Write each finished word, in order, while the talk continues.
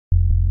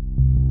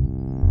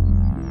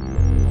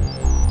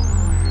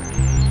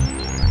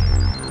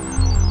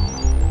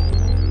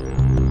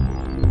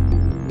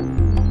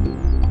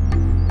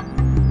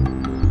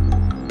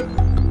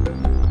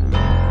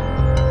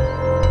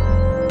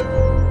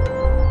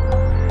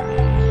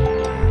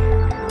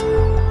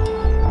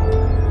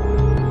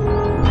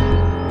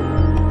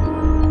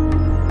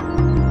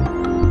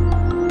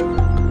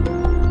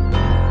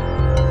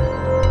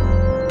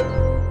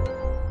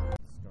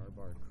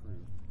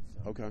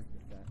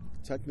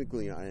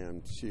technically I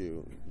am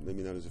too.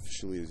 Maybe not as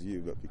officially as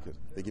you, but because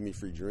they give me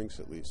free drinks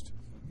at least.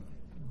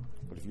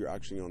 But if you're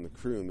actually on the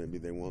crew, maybe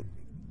they won't.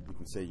 You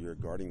can say you're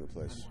guarding the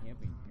place. I'm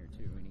camping here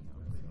too, anyhow.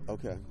 So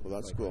Okay, well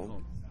that's like cool.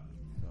 home.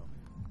 So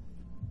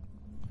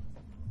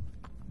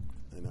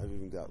And I've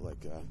even got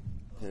like a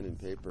pen and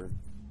paper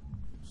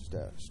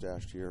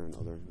stashed here and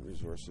other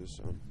resources.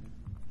 So.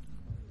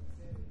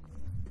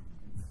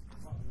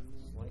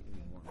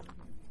 slightly warm in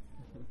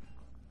here.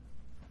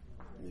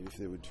 Maybe if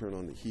they would turn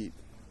on the heat,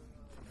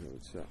 it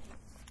would set.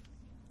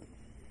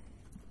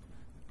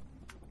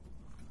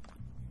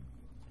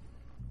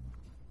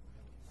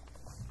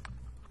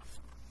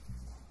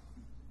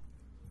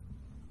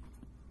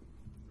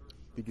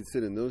 You could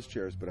sit in those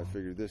chairs, but I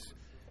figured this,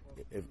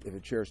 if a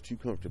chair is too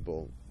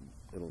comfortable,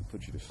 it'll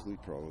put you to sleep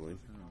probably. Oh,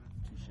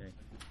 touche.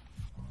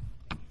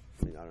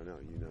 I mean, I don't know.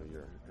 You know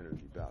your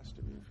energy best.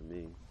 I mean, for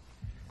me,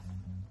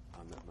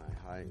 I'm at my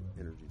high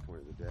energy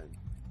point of the day.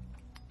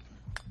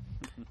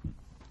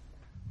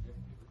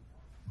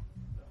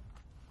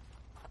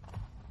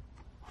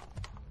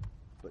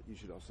 But you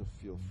should also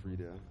feel free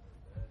to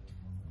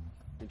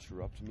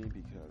interrupt me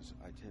because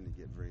I tend to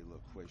get very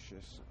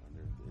loquacious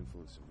under the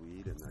influence of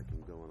weed, and I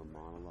can go on a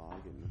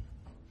monologue and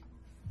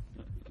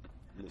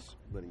miss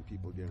letting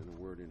people get in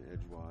a word in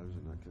edgewise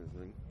and that kind of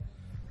thing.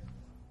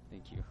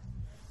 Thank you.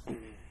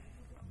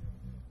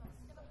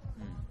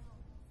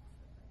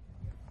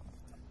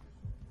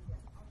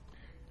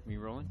 Me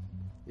rolling?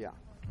 Yeah.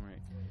 All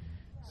right.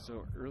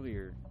 So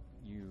earlier,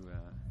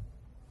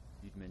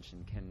 you'd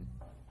mentioned Ken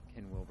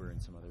Wilber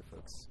and some other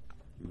folks'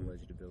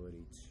 alleged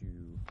ability to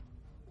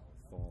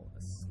fall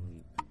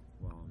asleep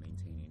while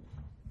maintaining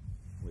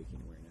waking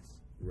awareness.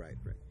 Right.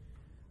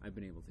 I've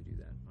been able to do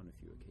that on a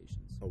few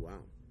occasions. Oh,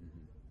 wow.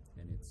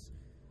 And it's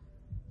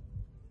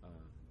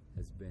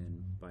has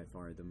been by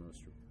far the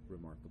most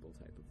remarkable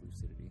type of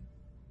lucidity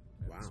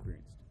I've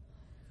experienced.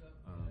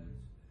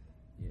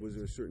 Was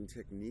there a certain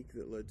technique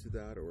that led to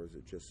that, or is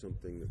it just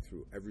something that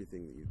through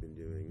everything that you've been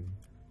doing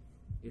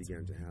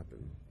began to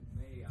happen?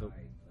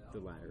 The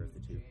latter of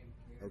the two.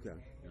 Okay.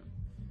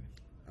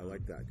 Yeah. I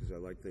like that because I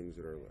like things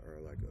that are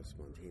like a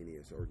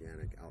spontaneous,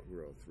 organic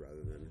outgrowth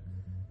rather than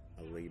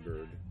a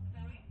labored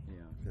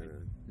kind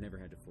of... Never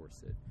had to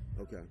force it.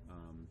 Okay.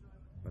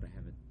 But I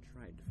haven't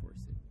tried to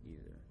force it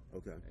either.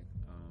 Okay.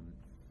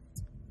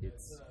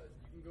 It's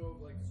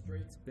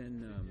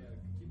been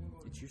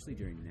it's usually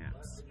during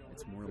naps.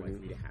 It's more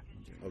likely to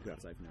happen during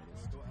naps, I've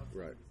noticed.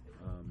 Right.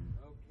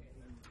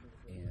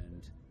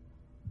 And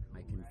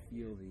I can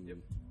feel the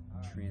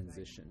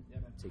transition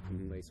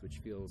taking place, which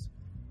feels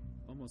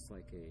almost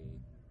like a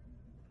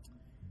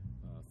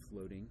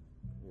floating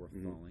or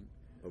falling.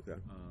 Okay.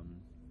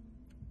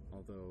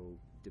 Although,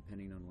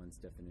 depending on one's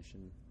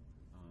definition,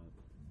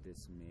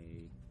 this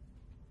may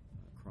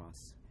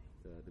cross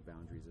the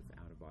boundaries of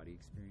out-of-body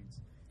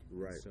experience.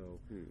 Right. So,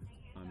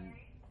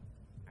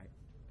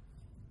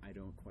 I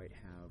don't quite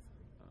have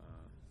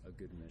a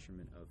good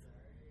measurement of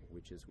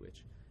which is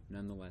which.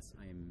 Nonetheless,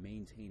 I am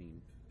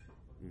maintaining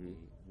a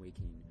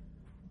waking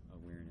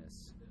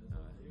awareness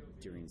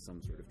during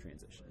some sort of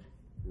transition.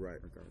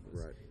 Right.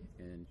 Regardless. Right.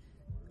 And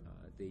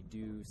they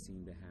do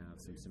seem to have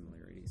some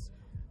similarities.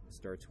 It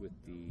starts with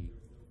the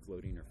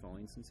floating or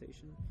falling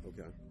sensation.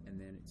 Okay. And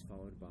then it's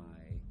followed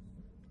by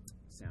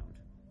sound.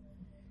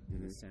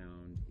 And the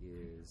sound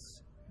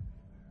is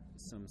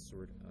some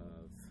sort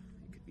of,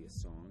 it could be a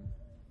song,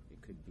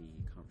 it could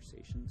be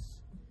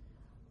conversations.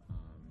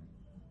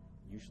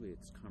 Usually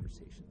it's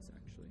conversations,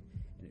 actually.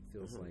 And it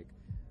feels like,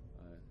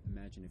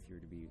 imagine if you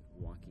were to be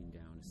walking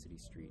down a city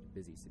street,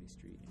 busy city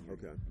street,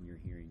 and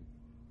you're hearing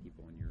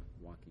people and you're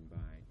walking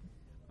by,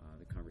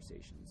 the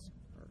conversations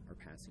are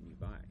passing you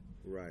by.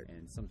 Right.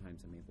 And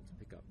sometimes I'm able to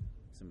pick up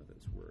some of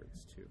those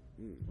words, too.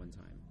 One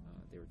time,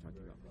 they were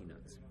talking about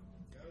peanuts.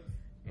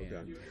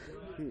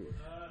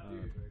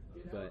 And,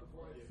 but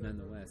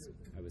nonetheless,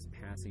 I was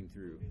passing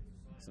through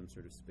some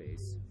sort of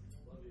space,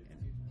 and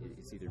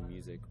it's either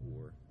music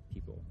or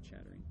people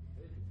chattering.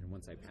 And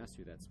once I pass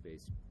through that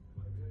space,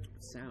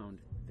 sound,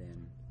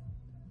 then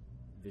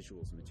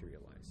visuals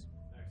materialize.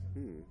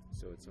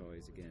 So it's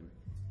always, again,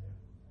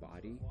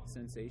 body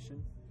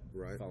sensation,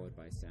 followed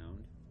by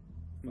sound,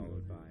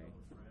 followed by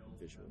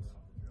visuals.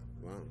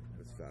 Wow,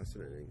 that's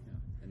fascinating.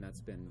 Yeah. And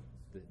that's been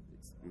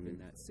been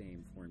that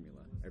same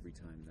formula every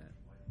time that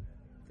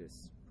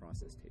this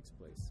process takes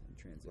place in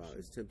transition. Wow,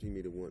 it's tempting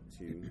me to want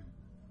to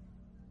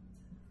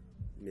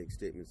make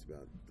statements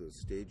about those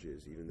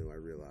stages, even though I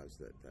realize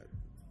that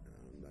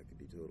could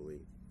be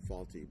totally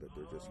faulty, but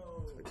they're just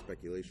like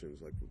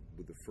speculations. Like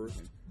with the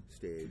first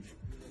stage,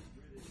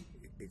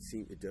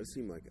 it does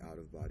seem like out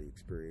of body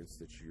experience,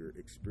 that you're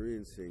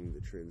experiencing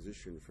the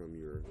transition from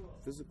your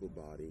physical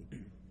body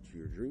to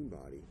your dream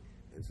body.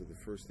 And so the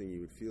first thing you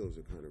would feel is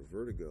a kind of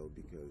vertigo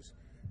because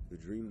the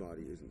dream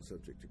body isn't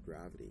subject to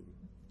gravity.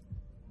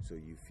 So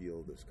you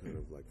feel this kind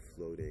of like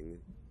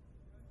floating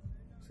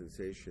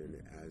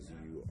sensation as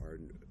you are,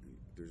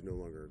 there's no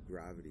longer a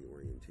gravity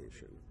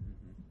orientation.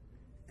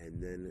 And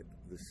then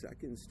the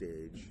second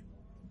stage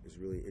is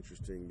really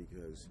interesting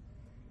because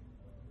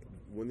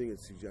one thing it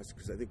suggests,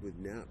 because I think with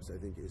naps, I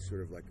think it's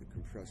sort of like a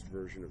compressed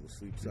version of the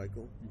sleep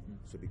cycle.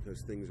 So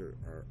because things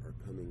are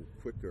coming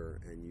quicker,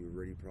 and you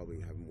already probably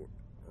have more,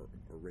 or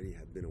already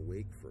have been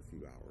awake for a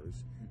few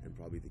hours, and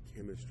probably the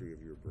chemistry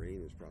of your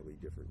brain is probably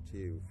different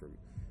too,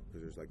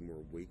 because there's like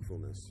more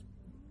wakefulness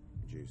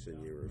juice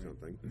in you or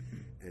something.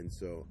 And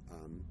so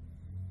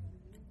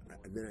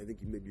and then I think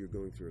maybe you're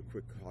going through a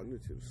quick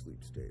cognitive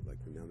sleep state. Like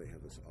now they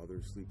have this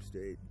other sleep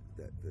state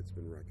that's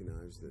been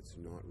recognized that's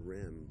not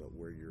REM, but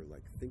where you're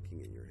like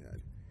thinking in your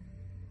head.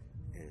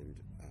 And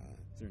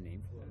is there a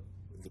name for that?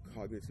 The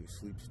cognitive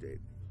sleep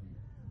state.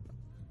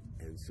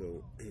 And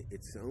so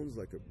it sounds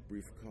like a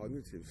brief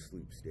cognitive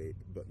sleep state,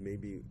 but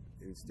maybe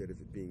instead of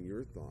it being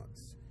your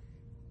thoughts,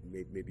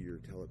 maybe you're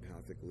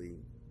telepathically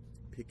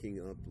picking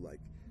up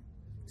like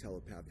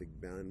telepathic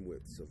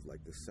bandwidths of like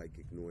the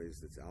psychic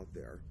noise that's out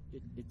there.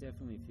 It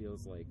definitely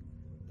feels like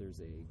there's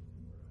a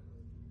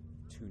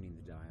tuning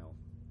the dial,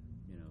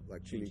 you know,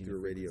 like tuning through a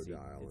radio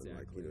dial, exactly. And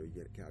like, you know, you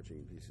get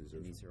catching pieces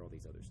and of. these are all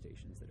these other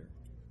stations that are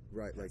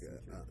right, like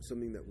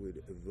something that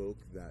would evoke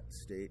that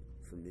state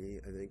for me,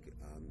 I think,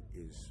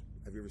 is.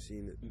 Have you ever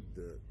seen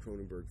the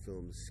Cronenberg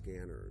film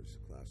Scanners,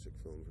 a classic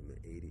film from the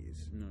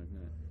 80s? No,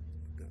 no.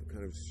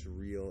 Kind of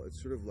surreal. It's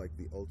sort of like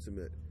the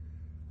ultimate,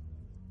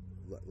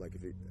 like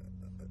if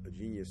a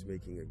genius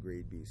making a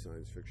grade B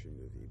science fiction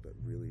movie, but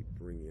really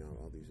bringing out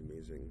all these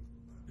amazing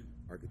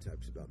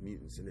archetypes about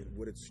mutants. And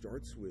what it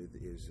starts with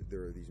is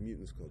there are these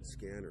mutants called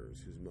scanners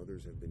whose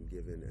mothers have been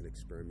given an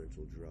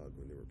experimental drug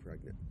when they were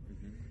pregnant.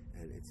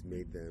 And it's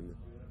made them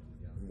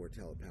more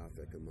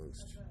telepathic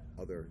amongst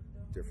other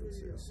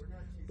differences.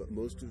 But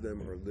most of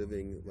them are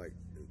living like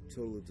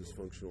totally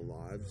dysfunctional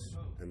lives,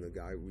 and the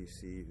guy we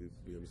see who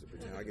becomes the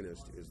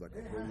protagonist is like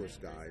a homeless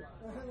guy,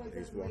 and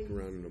he's walking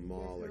around in a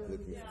mall like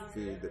looking for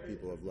food that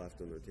people have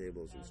left on their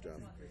tables and stuff.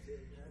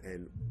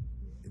 And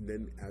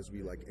then as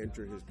we like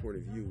enter his point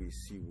of view, we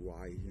see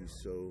why he's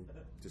so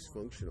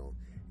dysfunctional,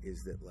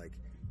 is that like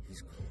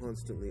he's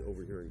constantly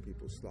overhearing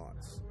people's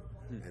thoughts.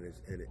 And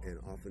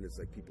often it's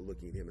like people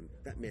looking at him and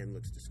that man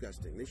looks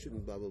disgusting. They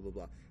shouldn't blah blah blah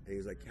blah. And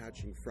he's like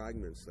catching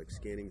fragments, like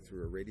scanning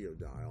through a radio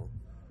dial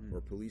or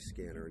a police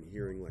scanner and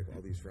hearing like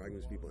all these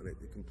fragments of people, and it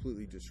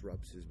completely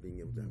disrupts his being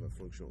able to have a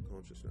functional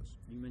consciousness.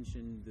 You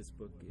mentioned this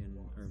book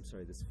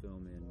this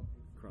film in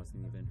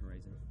Crossing the Event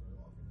Horizon.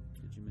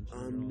 Did you mention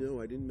it?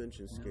 No, I didn't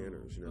mention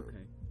Scanners. No.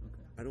 Okay.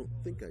 I don't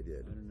think I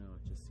did. I don't know.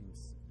 It just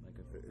seems like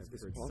I've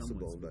heard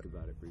possible, someone speak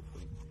about it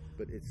briefly.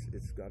 But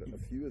it's got a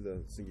few of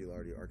the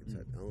singularity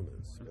archetype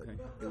elements. But Okay.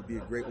 it would be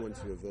a great one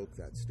to evoke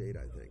that state,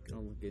 I think.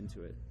 I'll look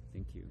into it.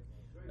 Thank you.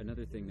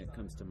 Another thing that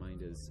comes to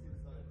mind is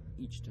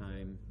each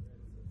time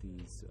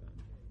these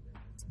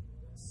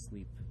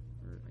sleep,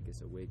 or I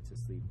guess awake to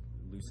sleep,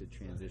 lucid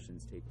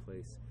transitions take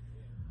place,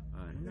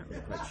 I'm not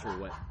really quite sure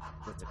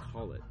what to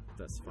call it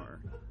thus far.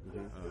 I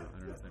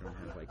don't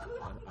have like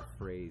a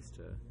phrase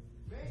to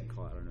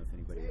call it. I don't know if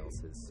anybody else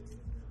has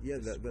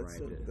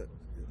described it.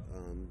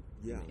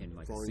 In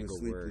like falling a single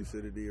asleep word.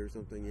 lucidity or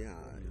something.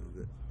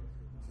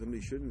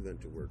 Somebody should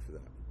invent a word for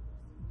that.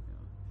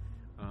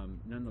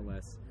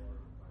 Nonetheless,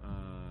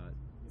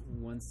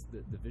 once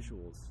the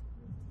visuals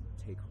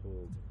take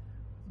hold,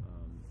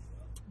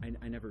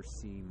 I never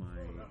see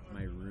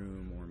my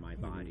room or my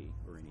body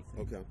or anything.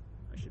 Okay.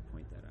 I should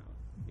point that out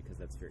because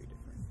that's very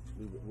different.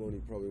 We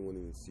probably won't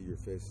even see your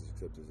faces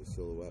except as a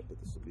silhouette, but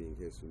this will be in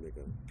case we make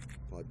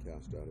a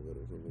podcast out of it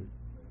or something.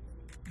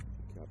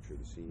 Capture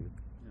the scene.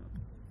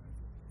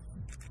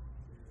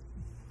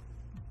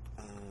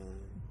 Yeah.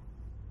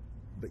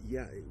 But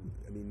yeah,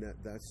 I mean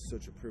that's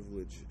such a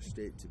privileged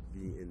state to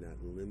be in that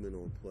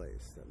liminal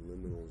place, that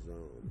liminal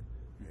zone,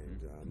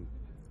 and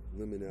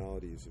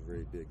liminality is a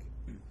very big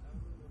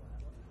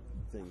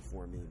thing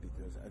for me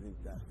because I think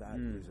that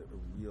is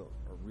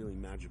a really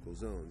magical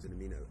zones. And I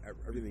mean,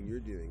 everything you're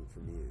doing for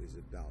me is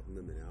about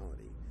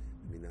liminality.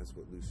 I mean, that's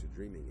what lucid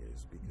dreaming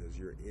is, because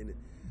you're in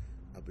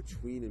a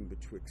between and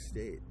betwixt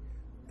state.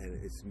 And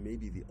it's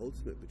maybe the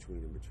ultimate between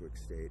and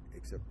betwixt state,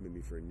 except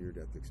maybe for a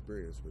near-death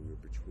experience when you're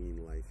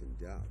between life and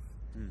death.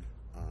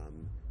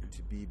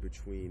 To be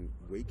between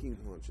waking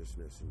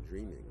consciousness and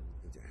dreaming,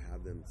 and to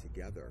have them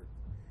together,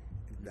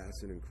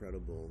 that's an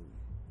incredible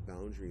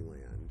boundary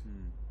land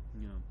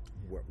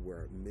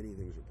where many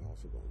things are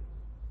possible.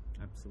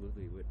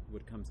 Absolutely.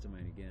 What comes to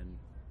mind again,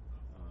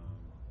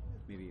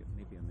 maybe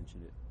I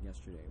mentioned it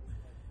yesterday,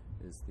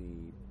 is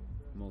the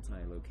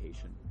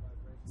multi-location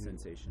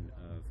sensation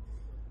of,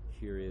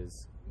 here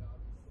is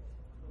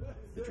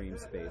the dream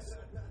space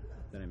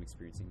that I'm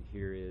experiencing.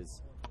 Here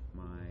is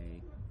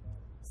my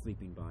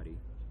sleeping body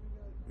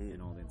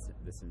and all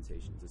the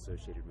sensations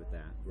associated with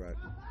that. Right.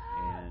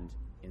 And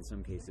in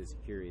some cases,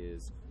 here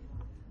is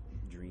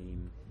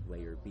dream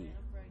layer B,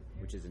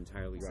 which is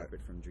entirely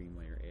separate from dream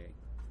layer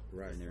A.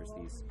 Right. And there's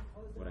these,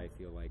 what I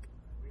feel like,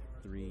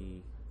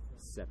 3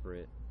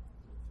 separate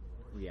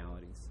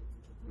realities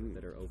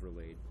that are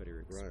overlaid, but are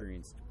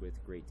experienced with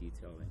great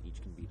detail, and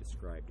each can be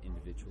described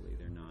individually.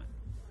 They're not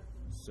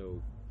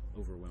so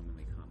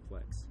overwhelmingly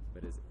complex,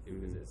 but it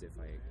was as if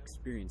I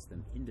experienced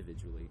them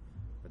individually,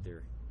 but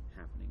they're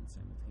happening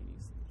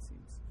simultaneously, it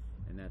seems.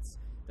 And that's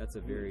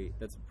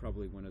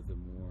probably one of the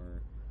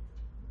more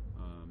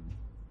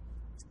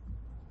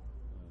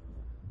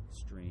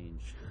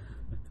strange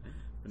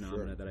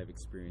phenomena that I've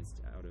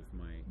experienced out of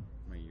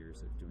my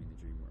years of doing the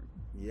dream work.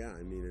 Yeah,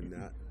 I mean, and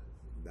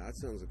that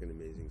sounds like an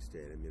amazing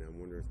state. I mean, I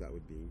wonder if that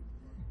would be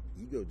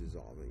ego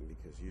dissolving,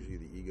 because usually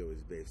the ego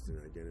is based in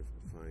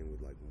identifying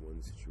with like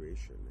one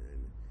situation,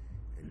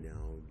 and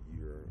now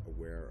you're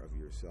aware of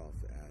yourself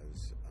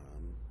as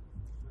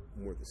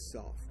more the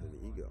self than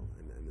the ego,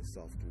 and the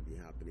self can be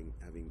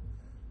having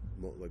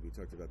like we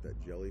talked about that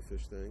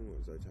jellyfish thing. What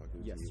was I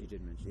talking to you? Yes, you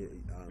did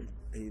mention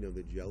that. And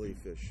the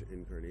jellyfish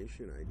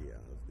incarnation idea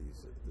of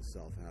the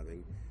self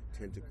having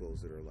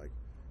tentacles that are like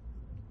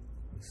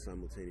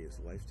simultaneous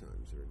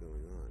lifetimes that are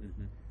going on.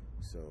 Mm-hmm.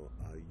 So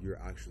you're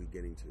actually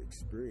getting to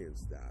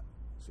experience that.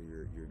 So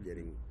you're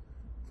getting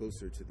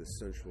closer to the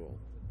sensual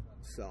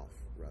self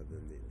rather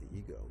than the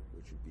ego,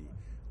 which would be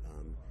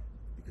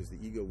because the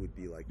ego would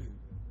be like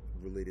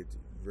related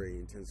very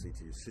intensely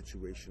to your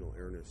situational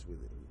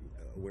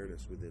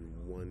awareness within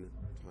one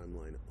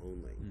timeline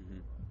only. Mm-hmm.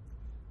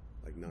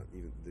 Like not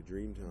even the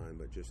dream time,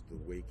 but just the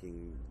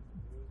waking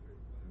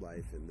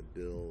life and the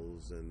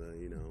bills and the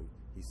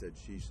he said,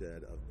 she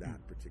said of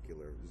that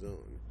particular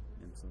zone.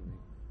 Absolutely.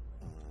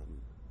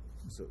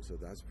 So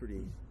that's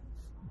pretty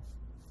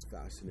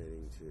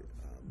fascinating to,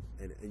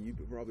 and you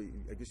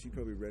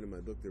probably read in my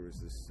book, there was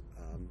this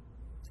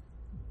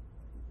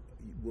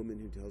woman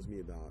who tells me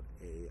about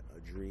a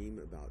dream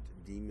about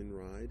Demon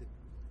Ride,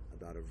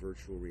 about a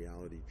virtual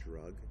reality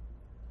drug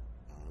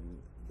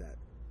that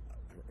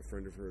a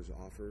friend of hers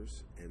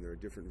offers, and there are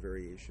different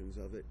variations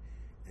of it,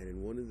 and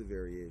in one of the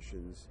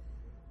variations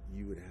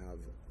you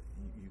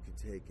could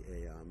take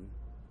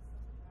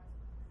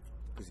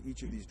because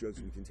each of these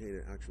drugs would contain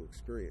an actual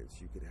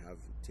experience. You could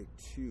take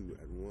two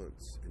at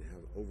once and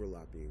have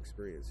overlapping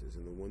experiences.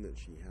 And the one that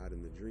she had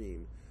in the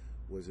dream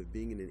was of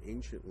being in an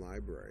ancient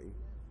library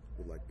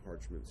with like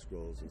parchment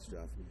scrolls and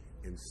stuff,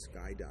 and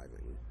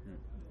skydiving.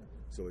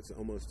 So it's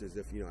almost as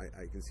if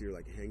I can see her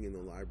like hanging in the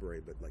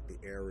library, but like the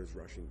air is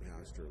rushing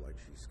past her, like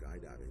she's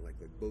skydiving. Like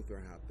both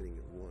are happening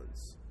at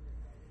once,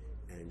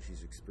 and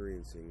she's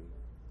experiencing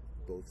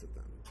both of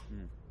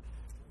them.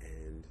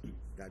 And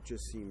that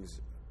just seems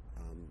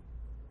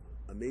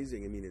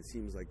amazing. I mean, it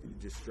seems like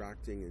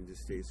distracting and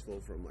distasteful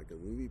from like a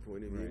movie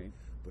point of view. Right.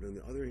 But on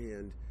the other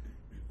hand,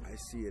 I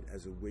see it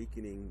as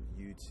awakening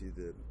you to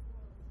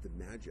the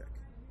magic,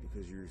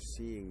 because you're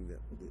seeing that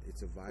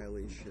it's a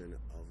violation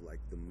of like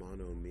the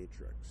mono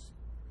matrix,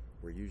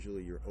 where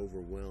usually you're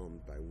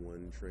overwhelmed by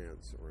one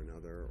trance or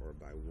another, or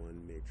by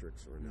one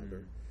matrix or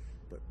another.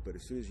 But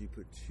as soon as you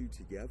put two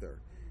together,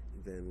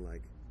 then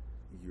like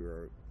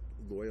your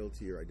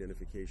loyalty or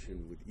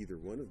identification with either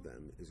one of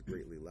them is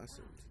greatly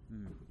lessened.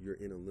 You're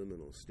in a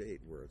liminal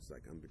state where it's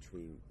like, I'm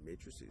between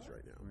matrices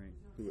right now. Right.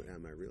 Who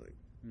am I really?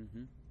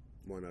 Mm-hmm.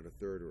 Why not a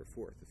third or a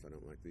fourth if I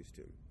don't like these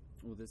two?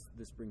 Well,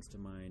 this brings to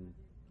mind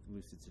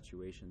lucid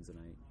situations, and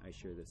I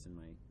share this in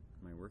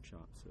my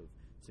workshops of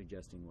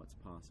suggesting what's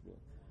possible.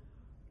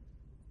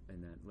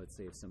 And that, let's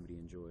say if somebody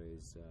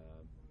enjoys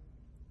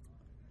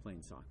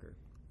playing soccer,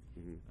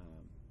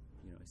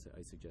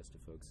 I suggest to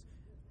folks,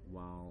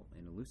 while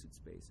in a lucid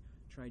space,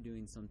 try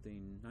doing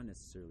something not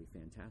necessarily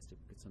fantastic,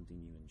 but something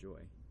you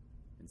enjoy,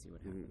 and see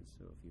what happens.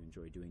 So if you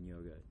enjoy doing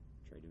yoga,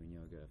 try doing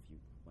yoga. If you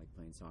like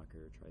playing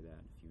soccer, try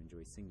that. If you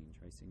enjoy singing,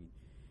 try singing.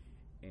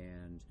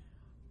 And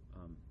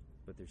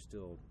but there's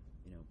still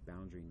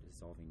boundary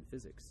dissolving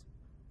physics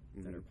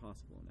that are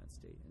possible in that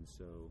state. And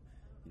so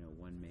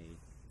one may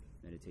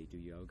meditate, do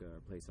yoga,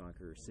 or play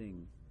soccer, or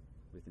sing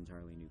with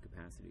entirely new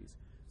capacities.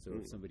 So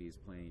if somebody is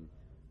playing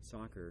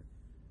soccer,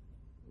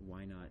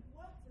 why not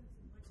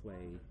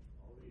play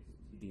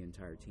the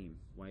entire team?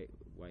 Why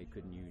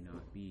couldn't you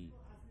not be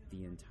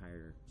the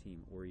entire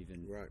team, or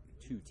even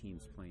two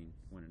teams playing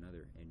one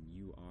another, and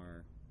you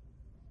are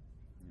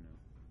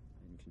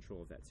in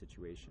control of that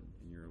situation,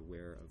 and you're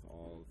aware of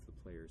all of the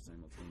players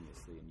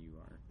simultaneously, and you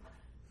are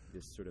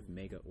this sort of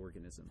mega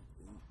organism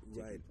taking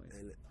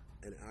place.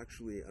 And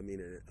actually, I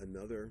mean,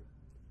 another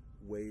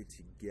way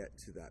to get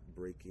to that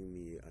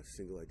breaking the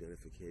single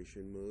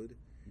identification mode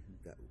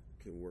that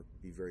can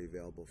be very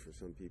available for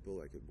some people,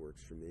 like it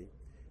works for me,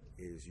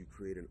 is you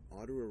create an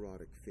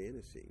autoerotic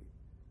fantasy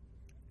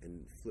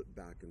and flip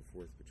back and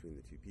forth between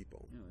the two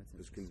people.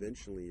 Because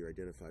conventionally you're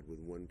identified with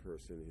one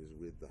person who's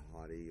with the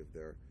hottie of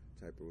their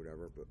type or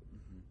whatever, but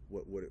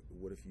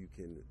what if you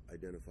can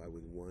identify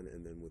with one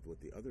and then with what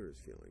the other is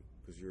feeling?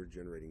 Because you're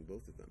generating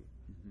both of them.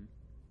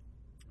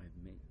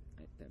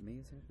 That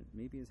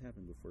maybe has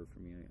happened before for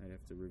me. I'd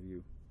have to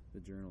review the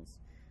journals.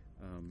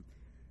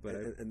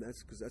 And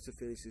that's because that's a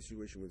fantasy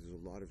situation where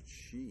there's a lot of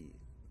chi.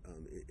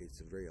 It's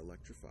very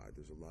electrified.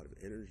 There's a lot of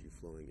energy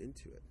flowing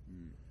into it.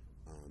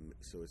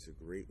 So it's a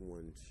great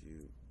one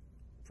to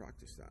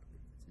practice that.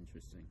 It's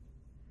interesting.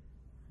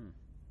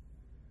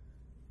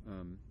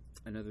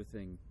 Another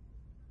thing,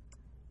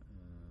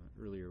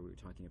 earlier we were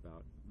talking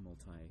about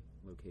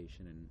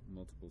multi-location and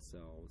multiple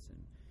selves and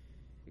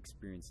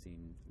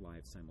experiencing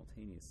live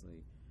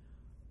simultaneously.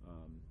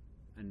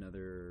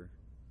 Another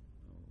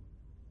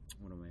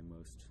one of my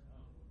most,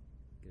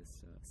 I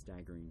guess,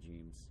 staggering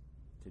dreams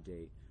to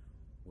date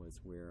was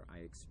where I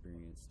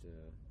experienced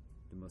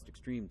the most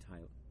extreme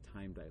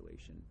time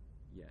dilation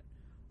yet,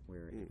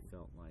 where it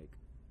felt like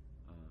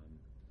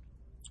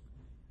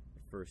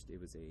at first it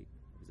was a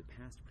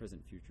past,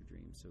 present, future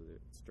dream. So that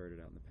it started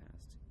out in the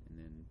past, and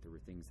then there were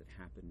things that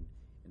happened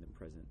in the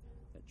present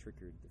that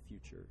triggered the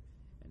future,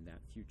 and that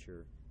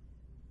future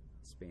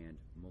spanned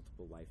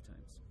multiple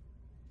lifetimes.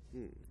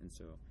 And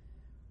so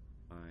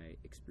I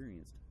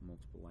experienced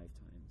multiple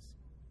lifetimes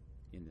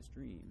in this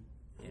dream,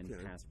 and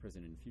past,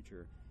 present, and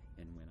future.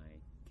 And when I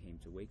came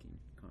to waking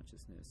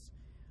consciousness,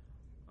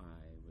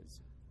 I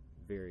was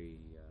very,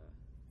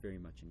 very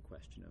much in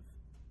question of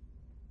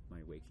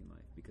my waking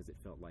life, because it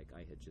felt like I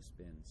had just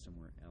been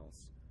somewhere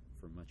else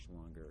for much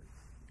longer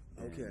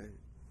than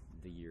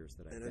the years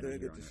that I've been here.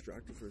 And I get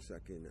distracted for a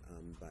second,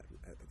 but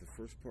at the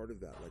first part of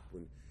that, like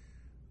when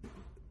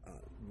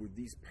were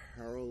these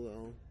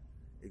parallel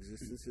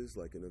existences?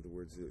 Like, in other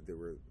words, there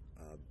were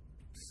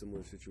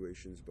similar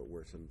situations, but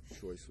where some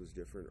choice was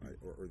different,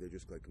 or are they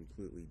just like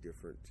completely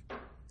different?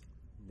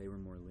 They were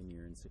more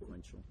linear and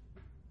sequential.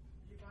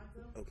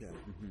 Okay.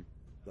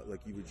 But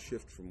like you would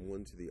shift from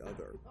one to the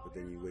other, but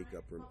then you wake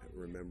up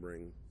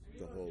remembering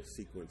the whole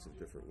sequence of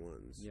different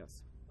ones.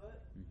 Yes.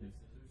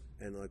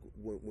 And like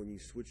when you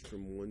switch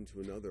from one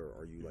to another,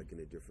 are you like in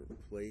a different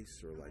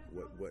place, or like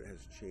what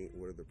has changed?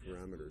 What are the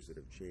parameters that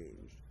have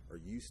changed? Are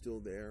you still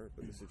there,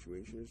 but the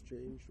situation has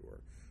changed, or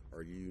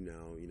are you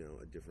now,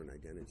 a different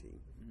identity?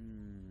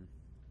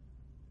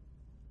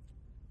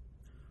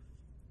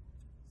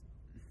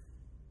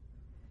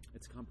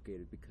 It's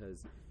complicated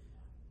because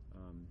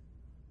I'll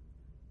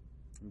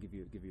give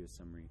you a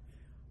summary.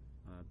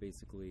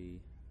 Basically,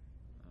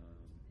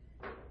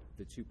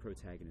 the two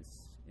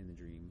protagonists in the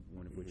dream,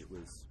 one of which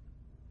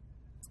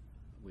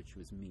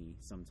was me.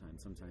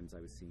 Sometimes I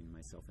was seeing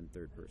myself in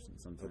third person.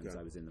 Sometimes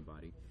I was in the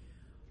body.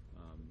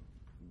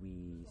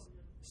 We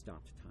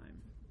stopped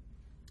time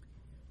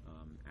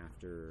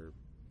after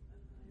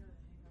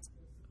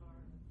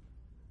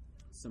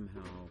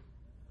somehow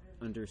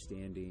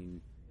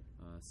understanding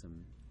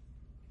some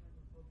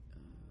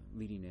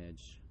leading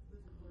edge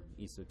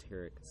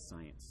esoteric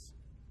science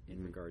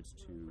in regards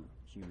to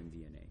human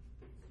DNA.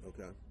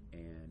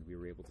 And we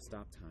were able to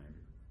stop time,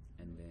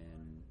 and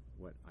then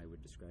what I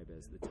would describe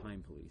as the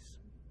time police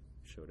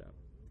showed up.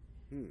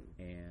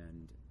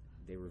 And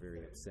they were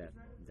very upset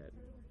that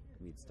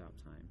we'd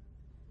stopped time,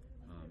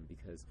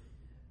 because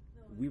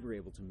we were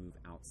able to move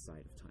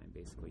outside of time.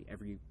 Basically,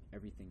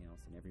 everything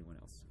else and everyone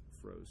else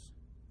froze,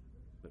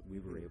 but we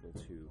were able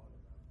to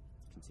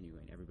continue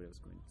going. Everybody was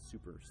going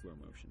super slow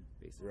motion,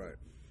 basically. Right.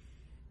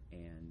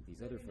 And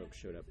these other folks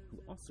showed up who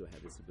also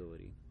had this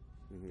ability.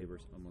 They were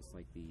almost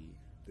like the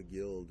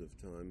Guild of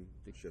Time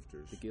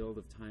Shifters. The Guild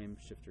of Time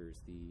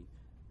Shifters, the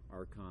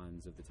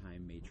Archons of the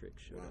Time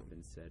Matrix showed up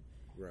and said,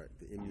 right,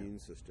 the immune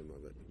system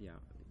of it. Yeah,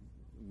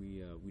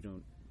 we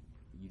don't.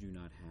 You do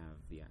not have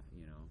the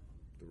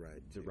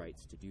the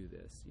rights to do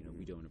this.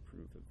 We don't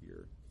approve of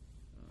your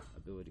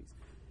abilities,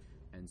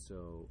 and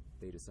so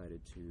they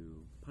decided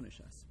to punish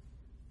us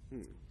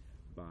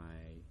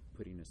by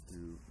putting us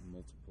through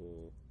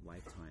multiple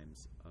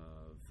lifetimes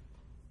of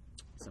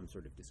some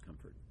sort of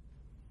discomfort.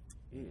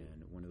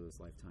 And one of those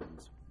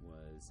lifetimes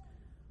was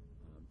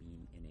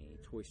being in a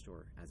toy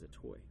store as a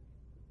toy.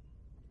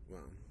 Wow.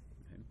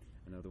 Okay.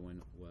 Another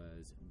one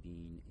was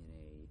being in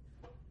a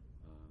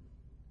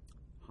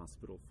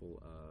hospital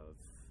full of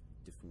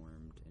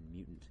deformed and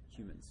mutant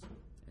humans,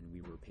 and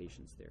we were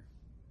patients there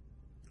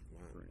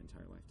for an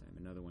entire lifetime.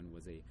 Another one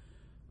was a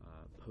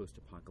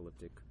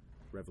post-apocalyptic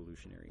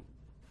revolutionary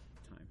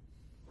time,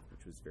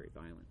 which was very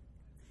violent.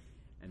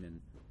 And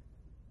then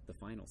the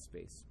final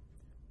space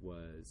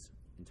was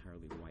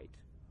entirely white,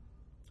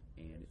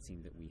 and it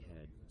seemed that we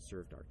had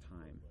served our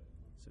time,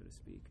 so to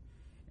speak.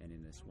 And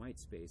in this white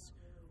space,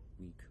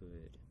 we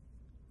could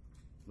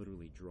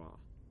literally draw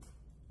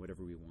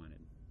whatever we wanted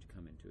to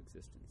come into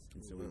existence.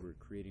 And so we were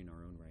creating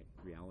our own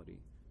reality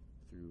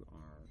through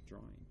our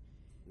drawing.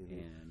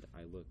 And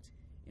I looked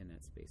in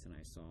that space, and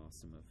I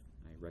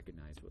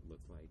recognized what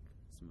looked like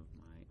some of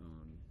my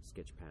own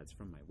sketch pads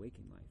from my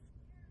waking life.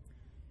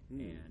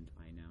 And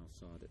I now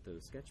saw that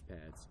those sketch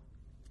pads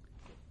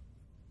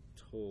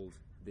told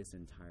this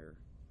entire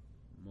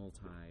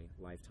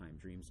multi-lifetime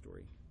dream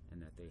story,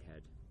 and that they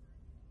had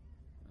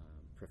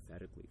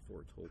prophetically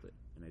foretold it,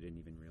 and I didn't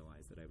even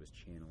realize that I was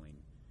channeling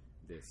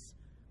this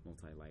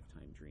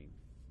multi-lifetime dream.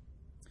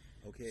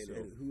 Okay, so,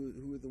 and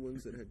who are the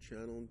ones that had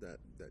channeled that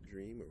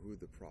dream, or who are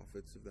the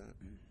prophets of that?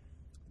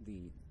 Do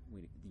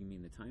you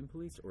mean the time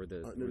police, or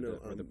the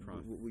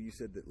prophet? Well, you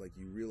said that like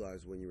you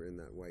realized when you were in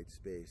that white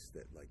space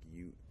that like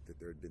that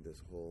there had been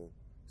this whole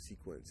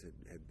sequence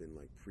had been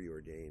like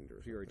preordained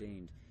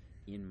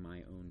in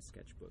my own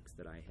sketchbooks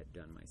that I had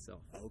done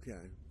myself.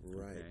 Okay,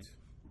 right.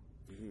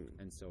 Okay?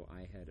 And so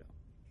I had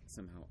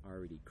somehow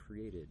already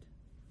created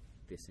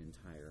this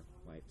entire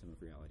lifetime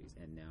of realities,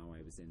 and now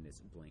I was in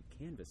this blank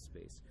canvas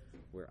space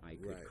where I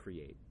could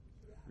create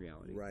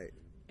reality. Right.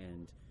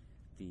 And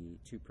the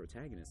two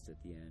protagonists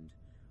at the end,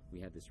 we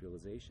had this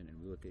realization,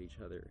 and we look at each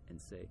other and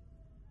say,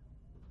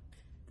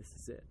 "This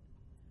is it."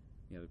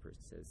 The other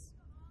person says,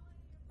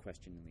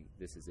 questioningly,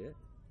 "This is it?"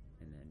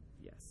 And then,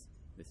 "Yes,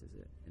 this is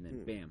it." And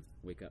then, bam,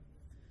 wake up.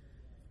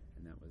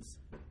 And that was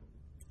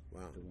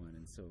wow. the one.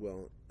 And so,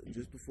 well,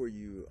 just before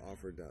you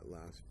offered that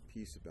last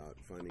piece about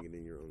finding it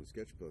in your own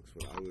sketchbooks,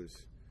 what I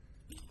was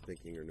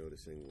thinking or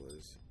noticing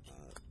was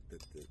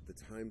that the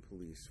time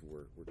police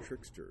were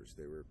tricksters.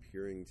 They were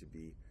appearing to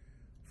be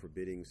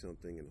forbidding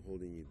something and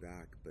holding you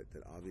back, but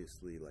that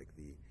obviously, like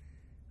the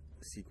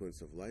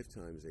sequence of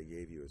lifetimes they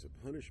gave you as a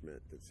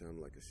punishment that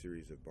sounded like a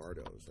series of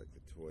Bardos, like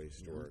the toy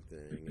store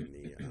thing and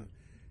the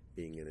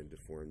being in a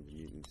deformed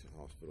mutant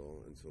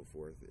hospital and so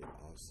forth. It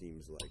all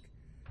seems like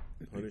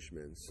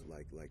punishments,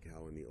 like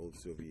how in the old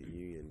Soviet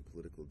Union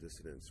political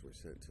dissidents were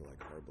sent to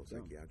like horrible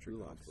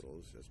psychiatric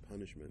hospitals as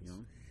punishments.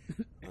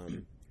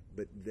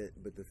 But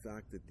the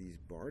fact that these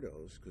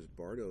Bardos, because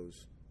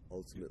Bardos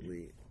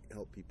ultimately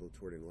help people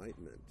toward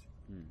enlightenment,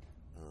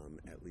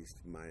 at least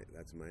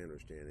that's my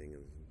understanding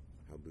of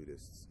how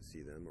Buddhists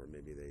see them, or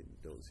maybe they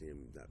don't see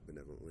them that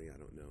benevolently, I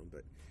don't know,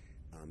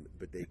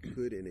 but they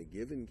could, in a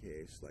given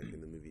case, like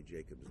in the movie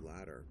Jacob's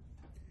Ladder,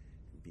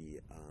 be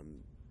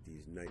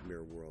these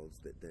nightmare worlds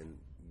that then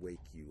wake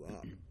you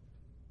up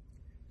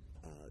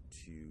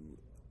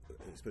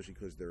especially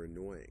because they're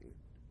annoying.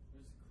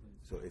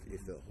 So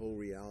if the whole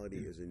reality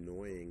is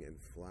annoying and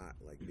flat,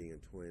 like being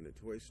a toy in a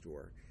toy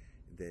store,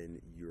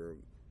 then your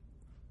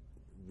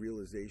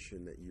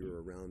realization that you're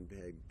a round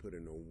peg put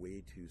in a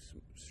way too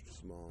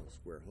small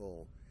square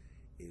hole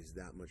is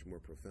that much more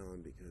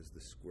profound, because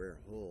the square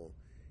hole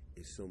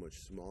is so much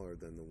smaller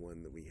than the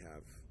one that we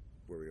have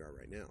where we are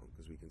right now,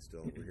 because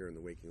we're here in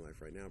the waking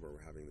life right now, but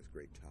we're having this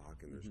great talk,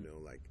 and there's no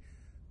like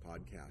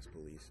podcast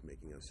police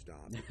making us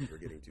stop if we're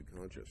getting too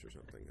conscious or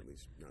something, at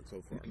least not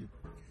so far.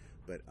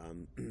 But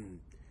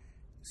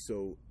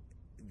so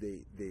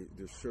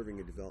they're serving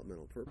a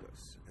developmental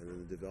purpose, and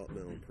then the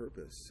developmental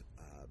purpose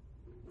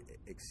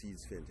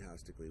exceeds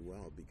fantastically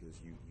well,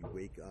 because you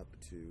wake up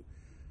to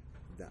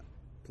that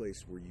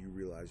place where you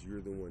realize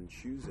you're the one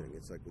choosing.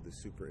 It's like with the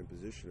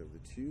superimposition of the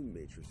two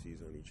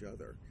matrices on each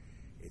other.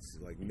 It's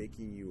like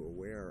making you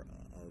aware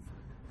of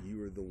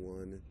you are the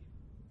one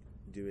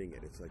doing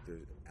it. It's like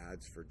there's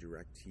ads for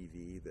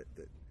DirecTV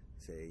that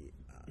say,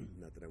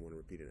 not that I want to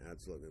repeat an ad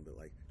slogan, but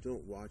like,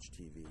 don't watch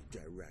TV,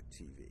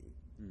 DirecTV.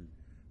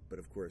 But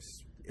of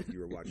course, if you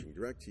were watching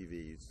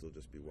DirecTV, you'd still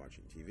just be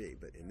watching TV.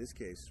 But in this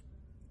case,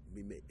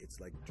 it's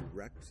like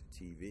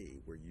DirecTV,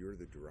 where you're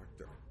the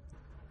director.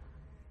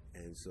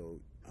 And so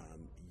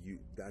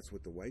that's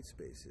what the white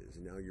space is.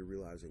 And now you're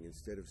realizing,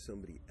 instead of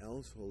somebody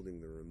else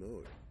holding the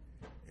remote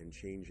and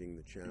changing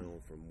the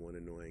channel from one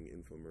annoying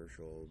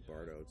infomercial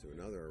Bardo to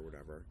another or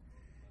whatever,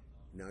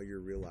 now you're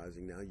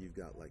realizing, now you've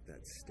got like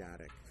that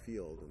static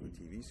field on the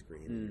TV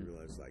screen, and you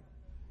realize, like,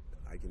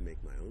 I can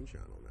make my own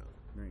channel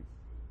now. Right.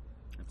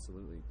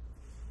 Absolutely.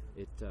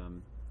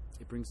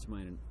 It brings to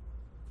mind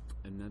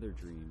another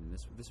dream.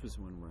 This was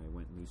one where I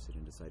went lucid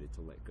and decided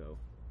to let go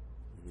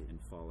and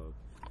follow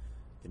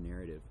the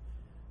narrative,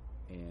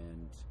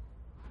 and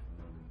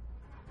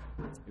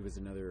it was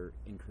another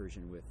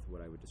incursion with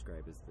what I would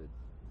describe as the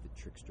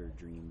trickster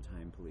dream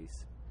time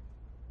police,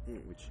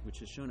 which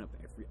has shown up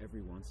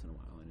every once in a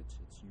while, and it's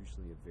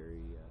usually a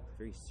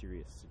very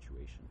serious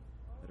situation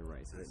that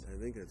arises. I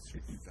think that's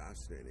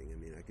fascinating. I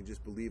mean, I can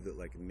just believe that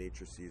like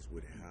matrices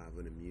would have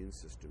an immune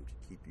system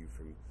to keep you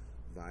from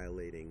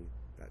violating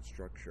that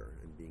structure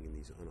and being in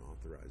these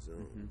unauthorized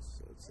zones.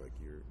 So it's like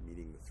you're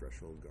meeting the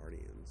threshold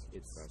guardians.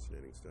 It's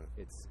fascinating stuff.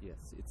 It's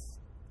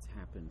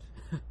happened.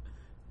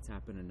 It's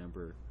happened a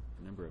number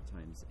of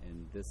times,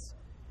 and this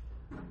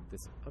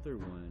other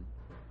one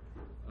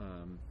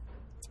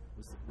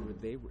was where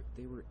they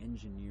were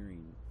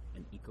engineering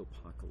an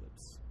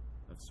ecopocalypse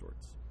of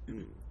sorts.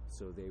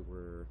 So they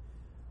were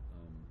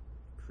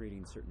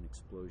creating certain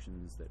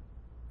explosions that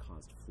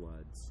caused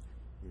floods,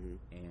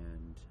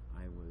 and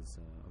I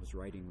was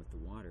riding with the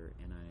water,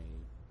 and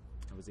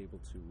I was able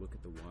to look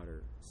at the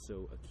water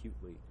so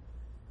acutely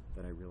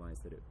that I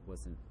realized that it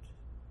wasn't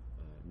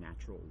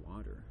natural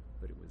water,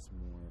 but it was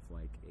more of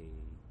like a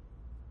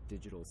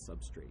digital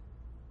substrate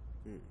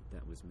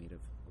that was made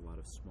of a lot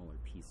of smaller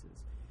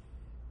pieces.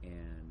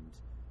 And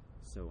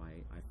so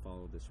I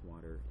followed this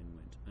water and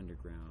went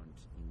underground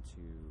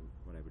into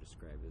what I would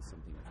describe as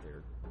something of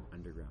their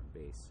underground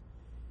base.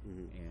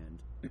 And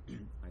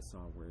I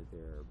saw where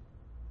their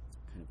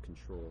kind of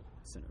control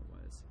center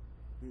was.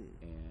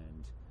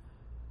 And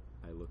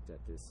I looked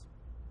at this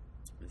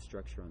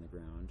structure on the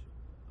ground,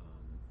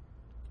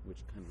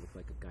 which kind of looked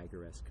like a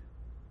Geiger-esque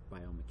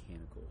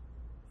biomechanical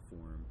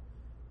form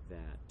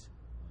that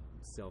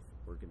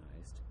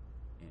self-organized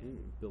and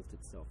built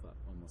itself up,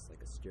 almost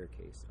like a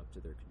staircase up to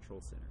their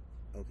control center.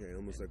 Okay,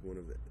 almost like one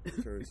of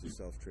the turns to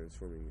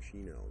self-transforming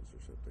machine elves or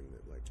something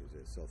that like is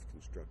a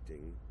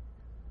self-constructing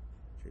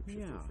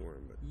shapeshifter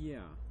form. But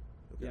yeah,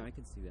 I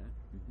can see that.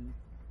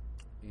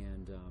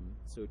 And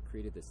so it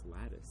created this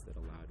lattice that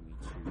allowed me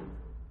to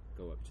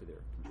go up to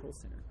their control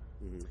center.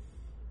 Mm-hmm.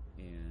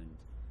 And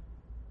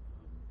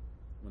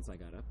once I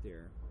got up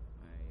there,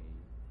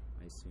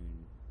 I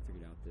soon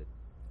figured out that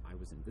I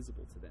was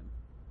invisible to them,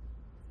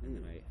 and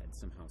that I had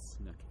somehow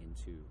snuck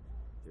into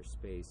their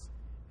space,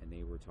 and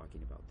they were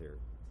talking about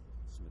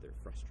some of their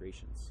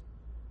frustrations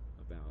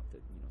about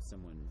that.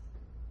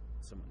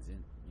 Someone's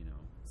in.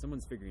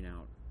 Someone's figuring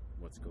out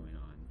what's going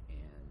on,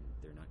 and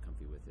they're not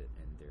comfy with it,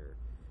 and their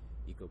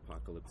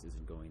eco-apocalypse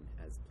isn't going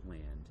as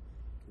planned.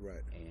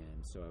 Right.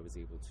 And so I was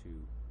able to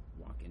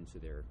walk into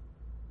their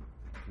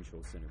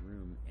control center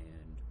room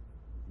and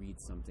read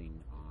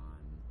something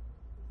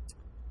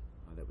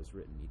that was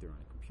written either on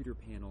a computer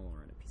panel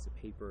or on a piece of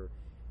paper,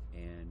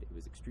 and it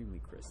was extremely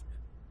crisp.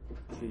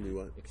 Extremely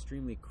what?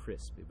 Extremely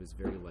crisp. It was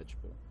very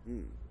legible.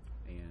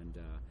 And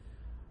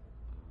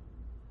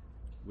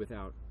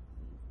without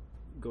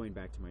going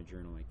back to my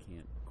journal, I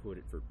can't quote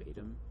it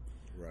verbatim.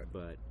 Right.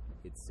 But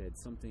it said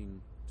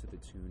something to the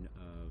tune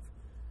of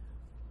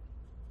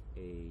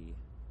a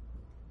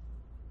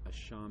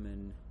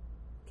shaman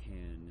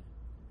can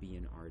be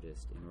an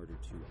artist in order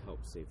to help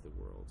save the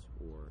world,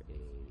 or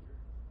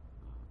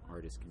a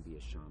artist can be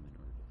a shaman in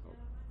order to help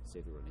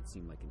save the world. And it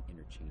seemed like an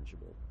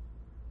interchangeable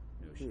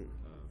notion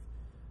of,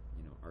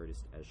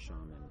 artist as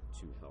shaman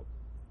to help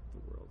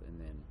the world.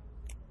 And then,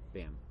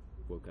 bam,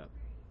 woke up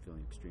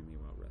feeling extremely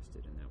well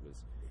rested, and that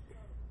was,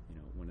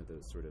 one of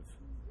those sort of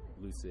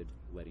lucid,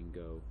 letting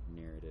go,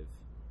 narrative,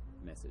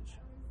 message,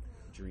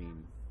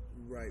 dream.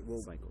 Right.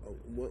 Well, cycle.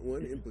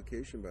 One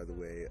implication, by the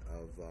way,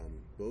 of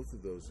both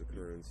of those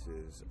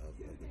occurrences of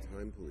the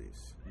time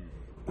police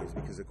is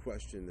because a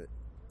question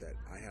that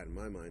I had in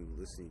my mind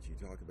listening to you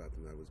talk about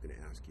them, I was going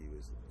to ask you,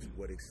 is to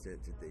what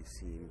extent did they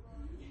seem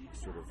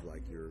sort of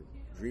like your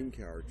dream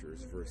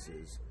characters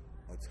versus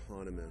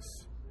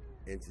autonomous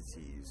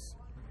entities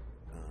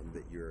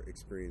that you're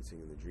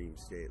experiencing in the dream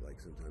state, like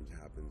sometimes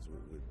happens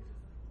with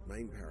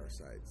mind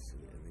parasites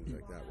and things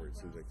like that, where it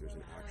seems like there's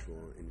an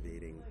actual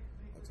invading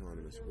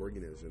autonomous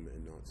organism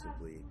and not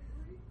simply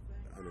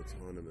an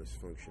autonomous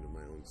function of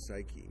my own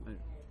psyche.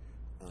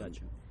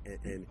 Gotcha.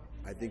 And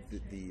I think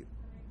that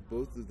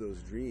both of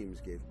those dreams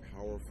gave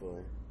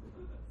powerful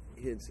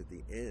hints at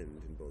the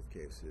end in both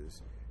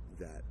cases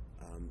that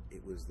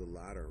it was the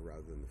latter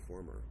rather than the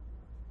former,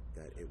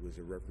 that it was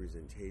a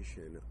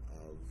representation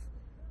of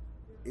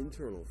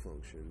internal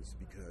functions,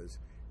 because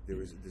there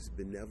was this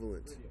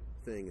benevolent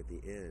thing at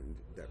the end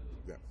that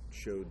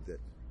showed that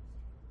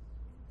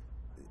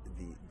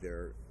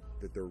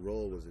their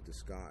role was a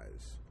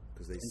disguise,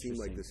 because they seem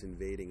like this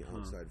invading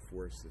outside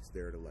force that's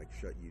there to like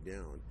shut you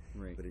down.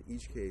 Right. But in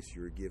each case,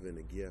 you're given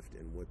a gift,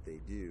 and what they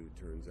do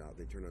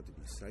they turn out to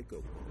be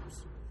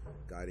psychopomps,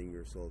 guiding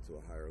your soul to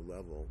a higher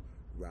level,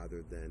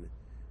 rather than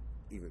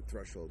even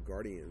threshold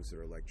guardians that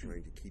are like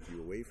trying to keep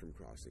you away from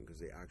crossing, because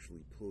they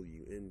actually pull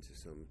you into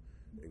some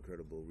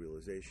incredible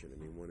realization. I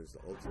mean, one is the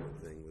ultimate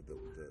thing with the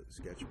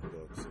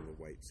sketchbooks and the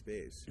white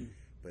space,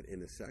 but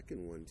in the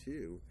second one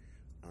too,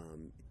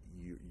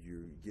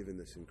 you're given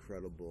this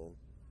incredible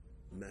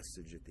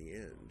message at the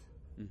end.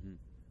 Mm-hmm.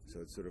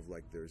 So it's sort of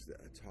like there's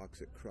a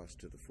toxic crust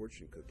to the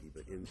fortune cookie,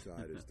 but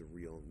inside is the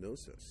real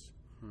gnosis.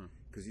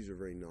 Because these are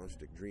very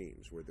Gnostic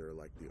dreams, where they're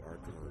like the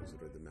archons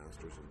that are the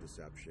masters of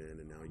deception,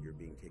 and now you're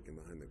being taken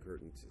behind the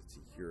curtain to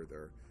hear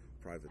their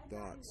private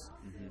thoughts.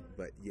 Mm-hmm.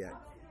 But yet,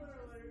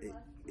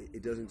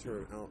 it doesn't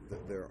turn out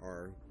that there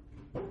are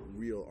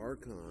real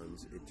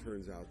archons. It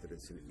turns out that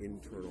it's an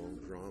internal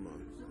drama,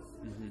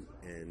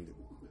 and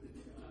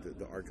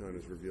the archon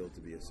is revealed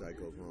to be a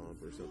psychopomp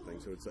or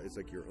something. So it's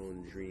like your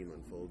own dream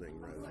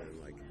unfolding rather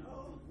than like...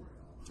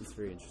 It's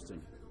very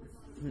interesting.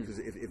 Because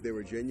if they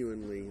were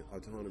genuinely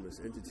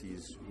autonomous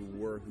entities who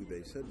were who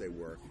they said they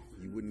were,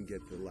 you wouldn't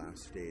get the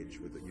last stage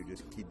with it. You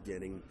just keep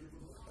getting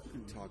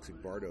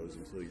toxic bardos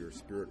until your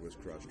spirit was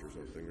crushed or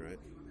something, right?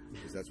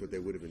 Because that's what they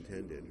would have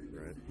intended,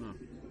 right?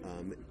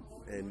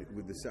 And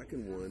with the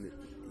second one,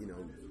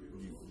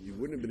 you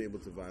wouldn't have been able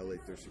to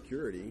violate their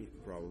security,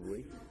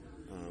 probably.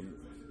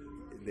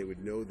 They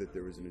would know that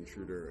there was an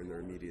intruder in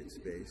their immediate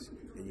space,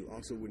 and you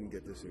also wouldn't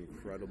get this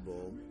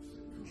incredible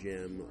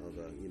gem of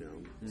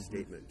a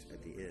statement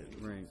at the end.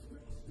 Right.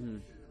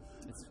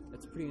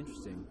 It's pretty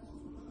interesting.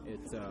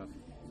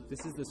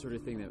 This is the sort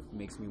of thing that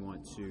makes me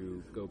want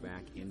to go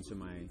back into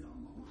my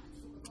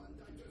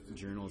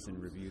journals and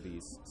review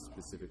these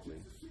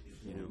specifically,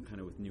 kind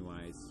of with new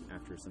eyes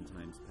after some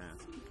time's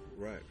passed.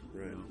 Right.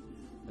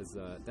 Because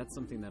that's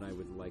something that I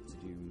would like to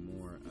do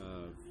more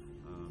of.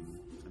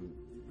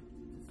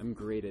 I'm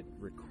great at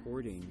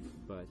recording,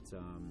 but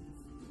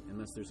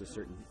unless there's a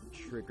certain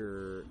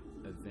trigger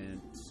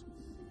event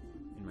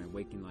in my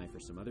waking life or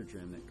some other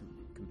dream that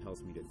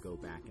compels me to go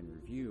back and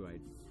review, I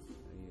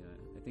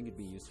think it'd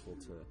be useful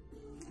to.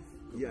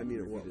 Yeah, I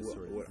mean,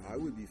 what I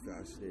would be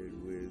fascinated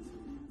with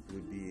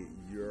would be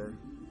your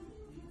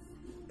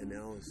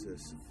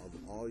analysis of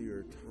all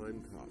your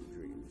time cop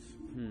dreams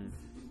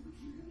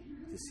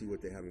to see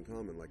what they have in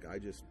common. Like I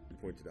just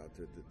pointed out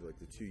to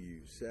the two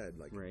you said,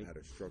 like had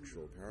a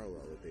structural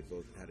parallel, that they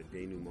both had a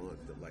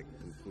denouement that like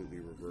completely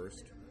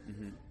reversed.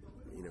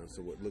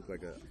 So what looked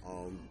like a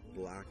all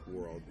black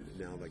world,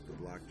 now like the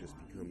black just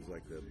becomes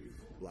like the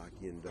black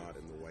yin dot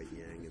and the white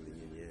yang and the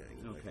yin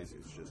yang. Okay. Like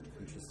it's just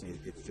Interesting.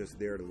 It's just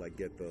there to like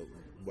get the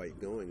white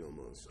going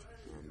almost,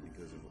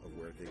 because of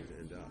where things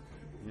end up.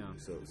 Yeah.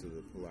 So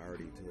the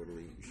polarity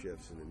totally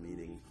shifts and the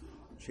meaning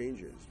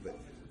changes. But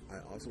I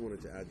also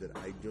wanted to add that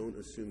I don't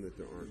assume that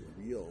there aren't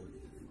real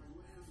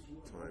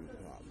time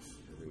pops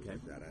and things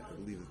like that. I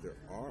believe that there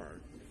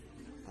are.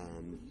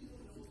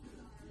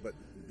 But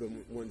the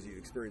ones you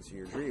experience in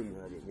your dream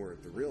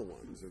weren't the real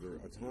ones, or the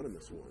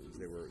autonomous ones.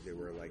 They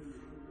were like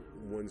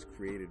ones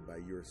created by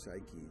your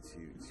psyche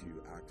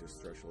to act as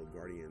threshold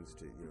guardians,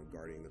 to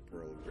guarding the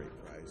pearl of great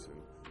price and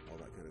all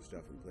that kind of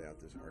stuff, and play out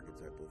this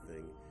archetypal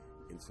thing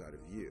inside of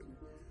you.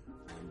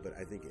 But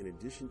I think in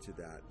addition to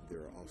that, there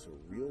are also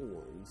real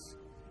ones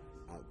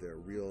out there.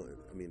 I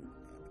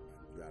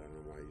don't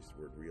know why I used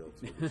the word real.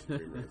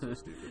 It's so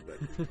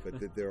stupid, but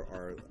that there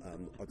are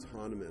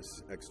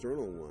autonomous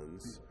external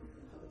ones,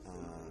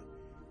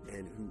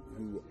 and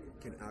who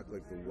can act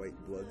like the white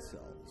blood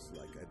cells.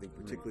 Like, I think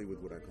particularly with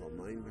what I call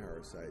mind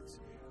parasites,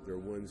 there are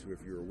ones who,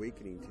 if you're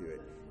awakening to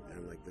it,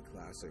 and like the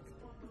classic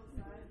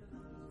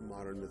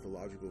modern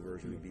mythological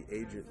version would be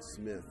Agent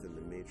Smith in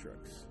The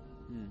Matrix.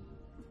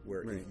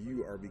 Where if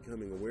you are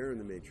becoming aware in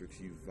the Matrix,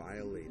 you've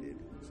violated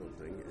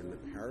something, and the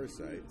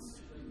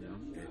parasites,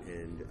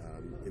 and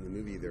in the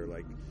movie they're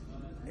like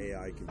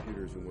AI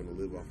computers who want to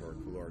live off our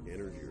caloric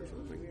energy or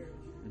something,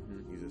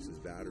 use us as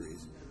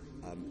batteries,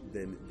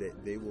 then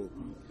they will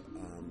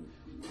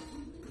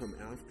come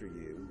after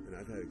you, and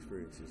I've had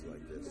experiences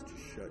like this, to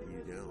shut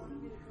you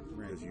down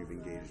because you've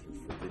engaged in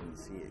forbidden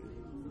seeing.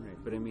 Right,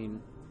 but I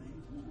mean,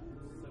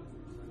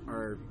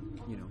 are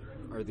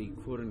the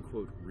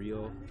quote-unquote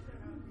real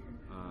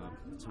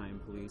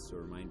time police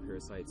or mind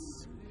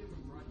parasites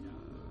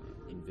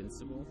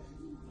invincible?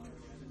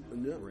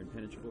 No. Or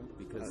impenetrable?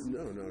 Because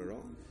no, not at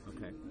all.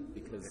 Okay,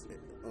 because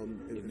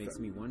it makes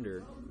me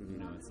wonder.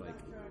 It's like,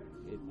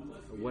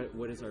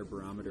 what is our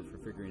barometer for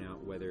figuring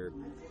out whether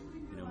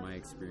my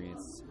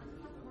experience,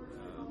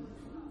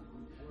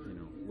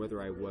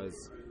 whether I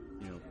was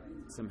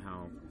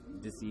somehow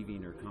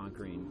deceiving or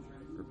conquering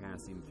or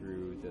passing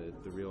through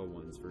the real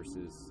ones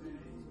versus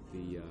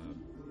the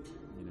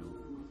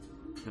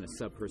kind of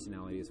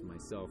sub-personalities of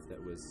myself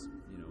that was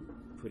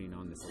putting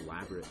on this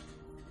elaborate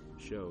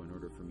show in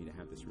order for me to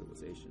have this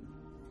realization.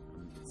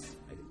 It's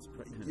kind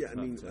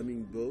of tough. I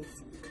mean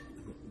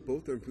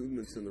both are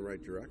movements in the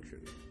right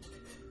direction.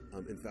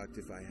 In fact,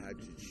 if I had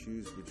to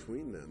choose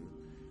between them,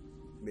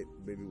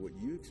 maybe what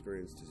you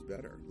experienced is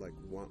better. Like,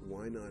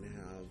 why not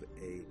have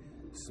a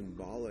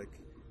symbolic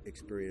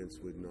experience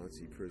with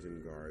Nazi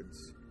prison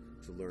guards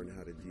to learn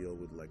how to deal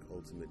with like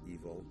ultimate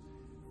evil,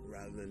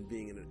 rather than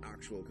being in an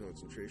actual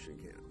concentration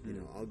camp?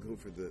 I'll go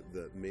for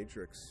the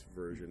Matrix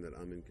version that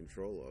I'm in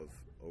control of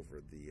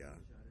over the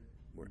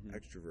more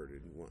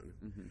extroverted one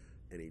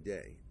any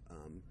day.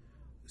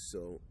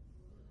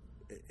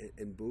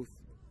 And both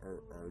are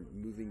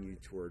moving you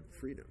toward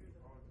freedom,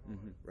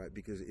 right?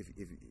 Because if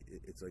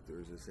it's like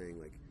there's a saying,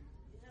 like,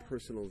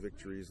 personal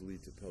victories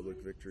lead to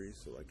public victories.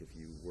 So like if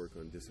you work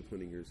on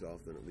disciplining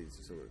yourself, then it leads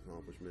to some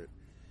accomplishment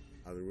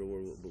out in the real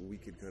world. But we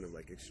could kind of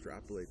like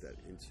extrapolate that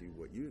into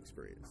what you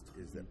experienced,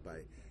 is that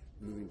by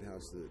moving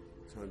past the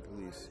time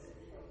police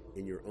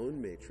in your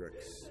own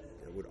matrix,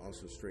 it would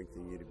also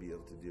strengthen you to be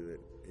able to do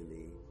it in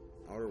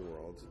the outer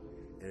world.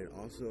 And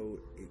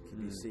it can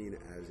be seen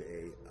as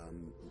a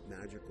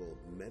magical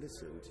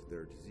medicine to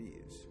their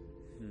disease,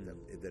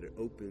 that it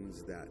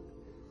opens that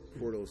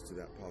portals to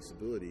that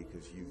possibility,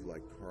 because you've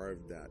like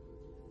carved that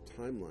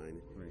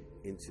timeline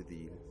into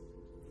the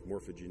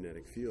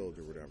morphogenetic field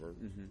or whatever,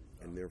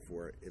 and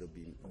therefore it'll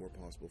be more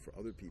possible for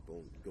other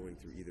people going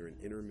through either an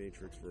inner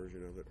matrix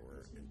version of it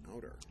or an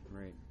outer.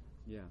 Right.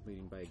 Yeah,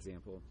 leading by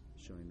example,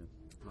 showing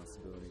the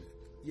possibility.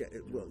 Yeah,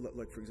 well,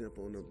 like for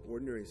example, on an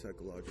ordinary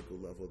psychological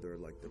level, there are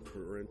like the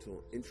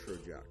parental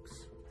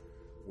introjects,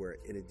 where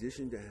in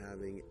addition to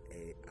having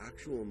a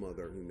actual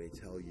mother who may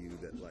tell you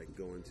that, like,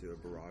 go into a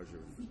barrage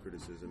of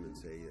criticism and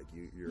say, like,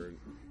 you're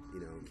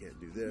can't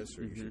do this,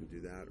 or you shouldn't do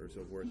that, or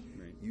so forth,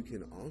 you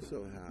can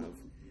also have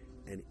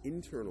an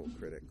internal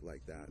critic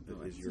like that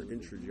is your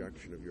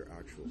introjection of your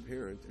actual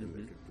parent, and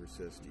that could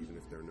persist even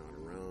if they're not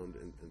around,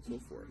 and so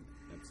forth.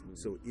 Absolutely.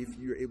 So if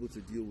you're able to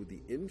deal with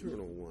the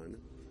internal one,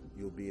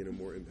 you'll be in a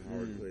more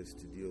empowered place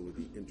to deal with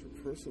the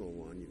interpersonal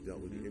one. You've dealt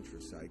with the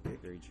intrapsychic.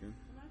 Very true.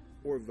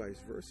 Or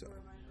vice versa.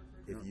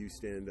 If you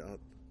stand up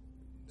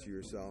to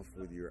yourself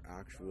with your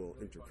actual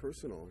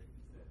interpersonal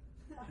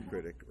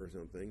critic or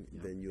something,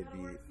 then you'll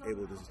be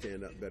able to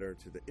stand up better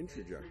to the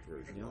introject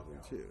version of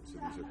them too. So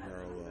these are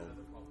parallel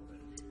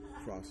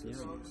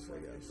processes, I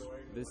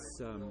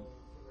guess.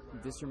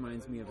 This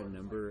reminds me of a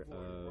number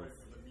of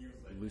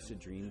lucid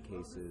dream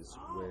cases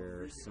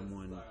where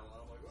someone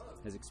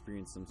has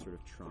experienced some sort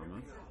of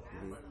trauma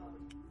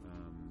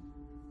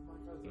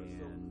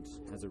and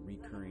has a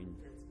recurring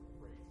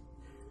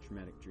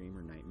traumatic dream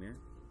or nightmare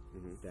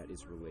that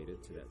is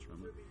related to that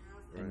trauma.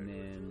 And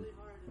then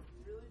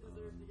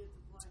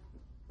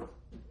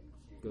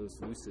goes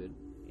lucid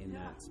in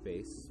that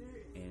space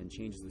and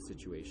changes the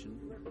situation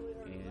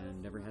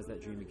and never has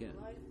that dream again.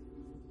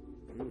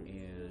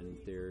 And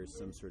there's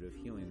some sort of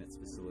healing that's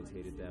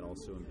facilitated that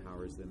also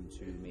empowers them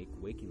to make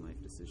waking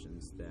life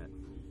decisions that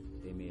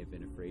they may have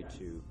been afraid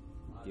to,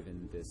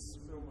 given this,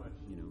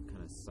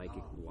 kind of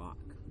psychic block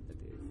that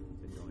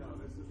they've been going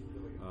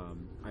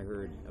on. I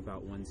heard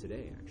about one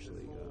today,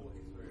 actually.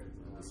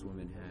 This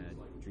woman had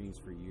dreams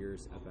for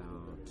years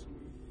about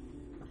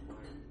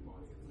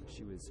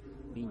she was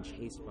being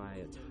chased by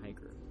a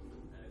tiger,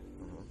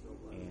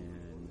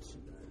 and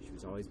she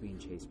was always being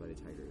chased by the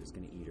tiger. It was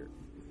going to eat her.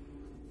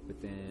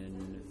 But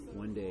then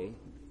one day,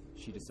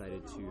 she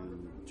decided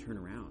to turn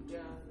around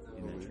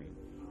in that dream,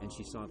 and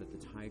she saw that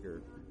the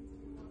tiger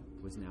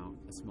was now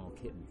a small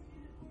kitten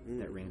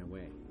that ran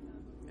away,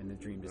 and the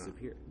dream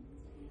disappeared.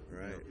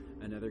 Right.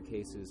 Another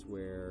case is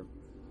where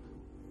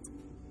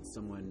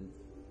someone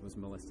was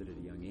molested at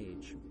a young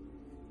age,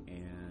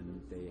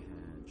 and they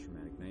had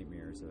traumatic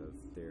nightmares of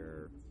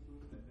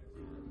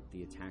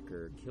the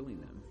attacker killing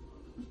them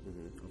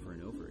over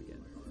and over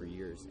again for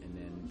years, and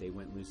then they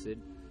went lucid,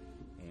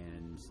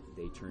 and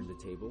they turned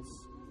the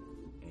tables,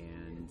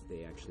 and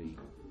they actually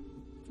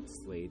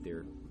slayed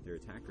their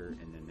attacker,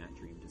 and then that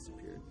dream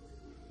disappeared,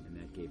 and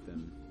that gave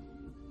them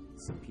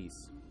some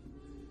peace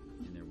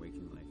in their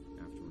waking life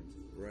afterwards.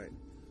 Right.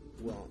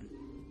 Well,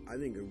 I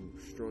think a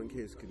strong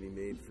case could be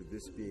made for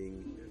this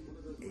being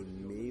a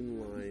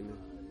mainline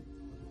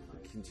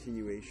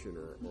continuation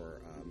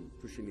or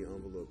pushing the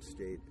envelope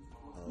state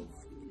of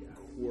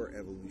core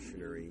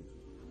evolutionary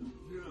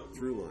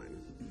through line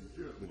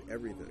with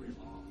everything,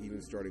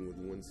 even starting with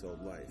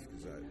one-celled life.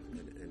 Because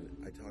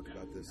I talk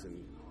about this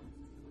in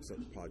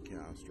some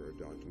podcast or a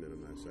document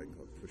on my site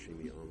called Pushing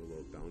the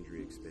Envelope,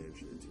 Boundary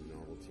Expansion into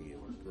Novelty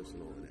in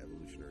Personal and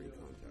Evolutionary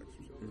Context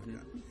or something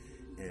like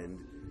that. And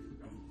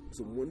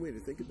so one way to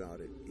think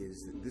about it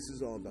is that this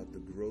is all about the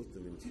growth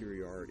of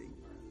interiority.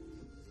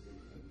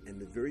 And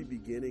the very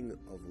beginning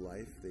of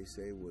life, they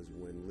say, was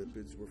when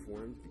lipids were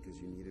formed, because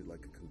you needed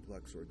like a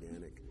complex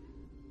organic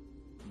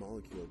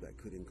molecule that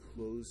could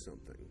enclose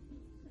something.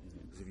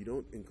 Because if you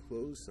don't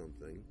enclose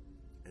something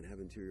and have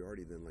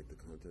interiority, then like the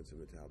contents of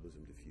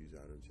metabolism diffuse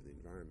out into the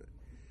environment.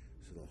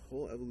 So the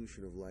whole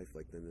evolution of life,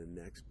 like then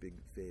the next big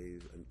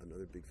phase,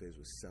 another big phase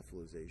was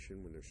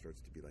cephalization, when there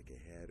starts to be like a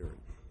head or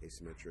an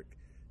asymmetric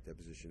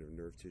deposition of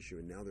nerve tissue.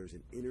 And now there's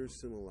an inner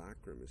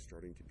simulacrum is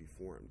starting to be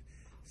formed.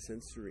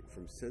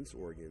 From sense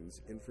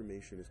organs,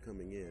 information is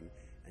coming in,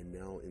 and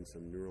now in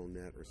some neural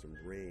net or some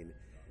brain,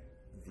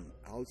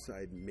 the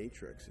outside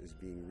matrix is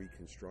being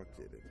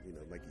reconstructed.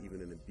 Like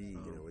even in a bee,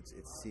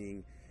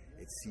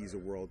 it sees a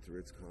world through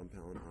its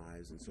compound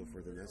eyes and so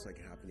forth, and that's like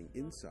happening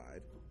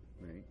inside.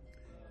 Right.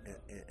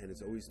 And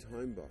it's always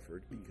time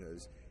buffered,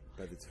 because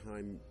by the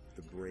time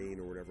the brain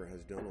or whatever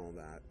has done all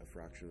that, a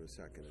fraction of a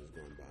second has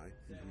gone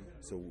by.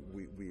 So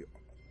we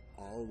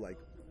all, like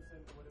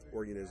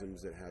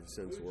organisms that have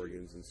sense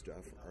organs and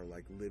stuff, are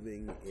like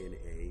living in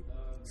a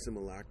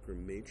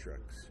simulacrum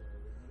matrix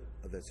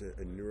that's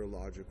a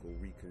neurological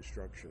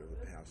reconstruction of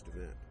a past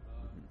event.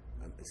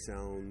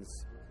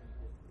 Sounds,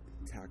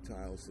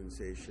 tactile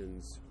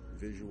sensations,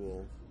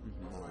 visual,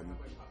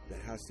 that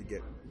has to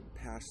get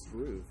passed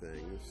through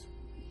things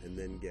and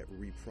then get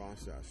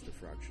reprocessed a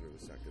fraction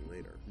of a second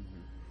later.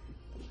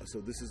 So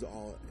this is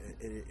all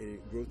a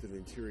growth of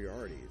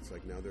interiority. It's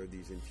like now there are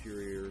these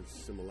interior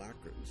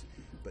simulacrums,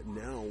 but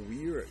now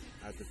we're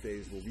at the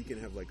phase where we can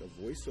have like a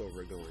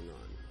voiceover going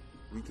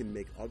on. We can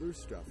make other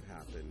stuff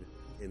happen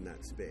in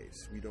that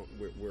space. We don't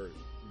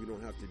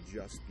have to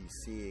just be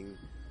seeing,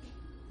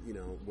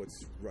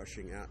 what's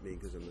rushing at me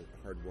because I'm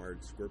a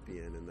hardwired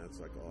scorpion, and that's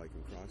like all I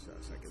can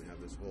process. I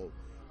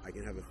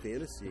can have a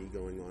fantasy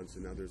going on, so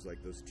now there's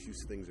like those two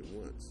things at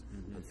once.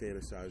 I'm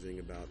fantasizing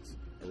about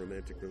a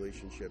romantic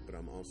relationship, but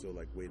I'm also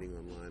like waiting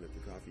online at the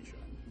coffee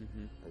shop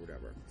or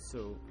whatever.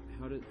 So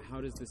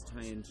how does this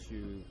tie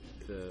into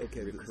the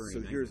recurring?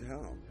 So here's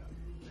how.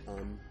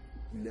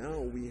 Now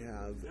we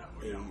have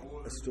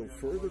a still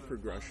further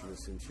progression of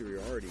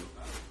interiority,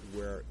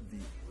 where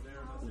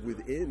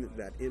within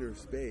that inner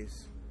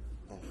space,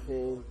 a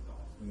whole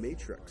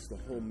matrix. The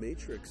whole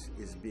matrix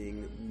is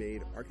being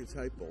made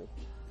archetypal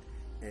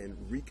and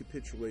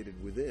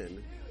recapitulated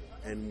within,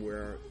 and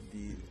where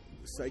the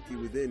psyche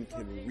within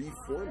can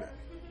reform it.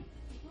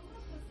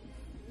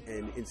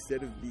 And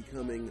instead of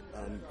becoming,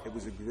 it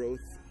was a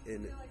growth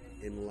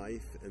in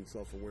life and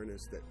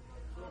self-awareness that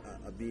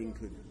a being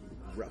could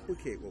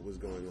replicate what was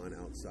going on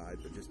outside,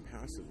 but just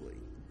passively.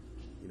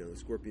 The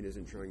scorpion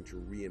isn't trying to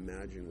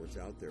reimagine what's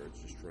out there.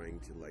 It's just trying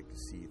to like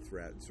see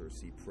threats or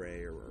see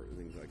prey or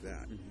things like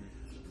that.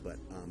 But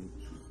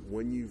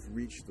when you've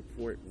reached the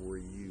point where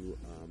you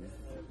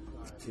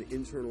can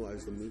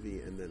internalize the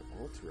movie and then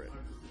alter it,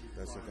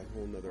 that's like a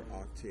whole nother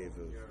octave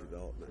of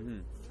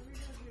development.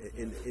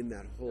 In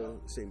that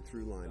whole same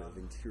through line of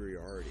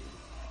interiority,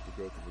 the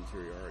growth of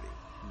interiority.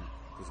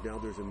 Because now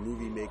there's a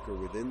movie maker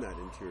within that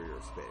interior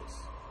space,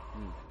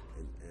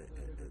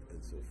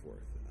 and so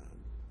forth.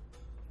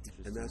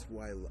 And that's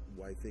why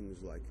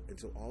things like, and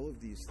so all of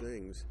these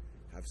things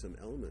have some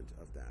element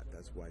of that.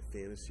 That's why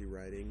fantasy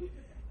writing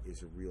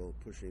is a real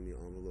pushing the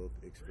envelope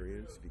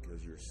experience,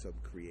 because you're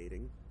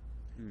sub-creating.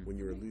 When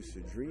you're a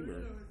lucid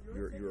dreamer,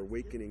 you're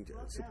awakening to...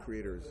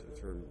 Sub-creator is a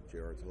term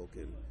J.R.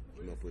 Tolkien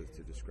came up with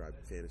to describe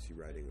fantasy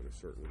writing on a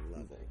certain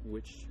level.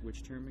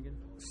 Which term again?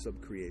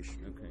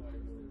 Sub-creation. Okay.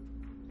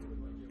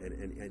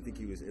 And I think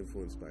he was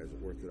influenced by his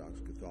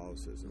Orthodox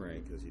Catholicism,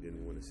 right, because he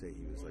didn't want to say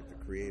he was like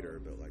the creator,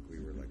 but like we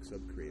were like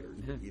sub-creators.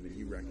 Even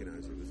he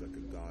recognized it was like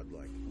a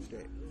godlike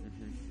state.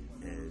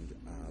 And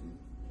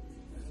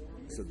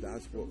so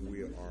that's what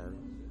we are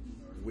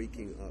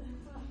waking up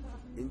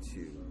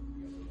into,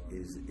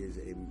 is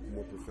a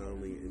more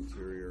profoundly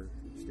interior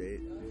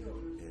state.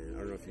 And I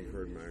don't know if you've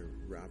heard my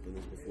rap on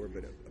this before,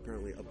 but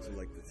apparently up to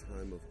like the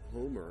time of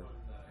Homer,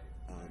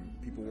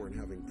 people weren't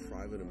having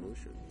private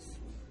emotions.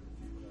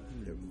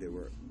 They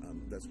were.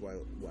 That's why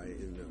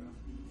in the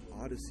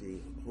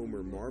Odyssey,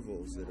 Homer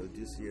marvels that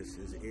Odysseus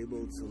is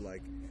able to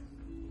like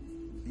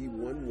be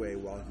one way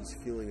while he's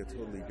feeling a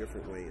totally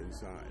different way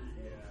inside.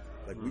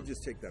 Like, we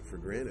just take that for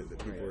granted, that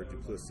people are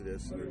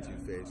duplicitous and they're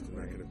two-faced and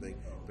that kind of thing.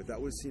 But that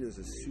was seen as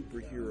a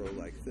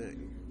superhero-like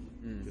thing.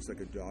 Just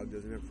like a dog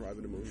doesn't have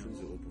private emotions,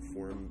 it will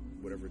perform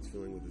whatever it's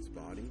feeling with its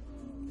body.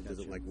 It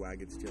doesn't like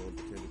wag its tail and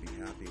pretend to be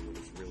happy when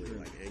it's really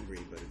like angry,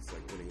 but it's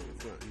like putting on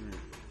the front.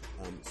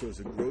 So it's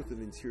a growth of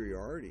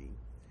interiority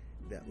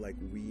that like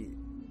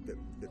that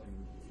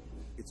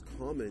it's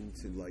common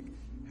to like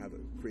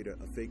create a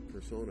fake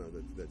persona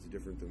that's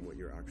different than what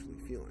you're actually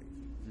feeling.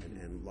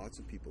 And lots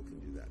of people can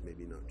do that.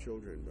 Maybe not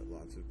children, but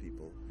lots of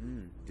people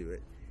do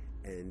it.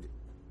 And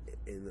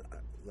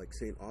like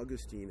St.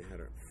 Augustine had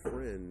a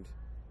friend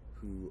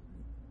who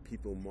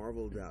people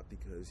marveled at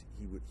because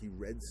he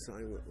read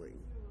silently.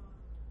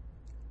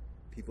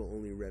 People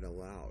only read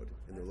aloud,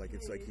 and they're like,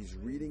 it's like he's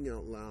reading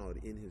out loud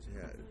in his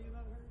head.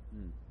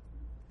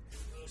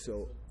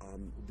 So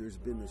there's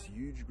been this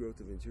huge growth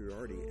of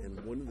interiority, and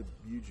one of the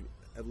huge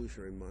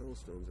evolutionary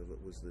milestones of it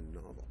was the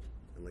novel,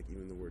 and like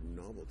even the word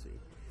novelty.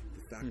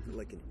 The fact that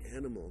like an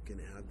animal can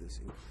have this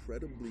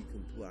incredibly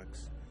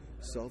complex,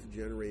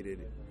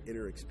 self-generated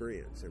inner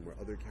experience, and where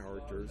other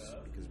characters,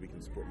 because we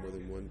can support more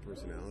than one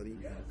personality,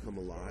 come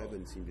alive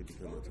and seem to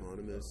become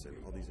autonomous, and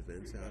all these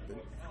events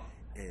happen.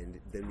 And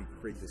then we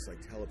create this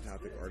like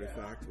telepathic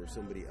artifact where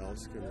somebody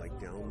else can like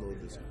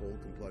download this whole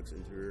complex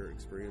interior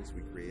experience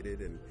we created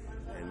and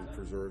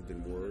preserved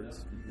in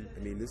words. I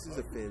mean, this is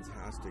a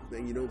fantastic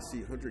thing. You don't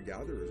see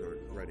hunter-gatherers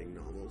aren't writing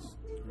novels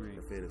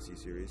or fantasy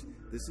series.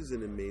 This is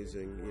an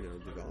amazing,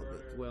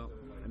 development. Well,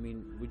 I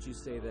mean, would you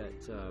say that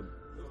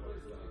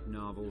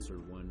novels are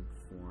one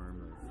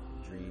form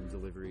of dream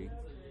delivery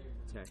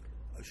tech?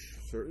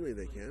 Certainly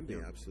they can be,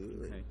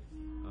 absolutely. Okay.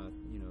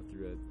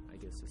 Through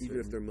even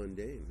if they're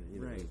mundane,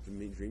 right.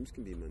 Dreams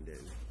can be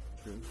mundane.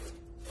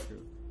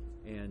 True.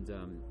 And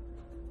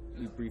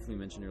you briefly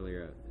mentioned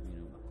earlier,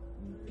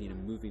 being a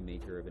movie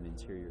maker of an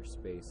interior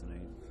space, and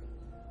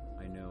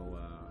I know,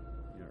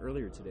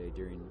 earlier today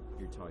during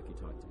your talk, you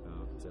talked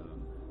about,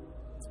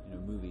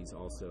 movies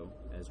also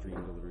as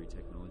dream delivery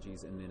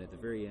technologies, and then at the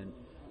very end,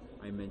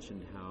 I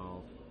mentioned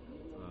how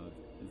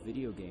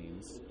video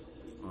games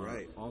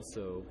are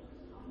also.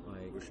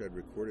 I wish I'd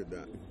recorded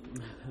that.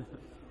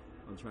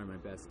 I'll try my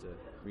best to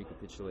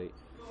recapitulate.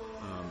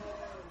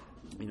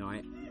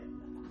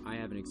 I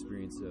have an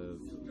experience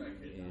of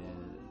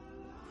in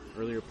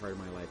earlier part of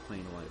my life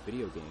playing a lot of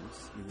video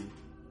games,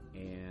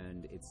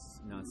 and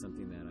it's not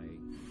something that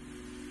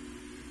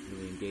I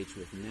really engage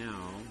with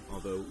now.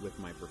 Although with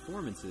my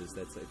performances,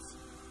 it's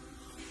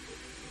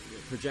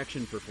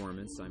projection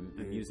performance. I'm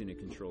using a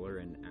controller,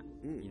 and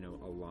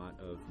a lot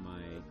of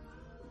my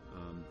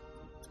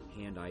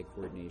hand-eye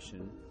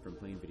coordination from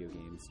playing video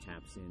games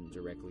taps in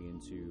directly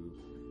into,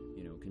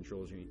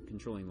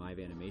 controlling live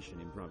animation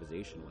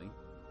improvisationally.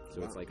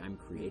 So it's like I'm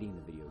creating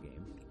the video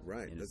game.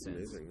 Right, that's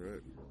amazing,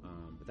 right?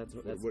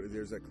 But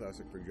there's that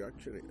classic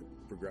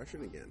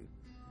progression again.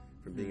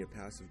 From being a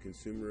passive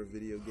consumer of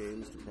video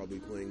games to probably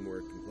playing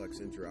more complex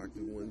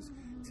interactive ones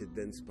to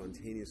then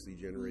spontaneously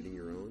generating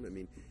your own. I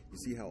mean, you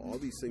see how all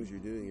these things you're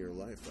doing in your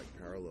life like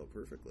parallel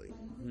perfectly.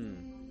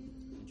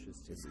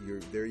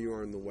 Interesting. There you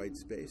are in the white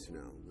space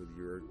now with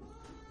your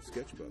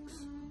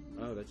sketchbooks.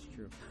 Oh, that's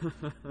true.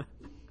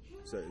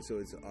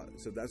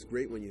 So that's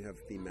great when you have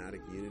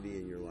thematic unity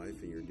in your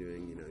life and you're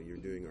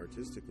doing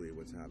artistically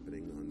what's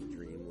happening on the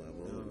dream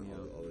level and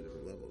all the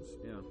different levels.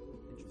 Yeah,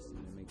 interesting.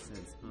 That makes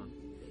sense, huh?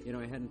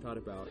 I hadn't thought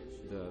about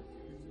the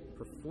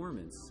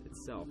performance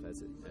itself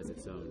as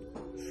its own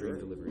dream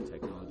delivery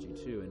technology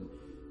too, and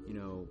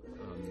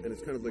and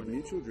it's kind of like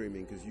mutual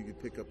dreaming because you could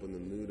pick up on the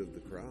mood of the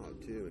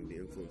crowd too and be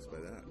influenced by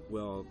that.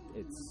 Well,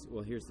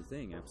 here's the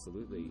thing.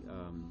 Absolutely,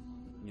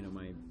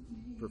 my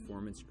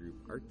performance group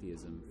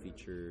Arttheism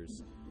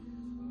features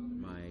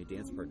my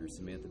dance partner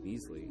Samantha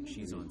Beasley.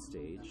 She's on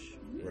stage,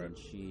 and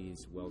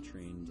she's well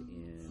trained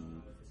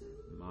in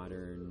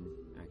modern,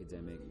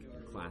 academic,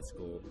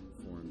 classical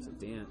forms of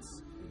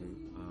dance,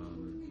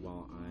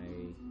 while I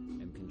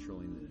am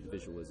controlling the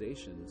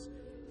visualizations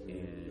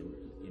and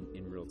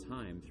in real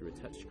time through a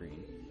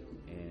touchscreen.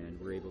 and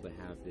we're able to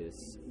have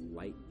this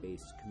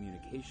light-based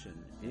communication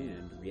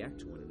and react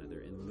to one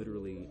another and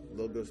literally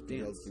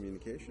Logos-beheld dance.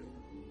 communication.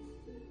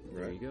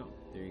 There Right? you go.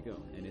 There you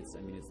go. And it's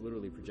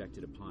literally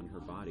projected upon her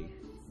body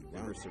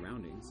and her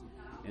surroundings.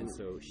 And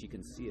so she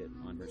can see it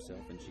on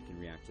herself and she can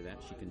react to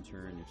that. She can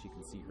turn and she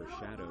can see her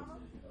shadow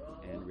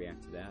and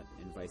react to that,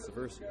 and vice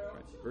versa.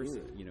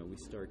 You know, we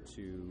start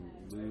to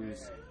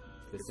lose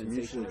the It's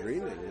sensation mutual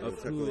dreaming,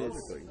 of who is.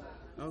 technologically.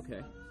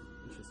 Okay.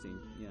 Interesting.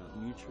 Yeah,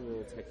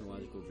 mutual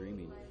technological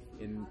dreaming.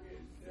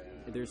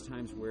 There's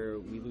times where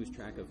we lose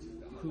track of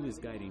who is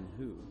guiding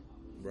who.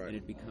 Right. And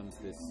it becomes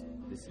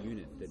this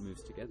unit that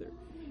moves together.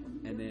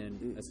 And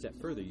then a step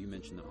further, you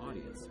mentioned the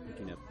audience,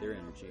 picking up their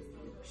energy.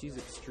 She's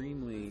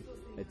extremely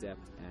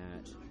adept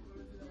at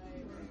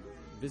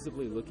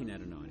visibly looking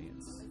at an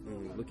audience,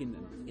 looking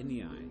them in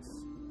the eyes,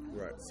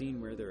 Right. seeing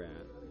where they're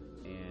at,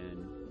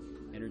 and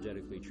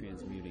energetically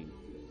transmuting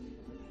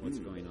what's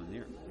going on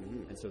there.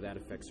 And so that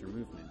affects her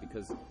movement,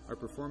 because our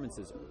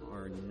performances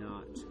are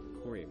not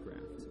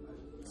choreographed.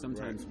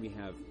 Sometimes we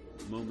have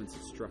moments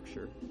of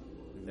structure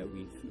that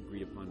we've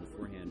agreed upon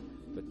beforehand,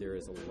 but there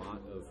is a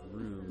lot of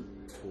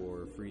room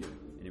for freedom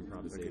and Like a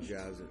improvisation.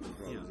 jazz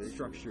improvisation. Yeah,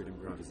 structured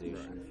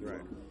improvisation. if you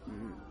Right.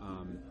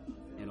 will.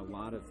 And a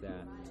lot of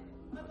that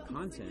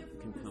content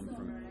can come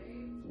from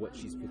what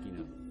she's picking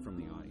up from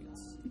the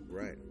audience.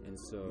 Right. And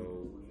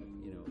so,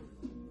 you know,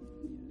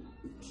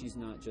 she's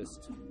not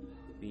just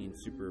being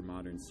super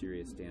modern,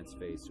 serious dance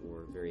face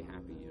or very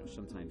happy. You know,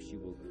 sometimes she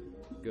will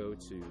go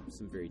to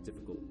some very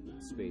difficult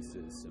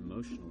spaces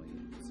emotionally.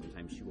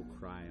 Sometimes she will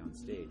cry on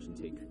stage and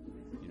take,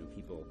 you know,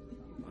 people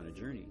on a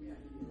journey.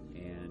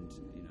 And,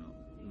 you know,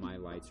 my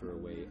lights are a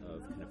way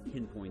of kind of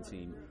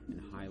pinpointing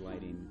and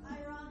highlighting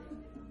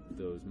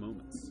those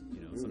moments.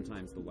 You know,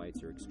 sometimes the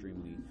lights are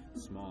extremely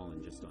small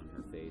and just on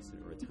her face,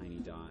 or a tiny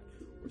dot,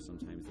 or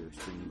sometimes they're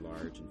extremely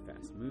large and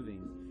fast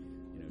moving.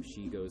 You know,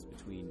 she goes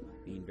between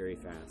being very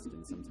fast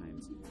and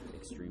sometimes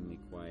extremely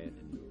quiet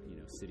and, you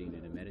know, sitting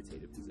in a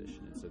meditative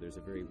position. And so there's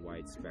a very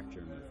wide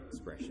spectrum of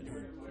expression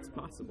that's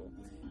possible.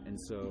 And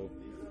so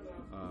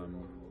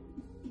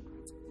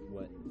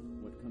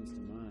what comes to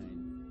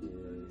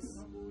mind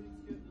is,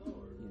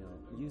 you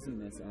know, using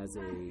this as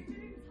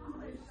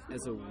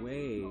a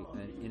way,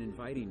 an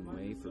inviting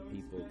way for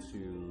people to,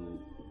 you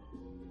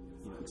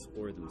know,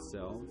 explore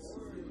themselves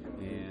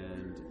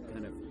and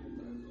kind of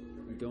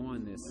go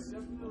on this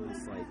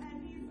almost like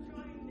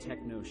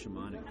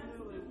techno-shamanic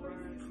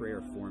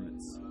prayer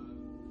formance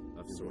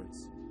of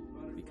sorts,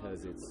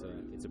 because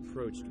it's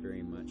approached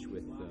very much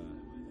with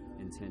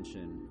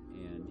intention.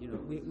 And, you know,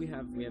 we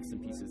have some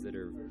pieces that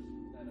are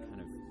kind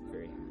of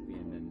very happy,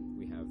 and then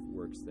we have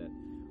works that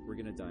we're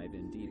going to dive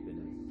in deep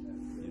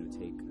and, you know,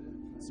 take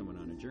someone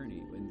on a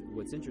journey. And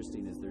what's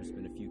interesting is there's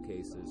been a few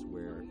cases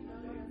where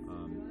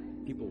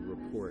people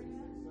report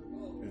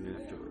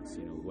afterwards,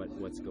 you know,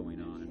 what's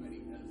going on.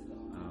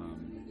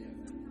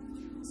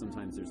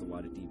 Sometimes there's a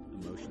lot of deep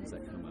emotions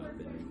that come up,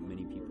 and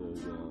many people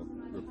will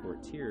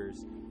report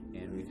tears.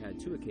 And we've had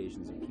 2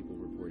 occasions of people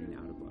reporting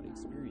out-of-body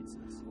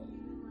experiences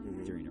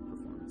during our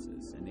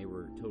performances, and they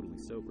were totally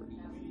sober.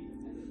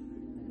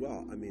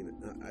 Well, I mean,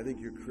 I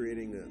think you're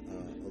creating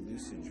a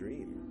lucid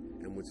dream,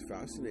 and what's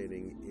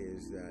fascinating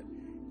is that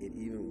it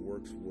even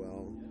works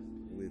well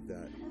with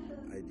that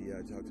idea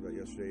I talked about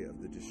yesterday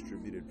of the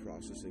distributed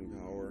processing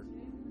power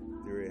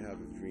theory I have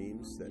of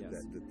dreams, that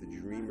the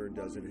dreamer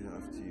doesn't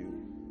have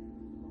to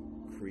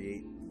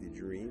create the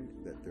dream,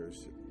 that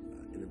there's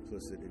an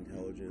implicit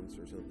intelligence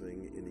or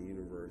something in the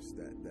universe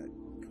that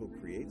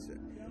co-creates it.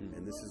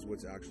 And this is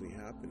what's actually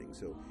happening.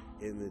 So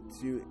in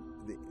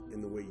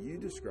the way you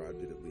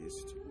described it, at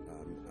least,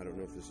 I don't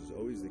know if this is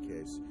always the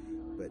case,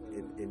 but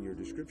in your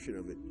description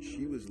of it,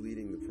 she was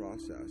leading the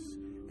process.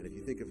 And if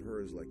you think of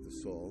her as like the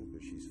soul,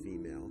 because she's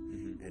female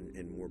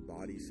and more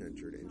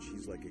body-centered, and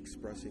she's like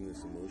expressing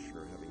this emotion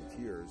or having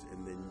tears,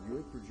 and then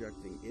you're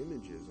projecting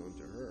images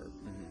onto her,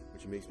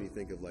 which makes me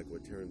think of like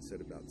what Terence said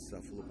about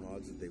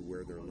cephalopods, that they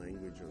wear their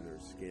language on their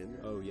skin.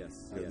 Oh,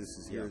 yes. You know, this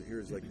is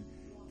here's like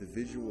the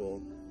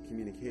visual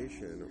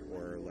communication,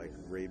 or like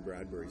Ray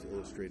Bradbury's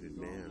Illustrated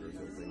Man or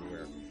something,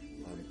 where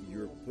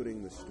you're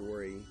putting the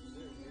story,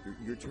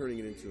 you're turning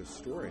it into a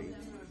story,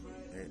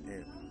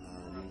 and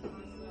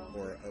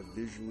or a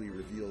visually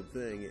revealed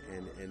thing,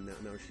 and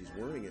now she's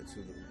wearing it,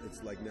 so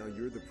it's like now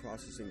you're the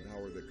processing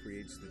power that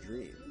creates the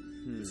dream.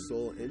 The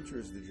soul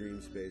enters the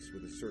dream space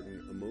with a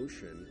certain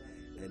emotion,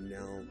 and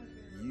now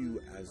you,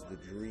 as the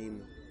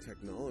dream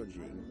technology,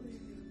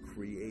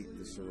 create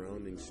the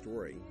surrounding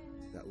story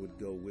that would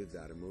go with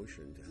that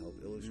emotion to help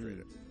illustrate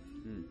it.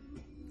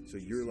 So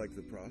you're like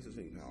the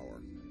processing power.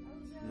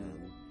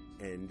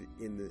 And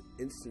in the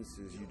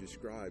instances you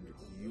described,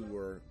 you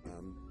were,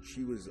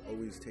 she was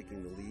always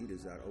taking the lead.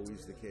 Is that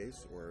always the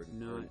case, or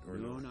No,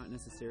 not? not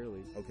necessarily.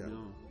 Okay.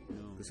 No.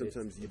 Because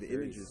sometimes It the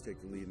varies. images take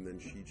the lead, and then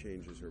she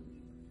changes her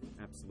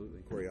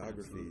Absolutely.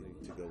 choreography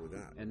Absolutely. to go with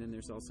that. And then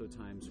there's also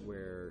times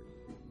where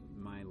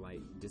my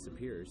light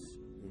disappears,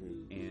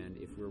 and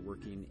if we're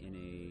working in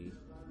a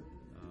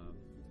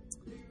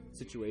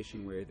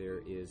situation where there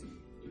is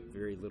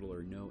very little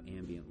or no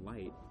ambient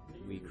light,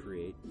 we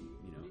create,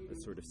 a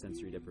sort of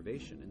sensory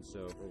deprivation. And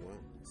so,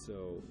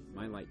 so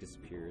my light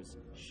disappears,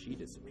 she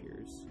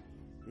disappears,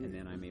 and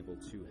then I'm able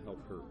to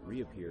help her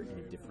reappear in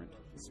a different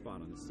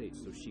spot on the stage,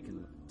 so she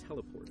can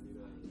teleport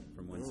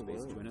from one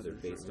space to another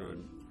based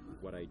on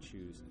what I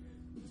choose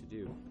to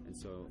do. And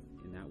so,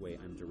 in that way,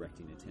 I'm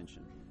directing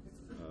attention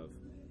of,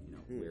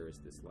 where is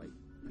this light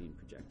being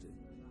projected.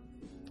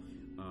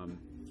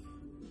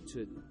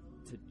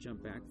 To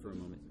jump back for a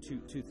moment,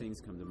 two things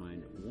come to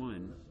mind.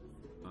 One,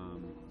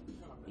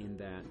 in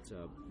that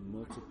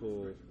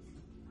multiple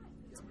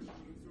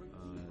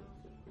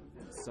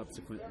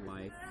subsequent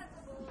life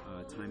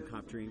time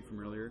cop dream from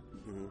earlier,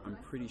 I'm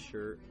pretty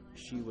sure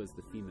she was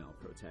the female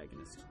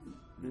protagonist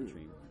in that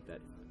dream,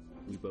 that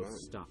we both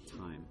stopped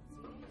time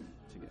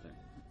together.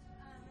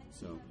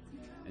 So,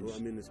 and well, I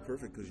mean, it's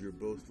perfect because you're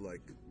both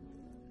like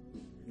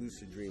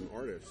lucid dream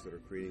artists that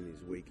are creating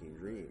these waking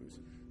dreams.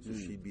 So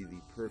she'd be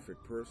the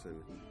perfect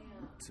person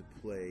to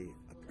play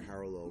a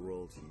parallel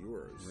role to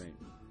yours,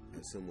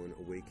 as someone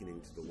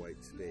awakening to the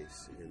white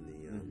space in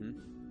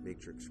the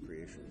Matrix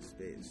creation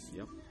space.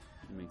 Yep,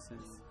 that makes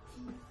sense.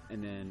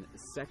 And then,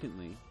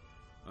 secondly,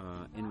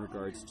 in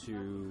regards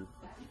to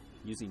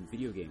using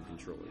video game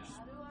controllers,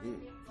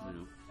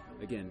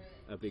 again,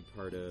 a big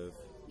part of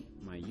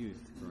my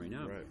youth growing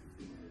up. Right.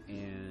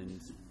 And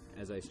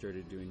as I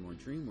started doing more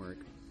dream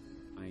work,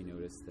 I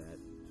noticed that,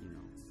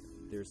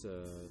 there's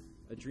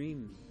a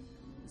dream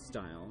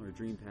style or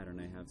dream pattern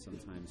I have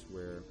sometimes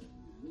where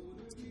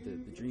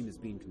the dream is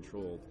being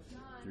controlled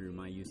through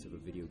my use of a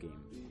video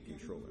game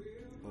controller.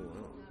 Oh,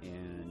 wow.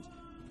 And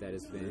that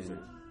has been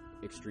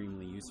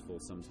extremely useful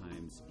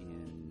sometimes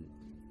in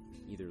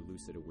either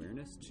lucid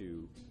awareness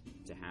to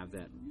have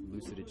that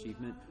lucid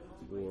achievement,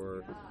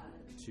 or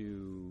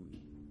to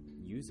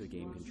use a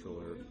game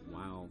controller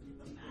while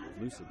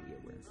lucidly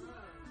aware.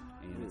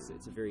 And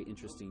it's a very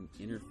interesting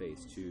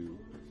interface to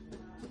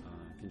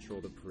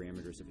control the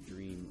parameters of a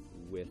dream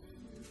with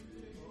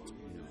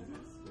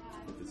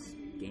this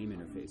game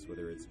interface,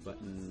 whether it's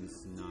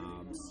buttons,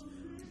 knobs,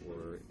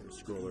 or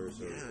scrollers.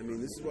 Yeah, I mean,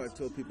 this is why I've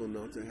told people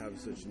not to have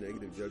such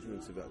negative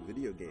judgments about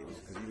video games,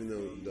 because even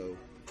though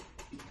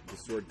the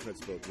sword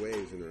cuts both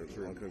ways, and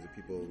there are all kinds of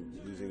people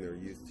losing their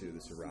youth to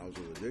this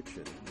arousal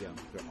addiction, there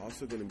are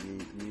also going to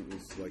be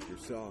mutants like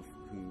yourself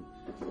who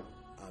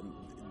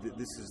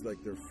this is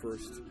like their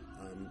first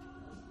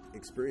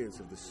experience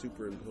of the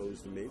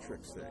superimposed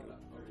Matrix thing,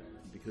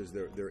 because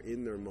they're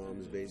in their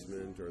mom's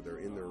basement or they're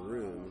in their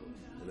room,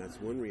 and that's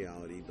one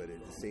reality, but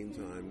at the same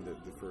time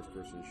the first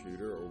person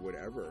shooter or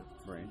whatever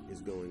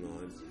is going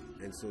on,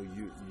 and so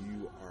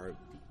you are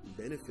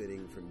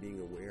benefiting from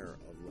being aware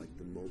of like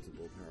the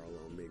multiple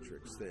parallel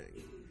Matrix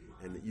thing,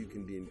 and that you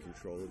can be in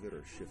control of it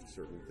or shift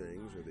certain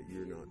things, or that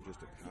you're not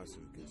just a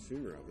passive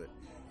consumer of it,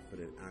 but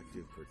an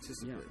active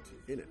participant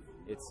in it.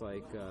 It's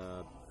like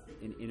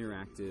an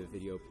interactive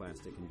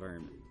videoplastic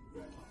environment.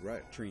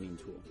 Training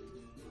tool.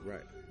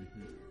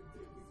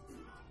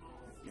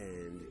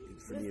 And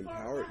for the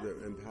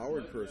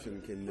empowered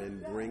person can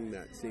then bring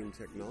that same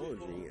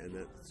technology, and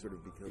that sort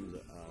of becomes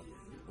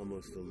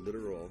almost a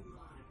literal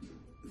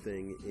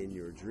thing in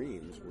your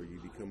dreams, where you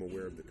become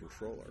aware of the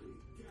controller,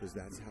 because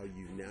that's how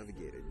you've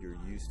navigated. You're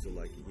used to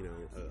like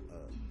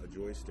a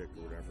joystick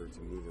or whatever to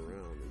move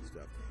around and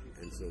stuff,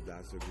 and so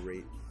that's a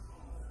great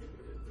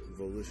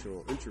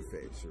volitional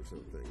interface or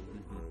something,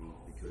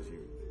 because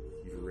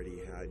you've already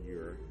had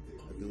your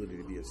ability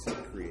to be a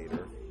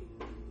sub-creator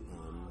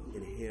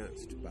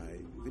enhanced by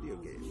video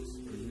games,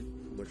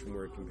 much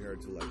more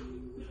compared to like,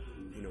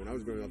 when I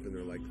was growing up and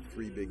there were like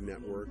 3 big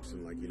networks,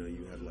 and like,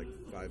 you had like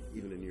 5,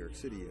 even in New York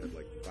City, you had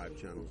like 5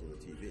 channels on the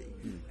TV,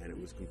 and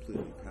it was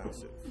completely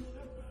passive.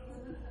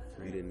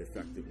 You didn't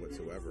affect it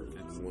whatsoever.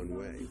 It was in one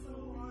way.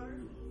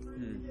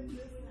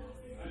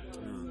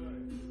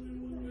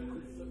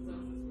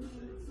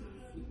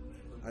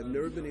 I've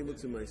never been able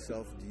to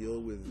myself deal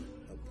with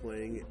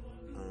playing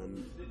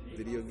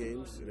video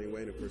games in any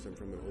way, and of course I'm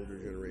from an older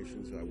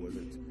generation, so I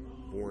wasn't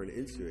born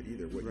into it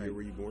either. What year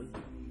were you born?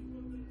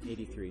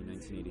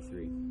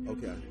 1983.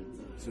 Okay,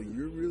 so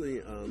you're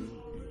really,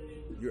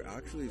 you're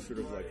actually sort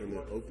of like on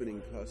the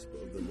opening cusp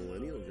of the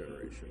millennial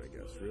generation, I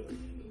guess, really.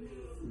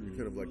 You're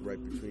kind of like right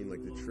between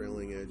like the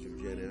trailing edge of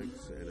Gen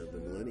X and of the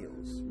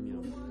millennials.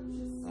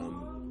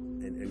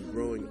 And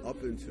growing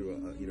up into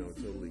a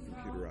totally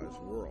computerized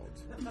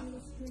world.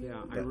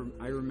 Yeah,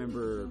 I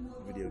remember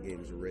video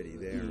games already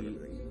there and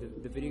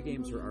everything. The video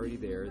games were already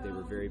there. They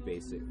were very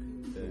basic.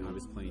 I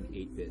was playing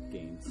 8-bit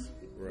games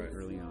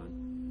early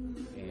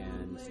on,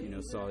 and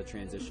saw the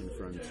transition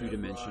from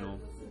 2-dimensional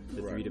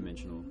to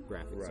 3-dimensional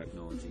graphics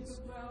technologies.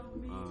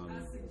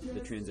 The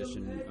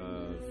transition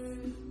of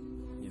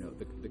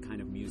the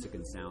kind of music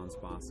and sounds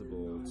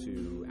possible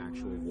to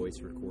actual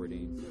voice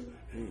recording,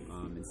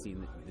 and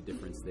seeing the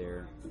difference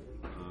there,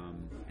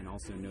 and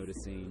also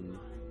noticing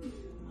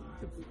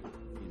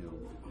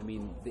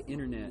the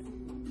internet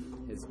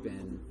has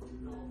been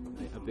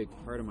a big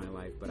part of my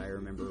life, but I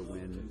remember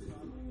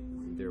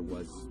when there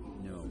was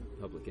no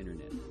public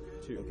internet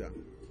too.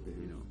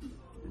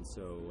 And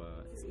so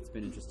it's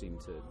been interesting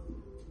to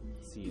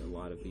see a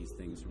lot of these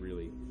things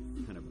really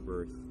kind of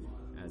birth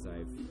as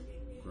I've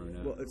grown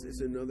up. Well, it's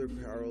another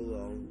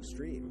parallel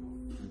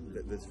stream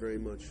that's very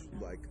much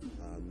like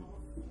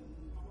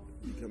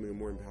becoming a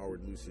more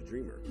empowered lucid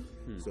dreamer.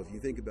 So if you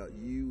think about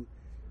you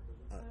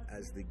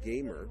as the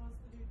gamer,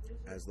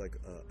 as like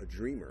a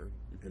dreamer,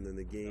 and then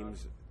the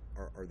games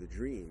are the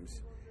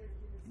dreams,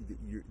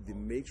 the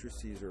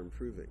matrices are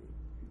improving.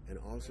 And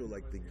also,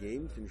 like, the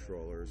game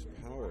controller's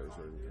powers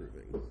are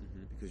improving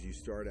because you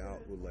start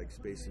out with, like,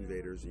 Space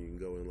Invaders and you can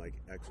go in, like,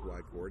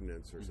 XY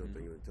coordinates or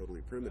something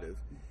totally primitive,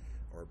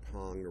 or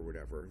Pong or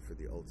whatever for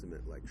the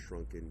ultimate, like,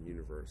 shrunken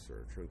universe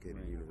or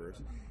truncated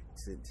universe,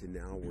 to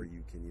now where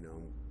you can, you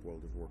know,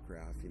 World of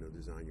Warcraft, you know,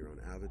 design your own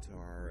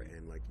avatar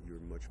and, like, you're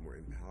much more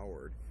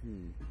empowered.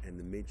 And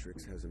the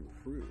Matrix has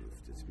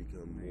improved. It's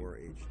become more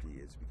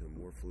HD. It's become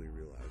more fully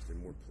realized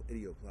and more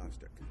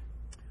idioplastic.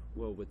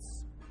 Well,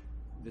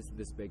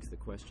 This begs the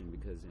question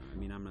because, I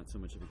mean, I'm not so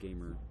much of a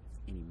gamer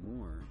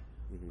anymore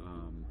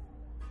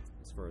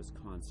as far as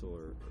console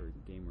or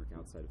game work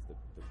outside of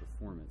the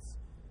performance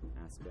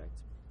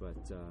aspect.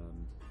 But,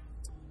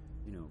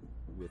 you know,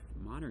 with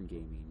modern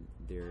gaming,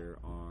 there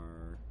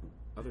are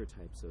other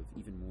types of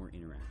even more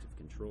interactive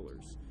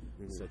controllers,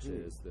 such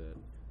as the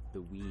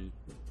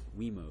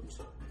Wiimote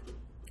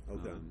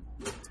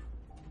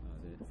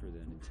for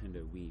the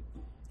Nintendo Wii.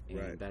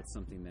 And that's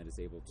something that is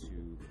able to,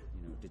 you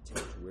know,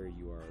 detect where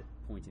you are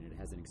pointing. It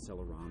has an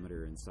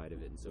accelerometer inside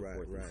of it and so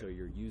forth. And so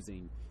you're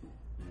using,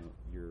 you know,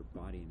 your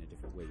body in a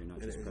different way. You're not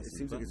just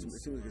pressing buttons. It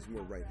seems like it's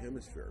more right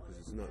hemisphere because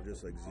it's not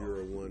just like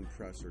 0-1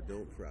 press or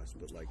don't press,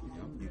 but like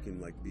you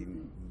can like be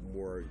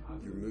more.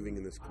 You're moving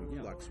in this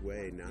complex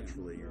way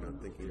naturally. You're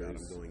not thinking about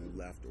I'm going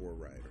left or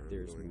right or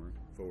I'm going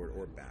forward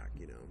or back.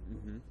 You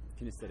know,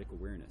 kinesthetic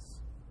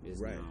awareness is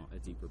now a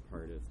deeper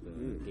part of the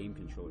game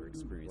controller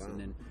experience.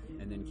 Wow.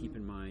 And then keep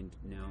in mind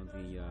now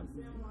the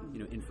you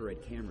know,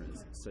 infrared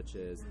cameras such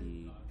as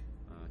the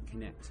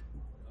Kinect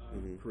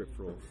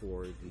peripheral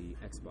for the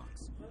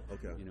Xbox.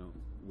 You know,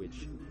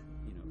 which,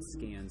 you know,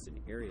 scans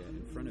an area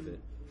in front of it,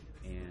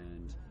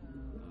 and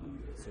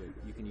so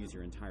you can use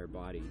your entire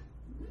body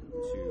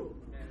to,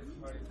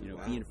 you know,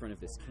 be in front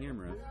of this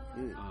camera,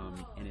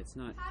 and it's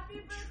not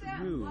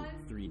true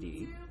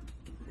 3D.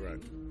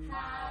 Right.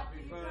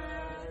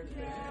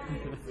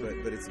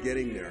 but it's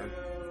getting there.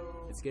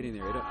 It's getting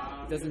there.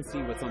 It doesn't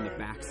see what's on the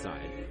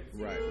backside.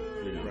 Right.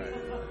 You know? Right.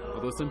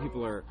 Although some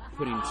people are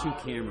putting two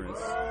cameras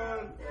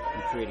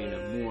and creating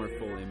a more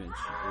full image.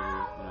 You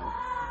know,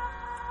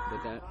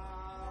 but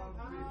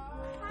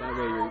that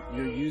way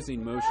you're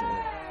using motion.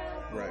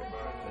 Right.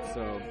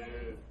 So.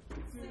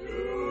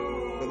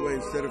 By the way,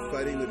 instead of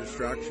fighting the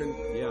distraction,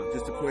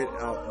 just to point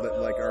out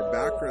that like our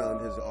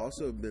background has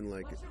also been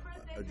like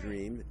a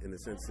dream in the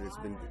sense that it's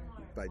been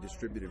by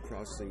distributed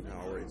processing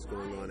power. It's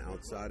going on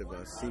outside of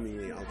us,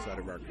 seemingly outside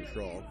of our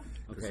control.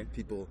 Because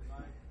people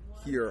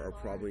here are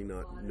probably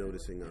not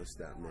noticing us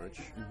that much,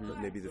 but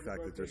maybe the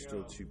fact that there's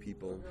still two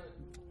people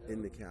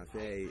in the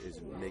cafe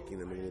is making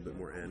them a little bit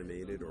more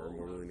animated or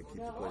more willing to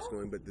keep the place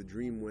going. But the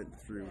dream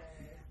went through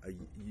a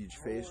huge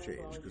phase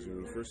change because when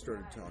we first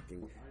started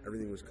talking,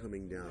 everything was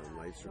coming down.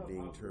 Lights were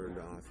being turned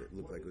off. It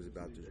looked like it was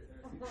about to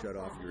shut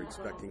off. We were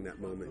expecting that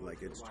moment,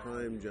 like it's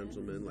time,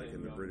 gentlemen, like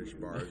in the British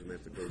bars, and they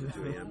have to close at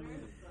 2 a.m.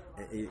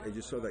 And I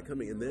just saw that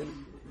coming. And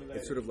then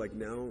it's sort of like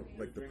now,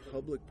 like the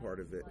public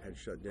part of it had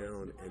shut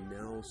down, and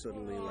now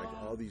suddenly, like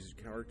all these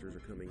characters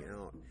are coming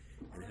out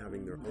and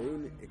having their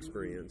own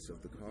experience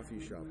of the coffee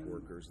shop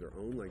workers, their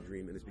own like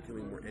dream, and it's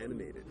becoming more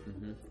animated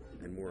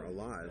and more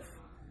alive.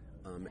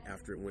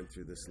 After it went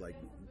through this like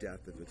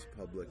death of its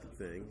public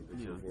thing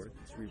and so forth,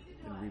 it's been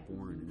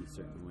reborn in a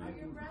certain way.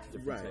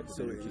 Right.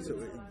 So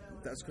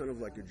that's kind of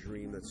like a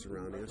dream that's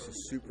surrounding us, a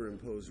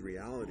superimposed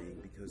reality,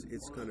 because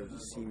it's kind of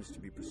seems to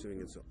be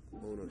pursuing its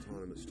own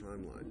autonomous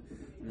timeline.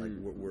 Like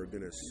we're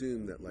going to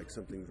assume that like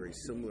something very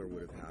similar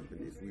would have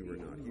happened if we were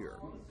not here.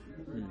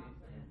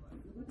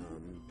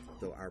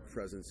 Though our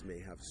presence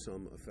may have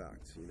some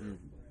effect, you know.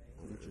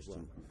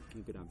 Interesting.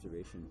 Good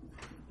observation.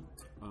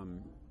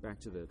 Back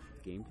to the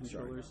game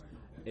controllers.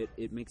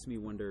 It makes me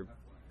wonder.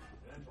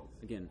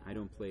 Again, I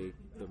don't play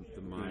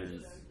the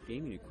modern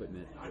gaming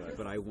equipment,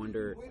 but I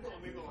wonder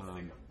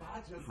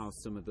how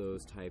some of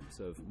those types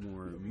of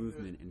more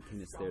movement and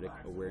kinesthetic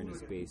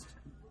awareness-based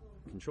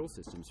control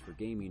systems for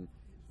gaming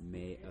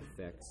may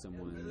affect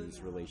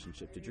someone's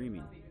relationship to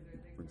dreaming.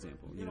 For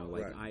example, you know,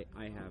 like I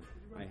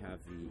have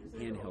the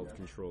handheld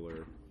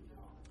controller.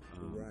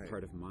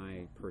 Part of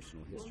my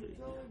personal history.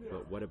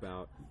 But what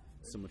about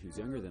someone who's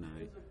younger than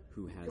I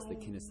who has the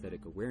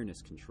kinesthetic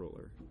awareness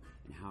controller,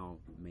 and how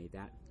may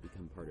that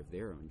become part of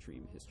their own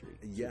dream history?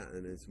 Yeah,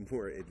 and it's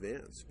more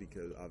advanced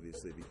because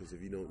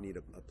if you don't need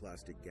a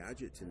plastic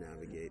gadget to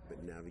navigate,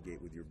 but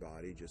navigate with your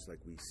body just like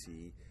we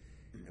see,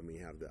 and we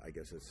have I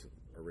guess it's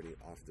already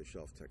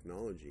off-the-shelf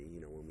technology, you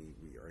know, when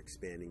we are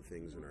expanding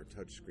things on our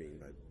touch screen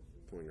by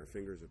pulling our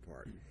fingers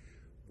apart,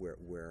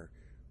 where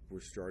we're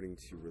starting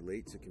to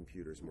relate to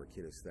computers more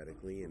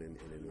kinesthetically, and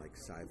in like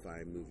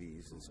sci-fi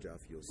movies and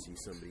stuff, you'll see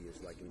somebody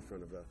is like in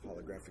front of a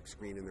holographic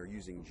screen and they're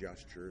using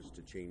gestures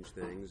to change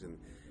things and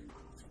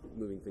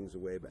moving things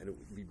away. But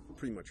we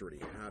pretty much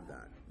already have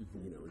that.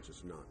 It's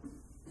just not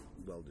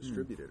well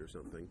distributed or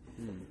something.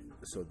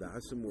 So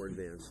that's a more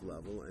advanced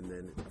level. And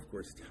then, of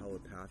course,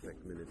 telepathic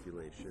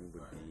manipulation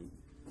would be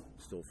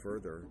still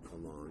further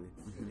along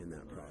in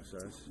that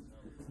process.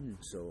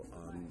 So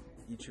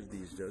each of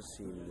these does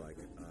seem like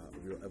a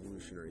real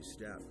evolutionary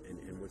step.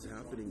 And what's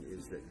happening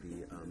is that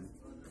the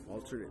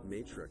alternate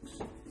matrix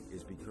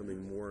is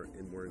becoming more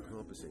and more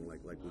encompassing,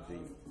 like with the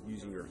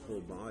using your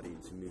whole body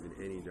to move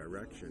in any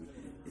direction.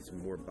 It's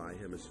more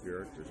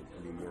bihemispheric. There's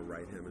going to be more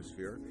right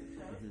hemisphere,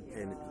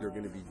 and there are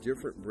going to be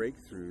different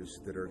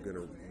breakthroughs that are going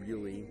to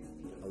really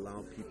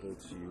allow people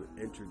to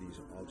enter these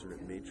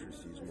alternate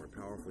matrices more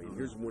powerfully. And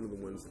here's one of the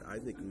ones that I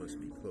think must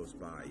be close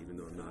by, even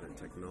though I'm not a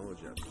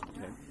technologist.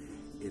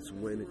 It's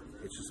when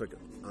it's just like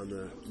on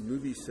the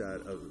movie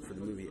set for the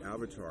movie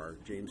Avatar,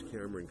 James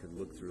Cameron could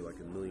look through like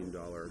 $1 million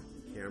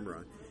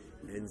camera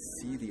and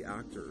see the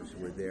actors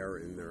who were there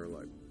in their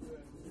like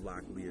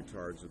black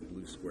leotards with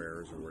blue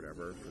squares or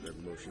whatever for their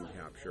motion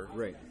capture.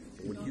 Right.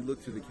 And when he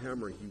looked through the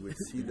camera, he would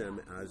see them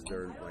as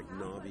their like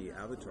Na'vi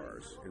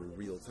avatars in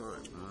real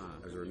time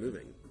as they're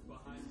moving.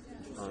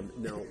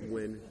 Now,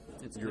 when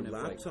your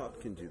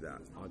laptop can do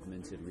that,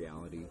 augmented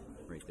reality,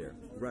 right there.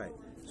 Right.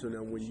 So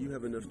now, when you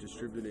have enough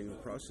distributing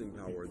processing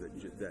power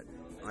that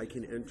I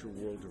can enter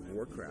World of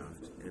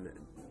Warcraft and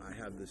I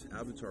have this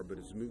avatar, but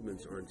its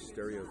movements aren't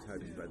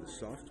stereotyped by the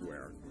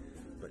software,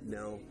 but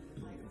now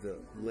the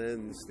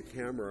lens, the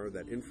camera,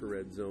 that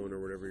infrared zone or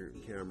whatever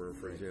camera,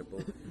 for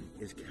example,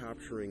 is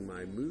capturing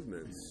my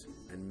movements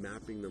and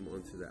mapping them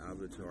onto the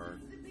avatar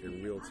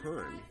in real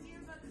time.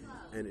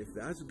 And if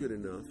that's good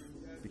enough,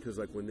 because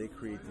like when they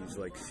create these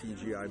like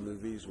CGI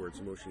movies where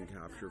it's motion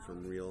capture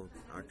from real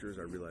actors,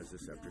 I realized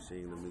this after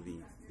seeing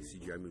the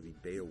CGI movie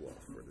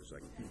Beowulf, where there's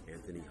like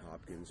Anthony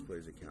Hopkins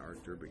plays a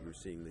character, but you're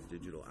seeing the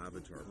digital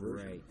avatar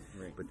version.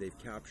 Right. But they've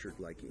captured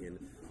like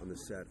on the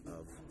set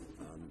of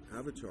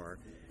Avatar,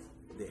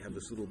 they have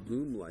this little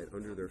boom light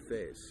under their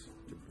face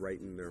to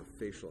brighten their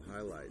facial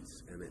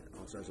highlights, and it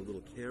also has a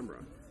little camera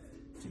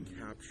to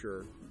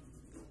capture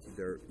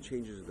their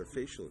changes of their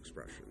facial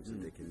expressions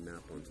that they can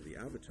map onto the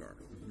avatar.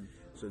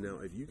 So now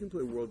if you can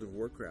play World of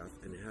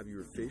Warcraft and have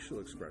your facial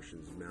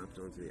expressions mapped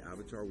onto the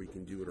avatar, we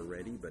can do it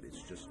already, but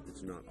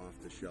it's not off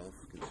the shelf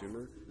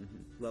consumer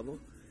level.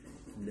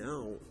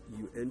 Now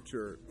you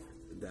enter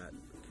that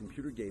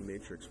computer game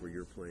matrix where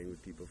you're playing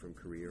with people from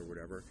Korea or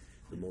whatever,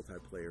 the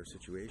multiplayer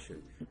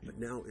situation. But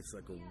now it's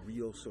like a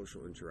real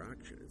social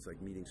interaction. It's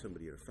like meeting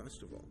somebody at a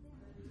festival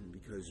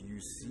because you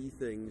see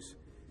things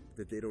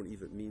that they don't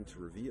even mean to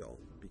reveal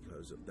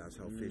because that's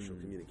how facial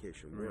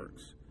communication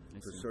works.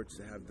 So it starts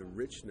to have the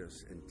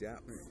richness and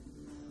depth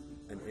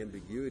and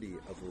ambiguity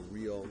of a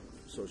real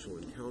social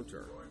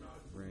encounter.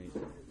 Right.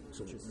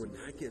 So when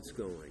that gets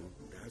going,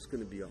 that's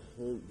going to be a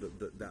whole,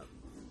 that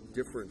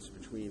difference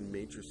between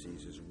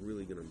matrices is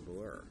really going to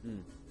blur.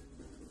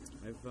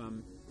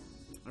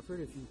 I've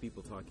heard a few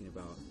people talking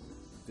about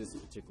this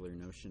particular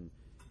notion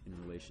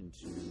in relation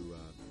to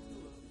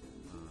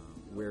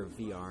where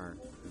VR,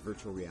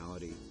 virtual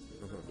reality,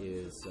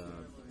 is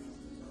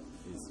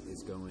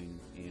going,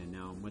 and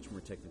now much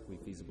more technically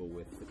feasible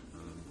with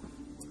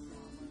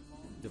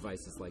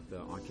devices like the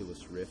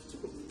Oculus Rift.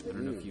 I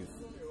don't know if you've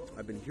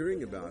I've been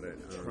hearing about it.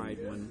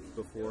 Tried one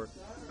before.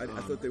 I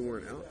thought they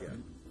weren't out yet.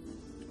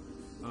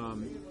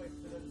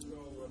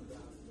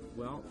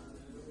 Well,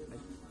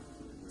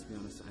 to be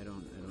honest, I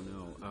don't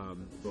know.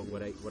 But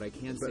what I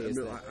can say is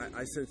that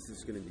I sense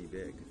it's going to be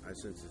big. I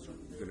sense it's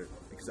going to,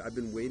 because I've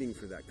been waiting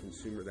for that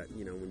consumer, that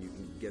when you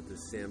can get the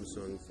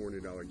Samsung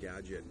 $400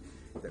 gadget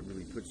that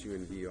really puts you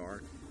in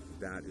VR.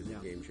 That is a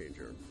game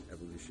changer,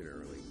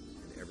 evolutionarily,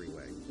 in every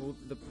way. Well,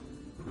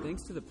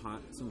 thanks to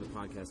some of the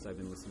podcasts I've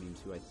been listening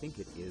to, I think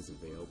it is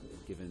available,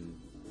 given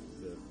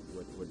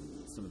what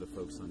some of the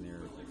folks on there,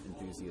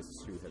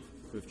 enthusiasts who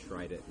have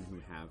tried it and who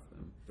have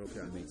them.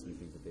 Okay. It makes me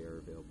think that they are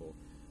available.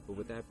 But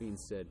with that being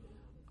said,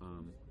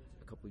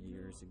 a couple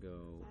years ago,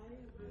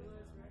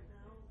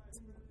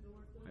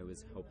 I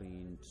was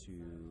helping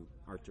to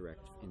art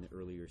direct in the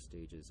earlier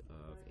stages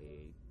of a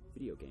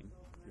video game.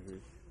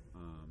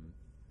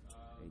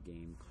 A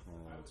game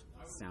called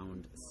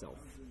Sound Self.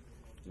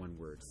 One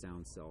word,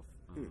 Sound Self,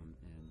 and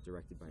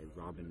directed by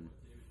Robin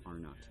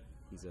Arnott.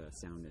 He's a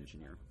sound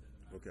engineer.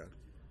 Okay.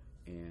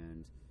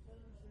 And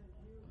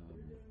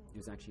it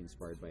was actually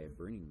inspired by a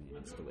Burning Man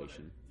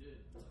installation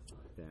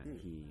that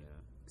he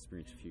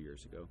experienced a few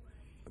years ago.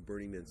 A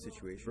Burning Man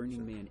situation?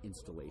 Burning Man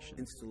installation.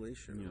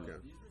 Installation, okay.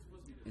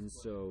 And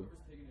so,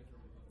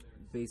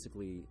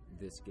 basically,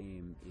 this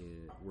game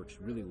works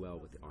really well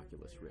with the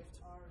Oculus Rift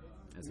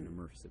as an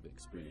immersive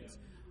experience.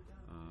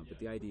 But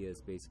the idea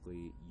is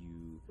basically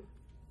you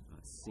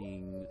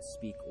sing,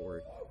 speak,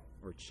 or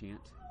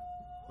chant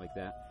like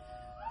that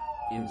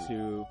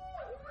into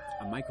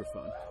a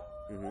microphone.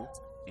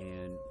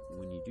 And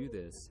when you do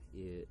this,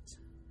 it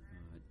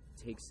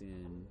takes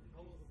in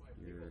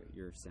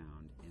your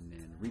sound and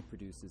then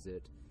reproduces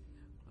it.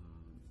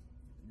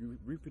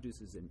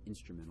 Reproduces an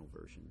instrumental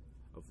version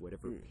of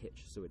whatever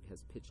pitch, so it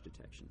has pitch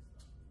detection.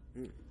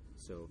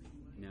 So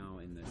now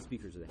in the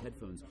speakers of the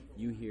headphones,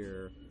 you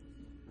hear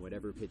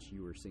whatever pitch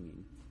you were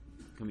singing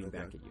coming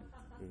back at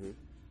you.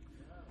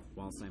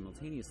 While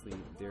simultaneously,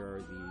 there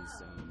are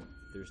these,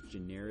 there's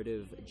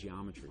generative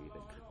geometry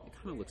that it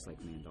kind of looks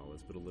like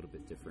mandalas, but a little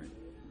bit different,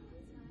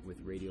 with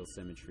radial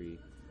symmetry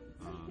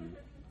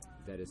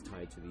that is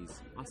tied to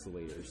these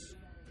oscillators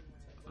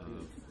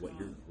of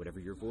whatever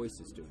your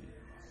voice is doing.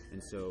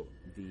 And so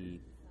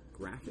the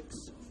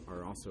graphics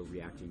are also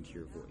reacting to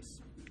your voice.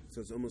 So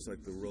it's almost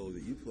like the role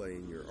that you play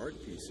in your art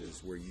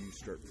pieces, where you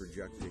start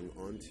projecting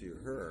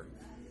onto her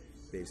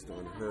based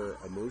on her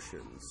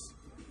emotions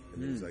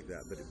and things like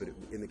that. But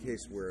in the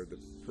case where the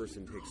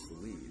person takes the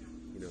lead,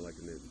 you know, like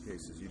in the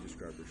cases you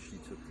described where she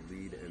took the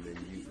lead and then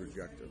you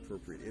project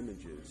appropriate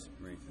images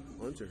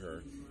onto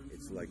her,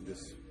 it's like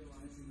this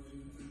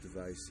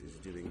device is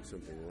doing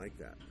something like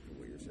that, from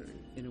what you're saying.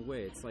 In a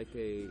way, it's like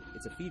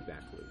it's a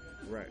feedback loop.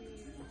 Right.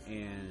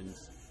 And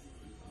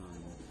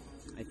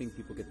I think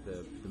people get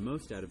the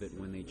most out of it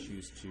when they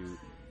choose to,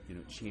 you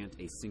know, chant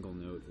a single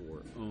note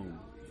or ohm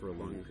for a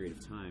long period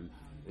of time,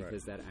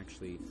 because that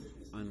actually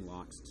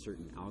unlocks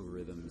certain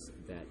algorithms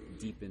that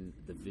deepen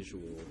the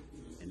visual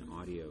and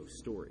audio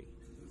story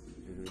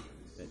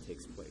that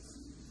takes place.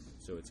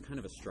 So it's kind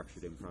of a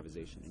structured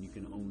improvisation, and you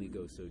can only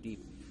go so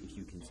deep if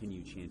you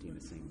continue chanting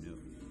the same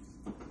note.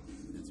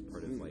 That's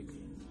part of like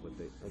what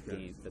the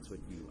game. That's what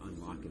you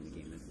unlock in the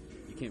game.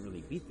 You can't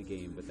really beat the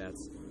game, but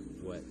that's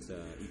what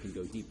you can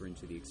go deeper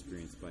into the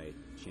experience by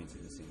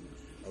chanting the same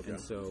note. And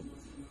so,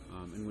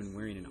 and when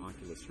wearing an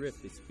Oculus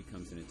Rift, it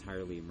becomes an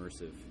entirely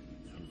immersive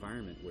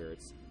environment where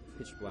it's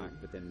pitch black,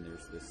 but then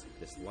there's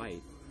this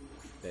light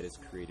that is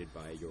created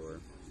by your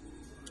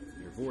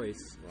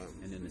voice,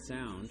 and then the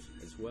sound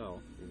as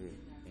well.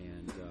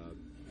 And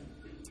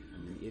I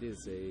mean,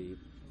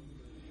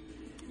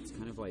 it's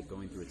kind of like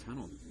going through a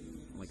tunnel,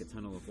 like a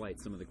tunnel of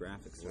light. Some of the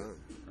graphics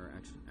are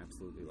actually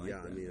absolutely like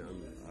that. I mean,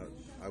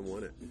 I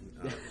want it.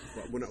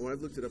 But when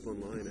I've looked it up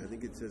online, I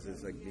think it says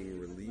it's like being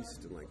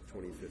released in like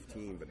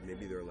 2015, but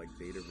maybe there are like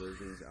beta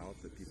versions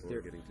out that people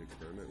are getting to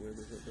experiment with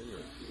or something.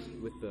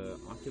 Or? With the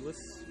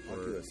Oculus?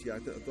 Oculus, yeah. I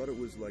thought it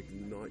was like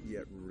not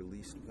yet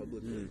released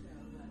publicly.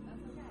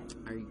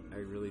 I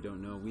really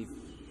don't know.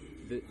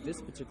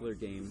 This particular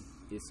game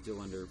is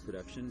still under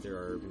production. There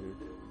are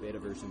beta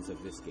versions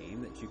of this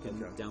game that you can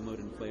download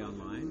and play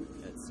online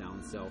at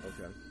SoundSelf.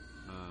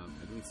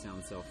 I believe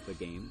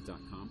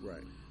SoundSelfthegame.com.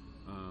 Right.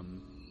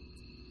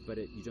 But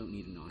you don't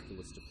need an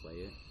Oculus to play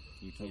it.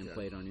 You can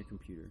play it on your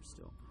computer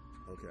still.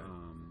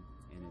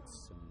 And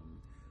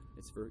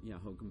it's for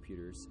home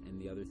computers. And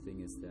the other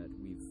thing is that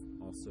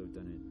we've also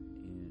done it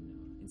in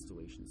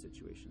installation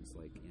situations,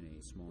 like in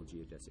a small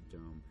geodesic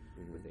dome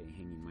with a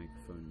hanging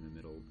microphone in the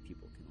middle.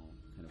 People can all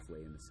kind of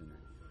lay in the center,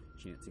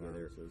 chant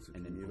together,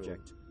 and then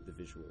project the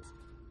visuals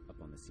up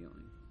on the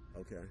ceiling.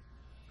 All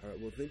right.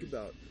 Well, think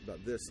about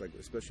this, like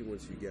especially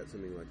once you get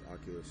something like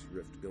Oculus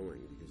Rift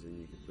going, because then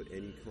you can put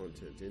any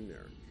content in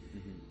there.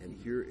 And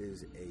here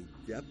is a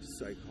depth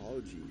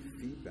psychology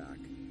feedback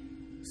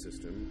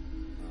system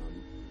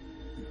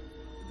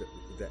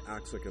that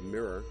acts like a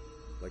mirror,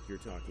 like you're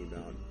talking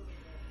about,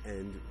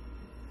 and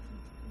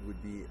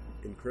would be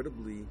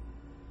incredibly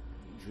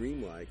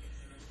dreamlike,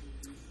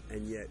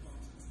 and yet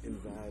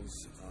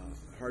involves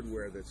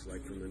hardware that's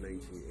like from the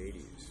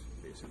 1980s,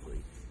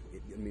 basically.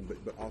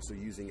 But also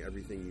using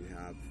everything you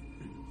have,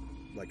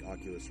 like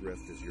Oculus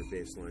Rift, as your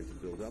baseline to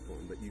build up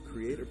on. But you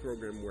create a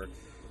program where,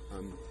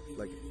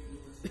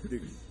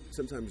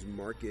 sometimes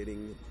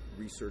marketing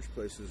research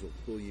places will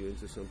pull you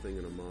into something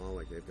in a mall,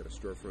 like they've got a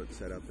storefront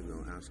set up, and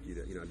they'll ask you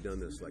to, you know, I've done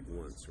this like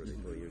once, where they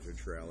pull you into a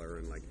trailer,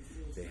 and like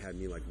they had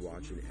me like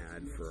watch an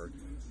ad for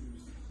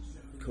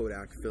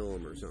Kodak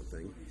film or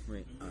something.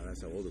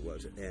 That's how old it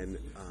was. And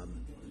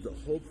the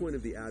whole point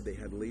of the ad, they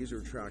had laser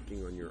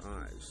tracking on your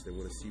eyes. They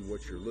want to see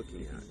what you're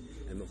looking at.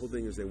 And the whole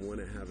thing is they want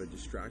to have a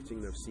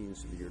distracting enough scene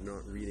so that you're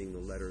not reading the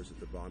letters at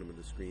the bottom of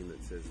the screen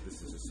that says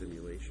this is a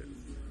simulation.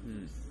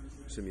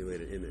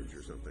 Simulated image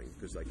or something,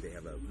 because like they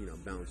have a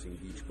bouncing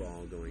beach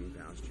ball going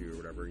past you or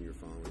whatever, and you're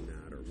following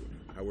that, or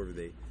however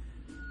they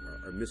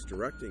are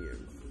misdirecting you.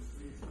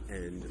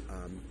 And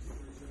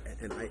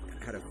I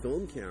had a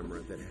film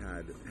camera that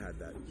had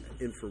that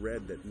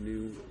infrared that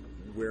knew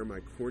where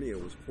my cornea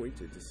was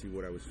pointed to see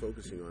what I was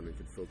focusing on, and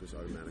could focus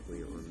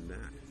automatically on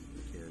that.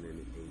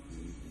 Canon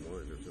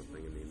AE1 or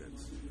something. I mean,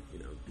 that's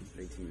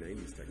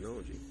 1990s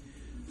technology.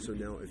 So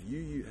now if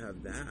you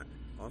have that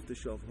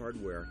off-the-shelf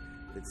hardware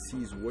that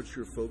sees what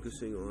you're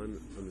focusing on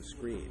the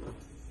screen,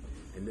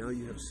 and now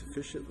you have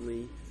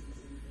sufficiently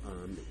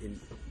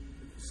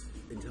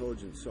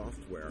intelligent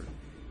software.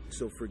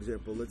 So, for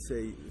example, let's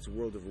say it's a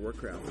World of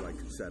Warcraft-like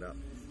setup,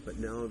 but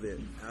now the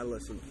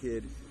adolescent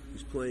kid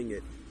who's playing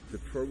it, the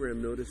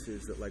program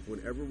notices that, like,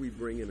 whenever we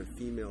bring in a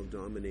female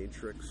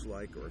dominatrix,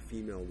 like, or a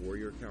female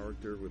warrior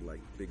character with,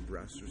 like, big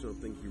breasts or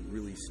something, he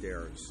really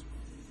stares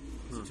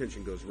His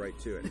attention goes right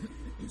to it.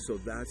 So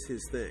that's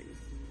his thing.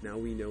 Now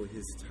we know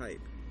his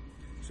type.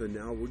 So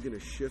now we're going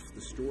to shift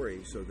the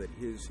story so that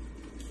his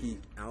key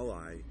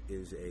ally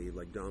is a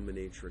like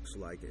dominatrix,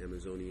 like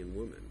Amazonian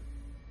woman.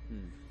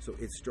 So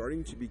it's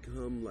starting to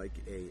become like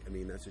I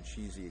mean, that's a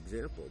cheesy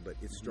example, but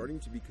it's starting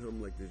to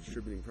become like the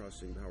distributing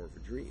processing power of a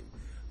dream,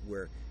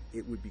 where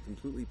it would be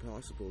completely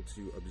possible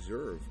to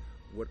observe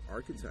what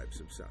archetypes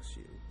obsess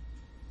you.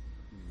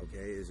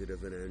 Okay, is it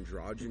of an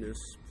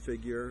androgynous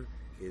figure?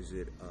 Is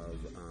it of,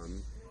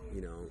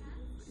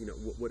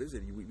 what is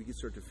it? We can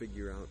start to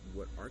figure out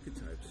what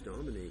archetypes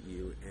dominate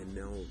you, and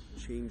now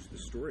change the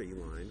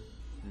storyline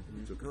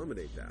to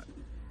accommodate that.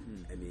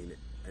 I mean,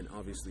 and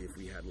obviously, if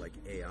we had like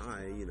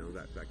AI,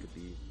 that could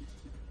be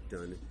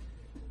done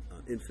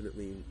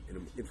infinitely in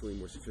an infinitely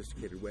more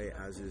sophisticated way,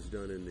 as is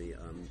done in the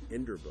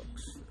Ender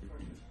books.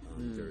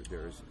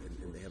 There's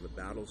and they have a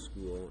battle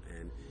school,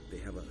 and they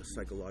have a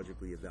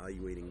psychologically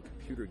evaluating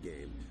computer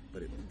game.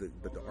 But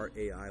the art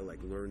AI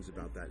like learns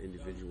about that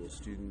individual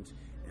student,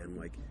 and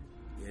like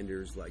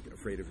Ender's like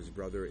afraid of his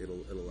brother.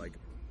 It'll like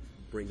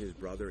bring his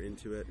brother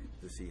into it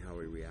to see how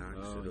he reacts.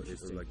 Oh,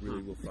 It like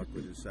really will fuck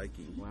with his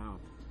psyche. Wow,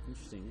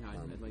 interesting. Yeah,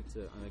 I'd like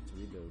to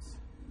read those.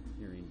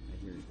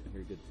 I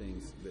hear good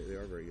things. They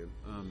are very good.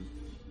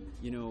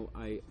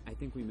 I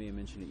think we may have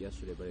mentioned it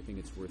yesterday, but I think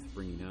it's worth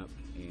bringing up,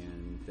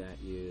 and that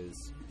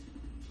is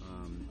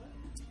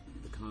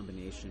the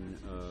combination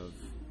of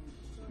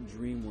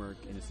dream work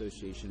in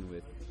association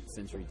with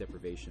sensory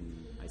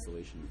deprivation,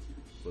 isolation,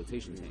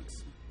 flotation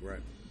tanks.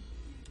 Right.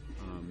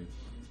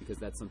 Because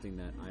that's something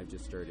that I've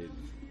just started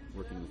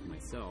working with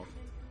myself,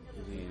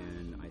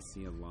 and I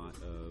see a lot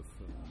of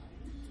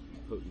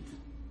potent,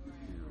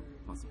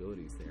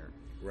 possibilities there.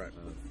 Right.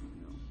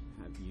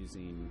 Of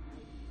using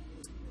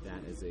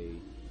that as a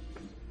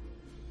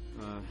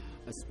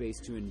space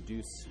to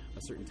induce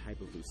a certain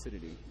type of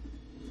lucidity.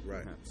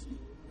 Right. Perhaps.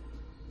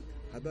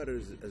 How about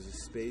it as a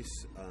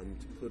space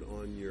to put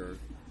on your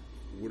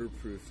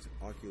waterproofed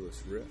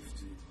Oculus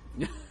Rift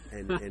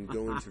and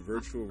go into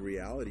virtual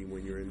reality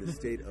when you're in the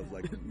state of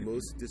like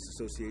most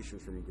disassociation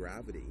from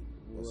gravity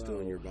while still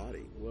in your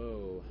body.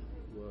 Whoa.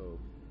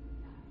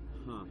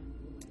 Huh.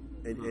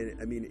 And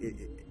I mean,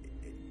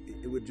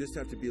 it would just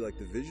have to be like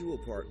the visual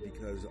part,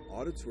 because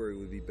auditory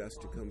would be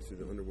best to come through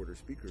the underwater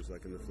speakers,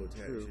 like in the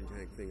flotation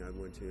tank thing I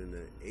went to in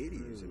the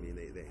 80s. I mean,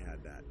 they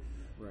had that.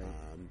 Right.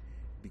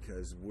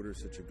 Because water is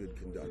such a good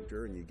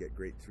conductor, and you get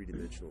great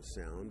three-dimensional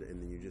sound,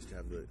 and then you just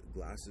have the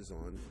glasses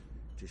on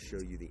to show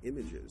you the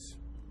images.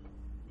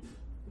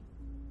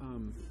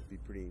 It'd be a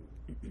pretty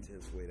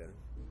intense way to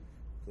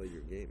play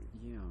your game.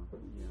 Yeah.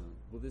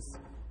 Well, this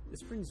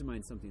brings to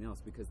mind something else,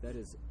 because that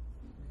is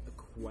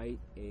quite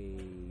a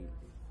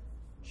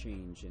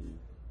change in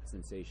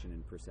sensation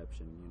and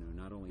perception.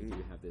 Not only do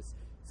you have this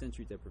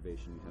sensory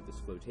deprivation, you have this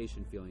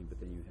flotation feeling, but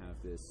then you have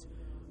this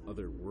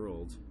other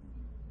world,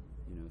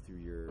 through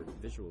your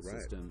visual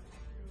system.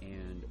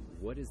 And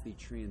what is the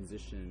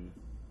transition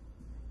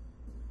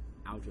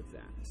out of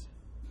that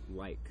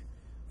like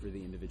for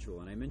the individual?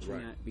 And I mention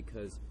that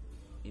because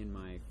in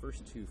my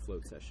first 2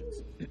 float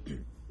sessions,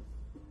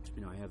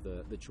 I have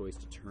the choice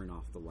to turn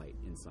off the light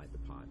inside the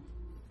pod.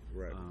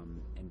 Right.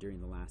 And during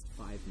the last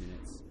 5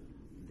 minutes,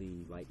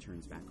 the light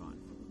turns back on.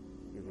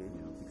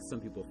 Because some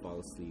people fall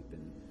asleep,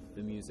 and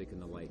the music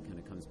and the light kind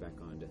of comes back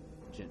on to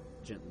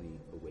gently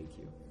awake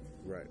you.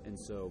 Right. And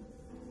so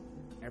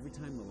every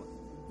time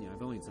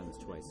I've only done this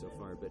twice so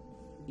far, but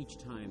each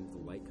time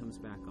the light comes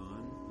back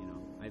on,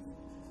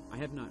 I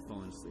have not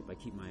fallen asleep. I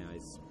keep my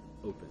eyes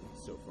open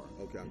so far.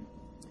 Okay.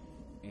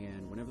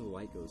 And whenever the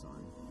light goes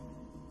on,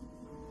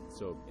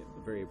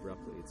 very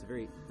abruptly, it's a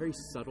very, very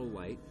subtle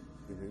light.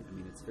 I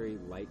mean, it's very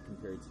light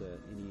compared to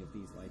any of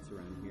these lights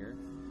around here,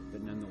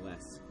 but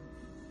nonetheless,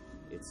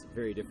 it's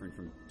very different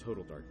from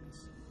total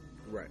darkness.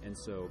 Right. And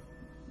so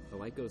the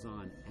light goes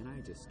on, and I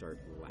just start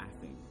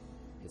laughing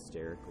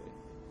hysterically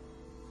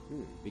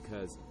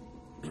because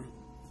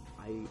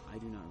I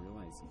do not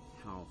realize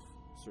how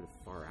sort of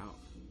far out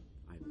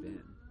I've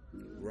been.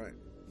 Right.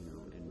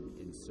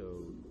 And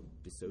so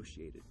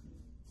dissociated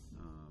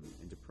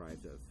and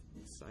deprived of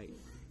sight.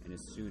 And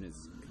as soon as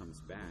it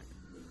comes back,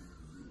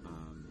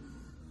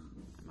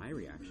 my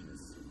reaction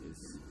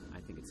is I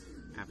think it's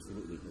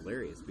absolutely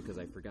hilarious, because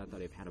I forgot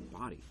that I've had a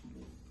body.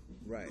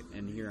 Right.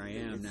 And here I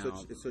am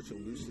now. It's such a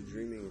lucid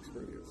dreaming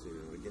experience,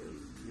 again.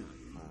 Yeah.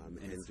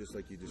 And just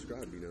like you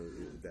described,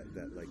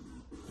 that like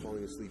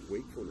falling asleep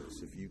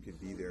wakefulness, if you could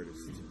be there to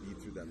be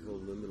through that whole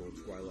liminal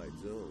twilight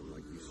zone,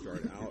 like you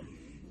start out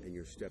and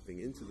you're stepping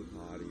into the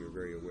pod and you're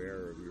very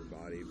aware of your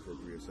body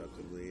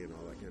proprioceptively and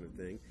all that kind of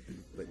thing.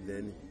 But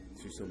then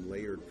through some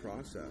layered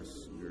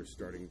process, you're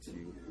starting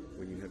to,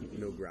 when you have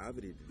no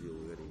gravity to deal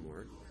with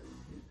anymore,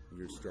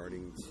 you're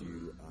starting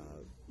to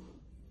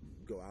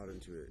go out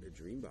into a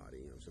dream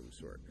body of some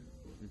sort.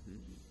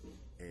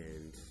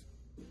 And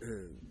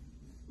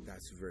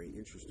that's a very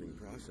interesting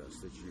process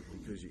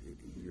because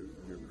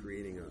you're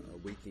creating a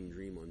waking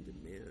dream on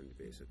demand,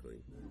 basically.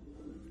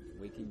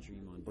 Waking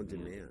dream on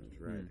demand,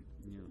 right?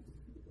 Yeah.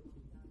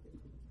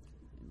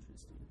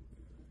 Interesting.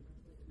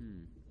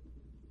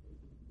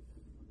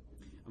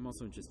 I'm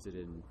also interested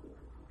in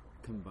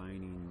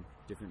combining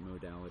different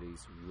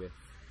modalities with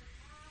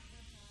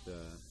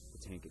the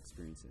tank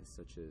experiences,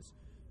 such as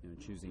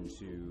choosing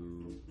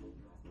to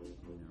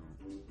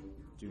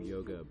do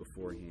yoga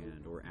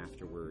beforehand or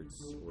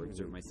afterwards, or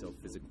exert myself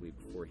physically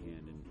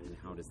beforehand, and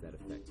how does that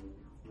affect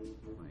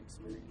my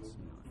experience?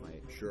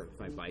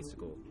 If I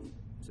bicycle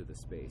to the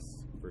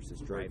space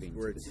versus driving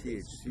or to a the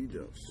space. THC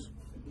dose.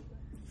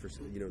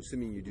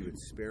 Assuming you do it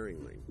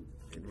sparingly,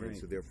 and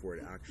so therefore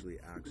it actually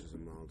acts as a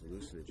mild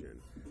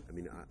hallucinogen. I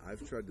mean,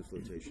 I've tried the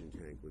flotation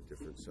tank with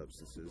different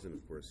substances, and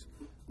of course,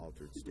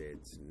 altered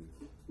states and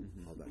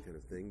all that kind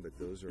of thing. But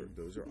those are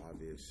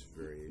obvious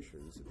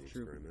variations of the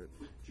experiment.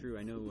 True.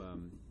 I know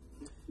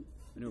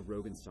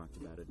Rogan's talked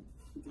about it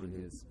on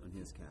his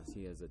cast.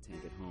 He has a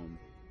tank at home,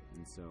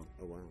 and so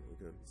oh wow,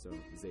 okay. So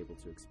he's able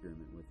to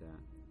experiment with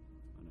that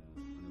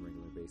on a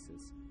regular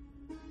basis.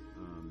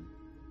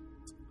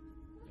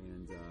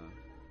 And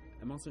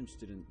I'm also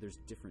interested in, there's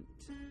different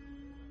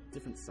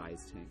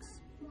size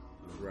tanks.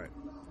 Right.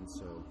 And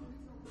so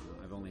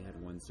I've only had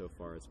one so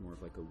far. It's more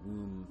of like a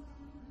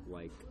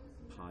womb-like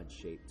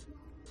pod-shaped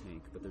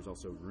tank, but there's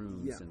also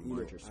rooms and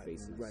larger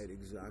spaces. Right,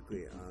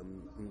 exactly.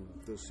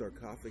 Those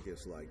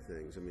sarcophagus-like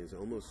things. I mean, it's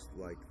almost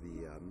like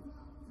the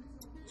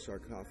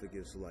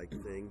sarcophagus-like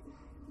thing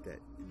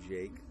that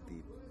Jake,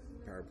 the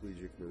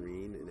paraplegic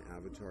Marine in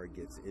Avatar,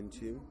 gets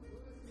into.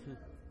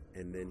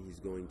 And then he's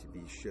going to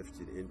be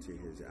shifted into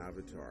his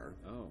avatar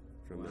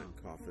from that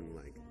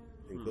coffin-like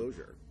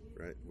enclosure,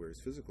 right, where his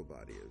physical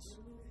body is.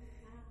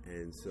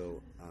 And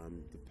so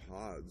the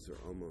pods are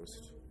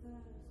almost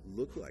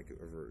look like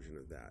a version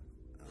of that.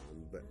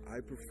 But I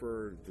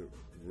prefer the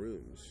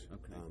rooms.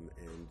 Okay.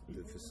 And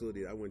the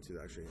facility I went to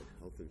actually had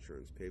health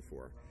insurance paid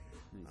for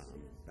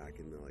back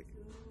in the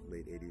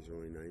late 80s,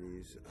 early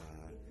 90s.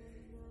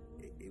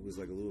 It was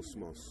like a little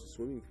small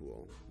swimming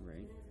pool.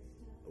 Right.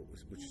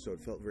 So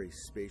it felt very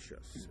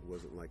spacious. It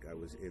wasn't like I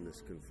was in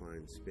this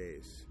confined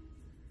space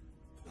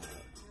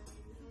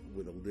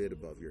with a lid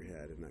above your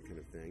head and that kind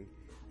of thing.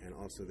 And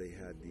also they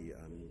had the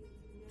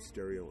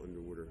stereo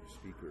underwater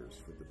speakers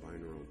for the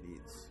binaural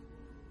beats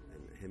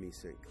and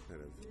hemisync kind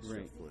of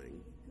stuff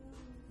playing.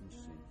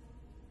 Interesting.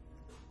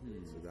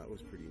 So that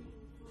was a pretty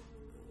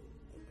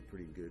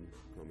good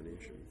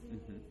combination.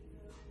 Interesting.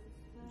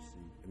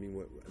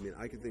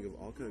 I could think of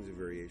all kinds of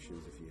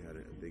variations if you had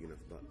a big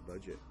enough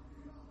budget.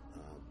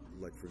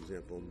 Like, for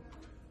example,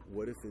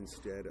 what if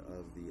instead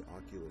of the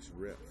Oculus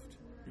Rift,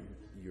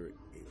 you're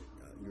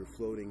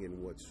floating in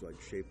what's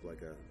shaped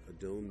like a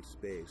domed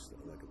space,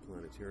 like a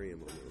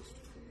planetarium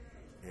almost,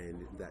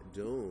 and that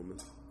dome,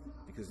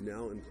 because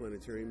now in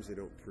planetariums they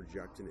don't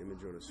project an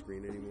image on a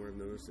screen anymore. I've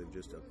noticed they've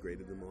just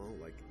upgraded them all.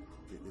 Like,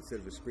 instead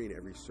of a screen,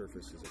 every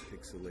surface is a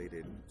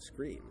pixelated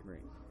screen.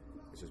 Right.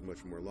 It's just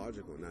much more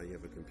logical. Now you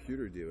have a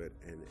computer do it,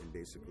 and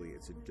basically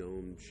it's a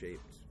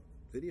dome-shaped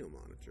video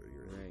monitor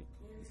you're in. Right.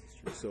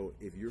 So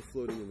if you're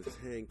floating in the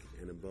tank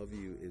and above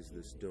you is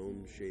this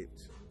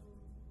dome-shaped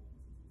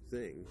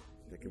thing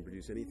that can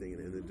produce anything,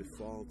 and the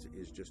default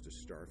is just a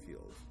star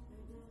field,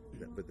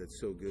 but that's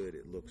so good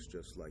it looks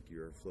just like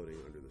you're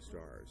floating under the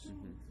stars.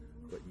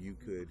 But you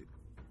could,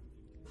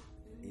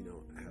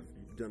 have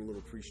done a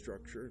little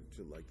pre-structure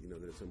to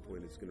that at some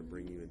point it's going to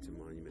bring you into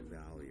Monument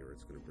Valley, or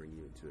it's going to bring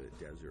you into a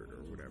desert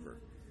or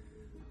whatever,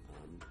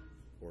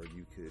 or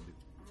you could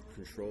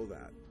control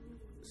that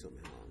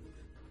somehow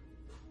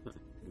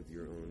with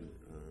your own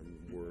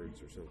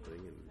words or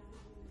something,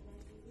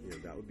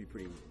 and that would be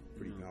pretty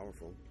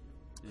powerful.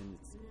 And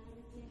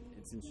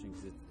it's interesting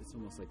because it's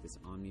almost like this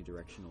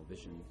omnidirectional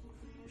vision,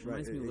 which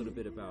reminds me a little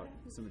bit about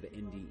some of the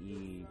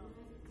NDE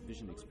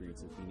vision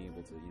experiences, being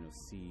able to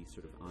see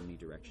sort of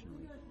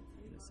omnidirectionally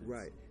in a sense.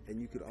 Right,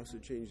 and you could also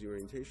change the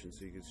orientation,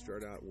 so you could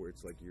start out where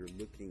it's like you're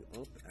looking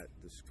up at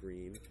the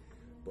screen,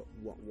 but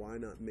why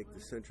not make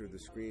the center of the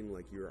screen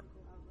like your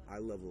eye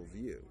level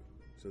view?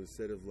 So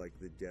instead of like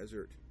the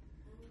desert,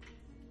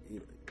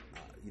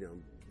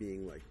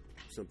 being like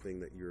something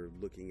that you're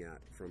looking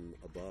at from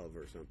above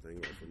or something,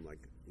 or from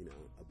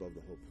above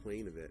the whole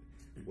plane of it,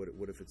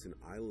 what if it's an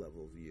eye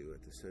level view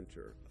at the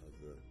center of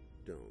the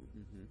dome?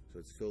 So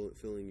it's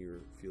filling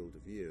your field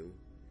of view,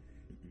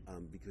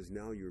 because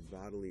now your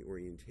bodily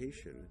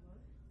orientation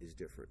is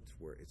different,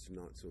 where it's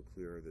not so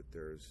clear that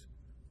there's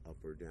up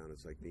or down.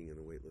 It's like being in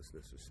the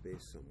weightlessness of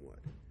space somewhat.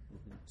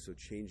 So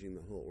changing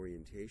the whole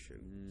orientation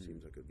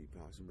seems like it would be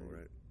possible,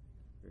 right?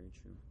 Very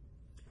true.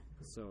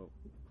 So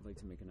I'd like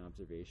to make an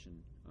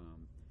observation,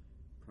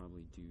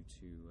 probably due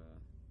to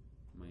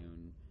my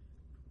own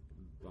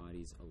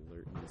body's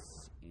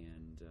alertness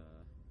and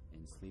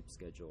sleep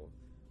schedule.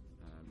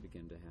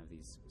 Begin to have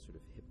these sort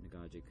of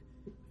hypnagogic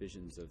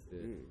visions of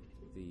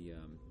the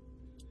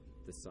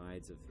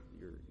sides of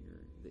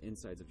the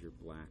insides of your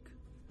black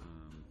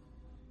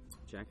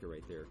jacket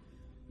right there.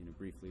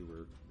 Briefly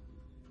we're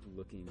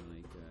looking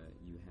like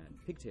you had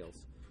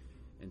pigtails,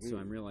 and so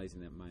I'm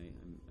realizing that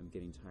I'm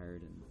getting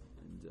tired and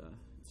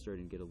it's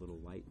starting to get a little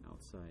light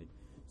outside.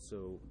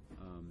 So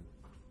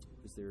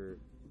is there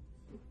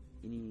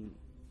any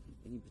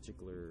any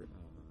particular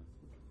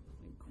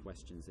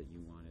questions that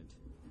you wanted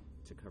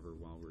to cover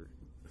while we're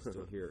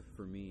still here?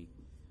 For me,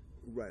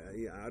 right?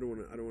 Yeah, I don't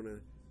want to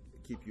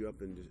keep you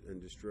up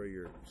and destroy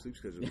your sleep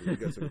schedule. We've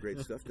got some great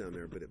stuff down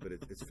there, but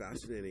it's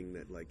fascinating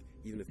that, like,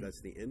 even if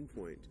that's the end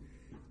point,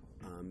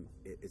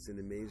 it's an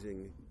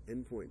amazing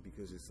end point,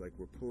 because it's like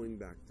we're pulling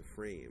back the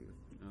frame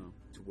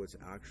to what's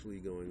actually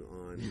going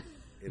on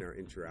in our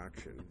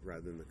interaction,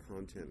 rather than the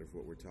content of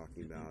what we're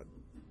talking about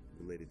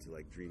related to,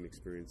 like, dream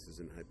experiences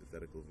and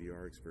hypothetical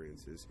VR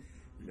experiences.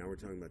 Now we're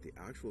talking about the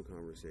actual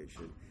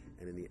conversation,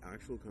 and in the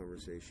actual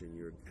conversation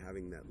you're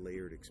having that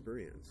layered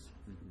experience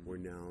where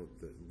now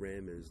the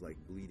REM is like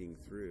bleeding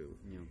through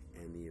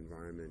and the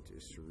environment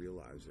is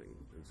surrealizing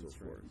and so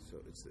forth.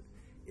 Right. So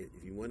if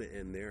you want to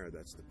end there,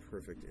 that's the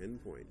perfect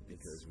end point,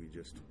 because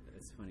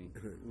it's funny.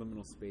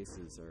 Liminal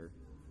spaces are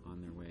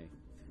on their way.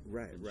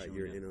 Right.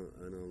 You're in a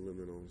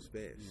liminal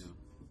space.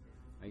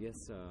 I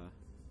guess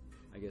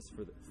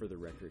for the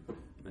record,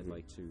 I'd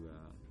like to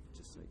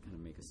just kind of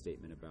make a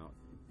statement about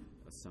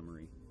a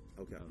summary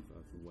of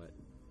what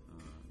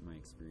my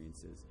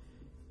experience is,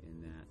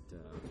 in that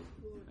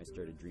I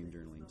started dream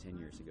journaling 10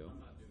 years ago,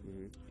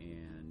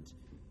 and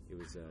it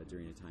was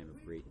during a time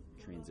of great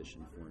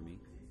transition for me.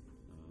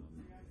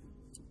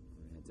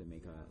 I had to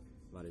make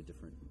a lot of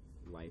different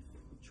life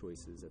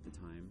choices at the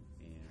time,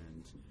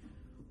 and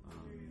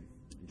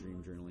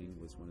dream journaling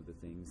was one of the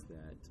things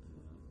that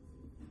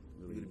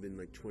really... You would have been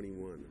like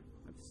 21.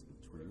 I was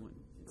 21,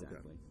 exactly.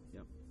 Okay.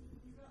 Yep.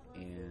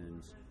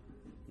 And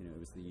it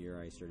was the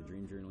year I started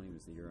dream journaling. It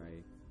was the year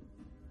I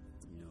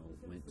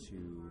went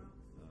to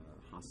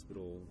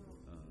hospital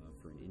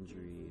for an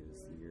injury. It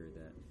was the year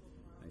that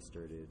I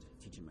started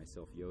teaching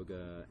myself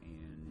yoga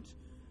and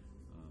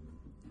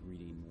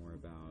reading more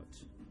about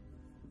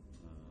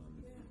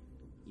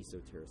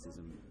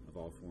esotericism of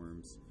all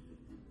forms.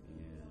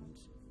 And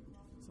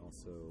it's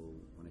also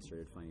when I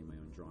started finding my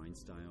own drawing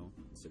style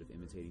instead of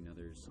imitating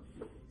others.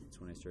 It's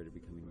when I started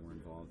becoming more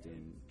involved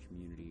in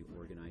community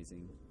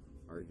organizing,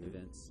 art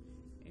events,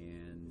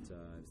 and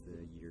it's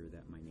the year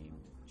that my name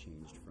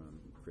changed from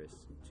Chris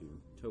to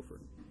Topher.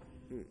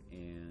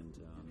 And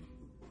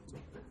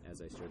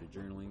as I started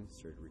journaling,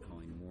 started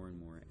recalling more and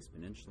more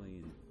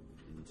exponentially,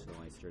 until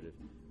I started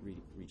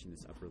reaching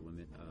this upper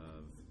limit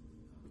of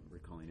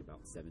recalling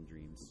about 7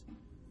 dreams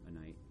a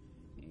night.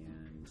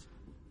 And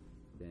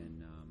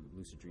then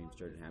lucid dreams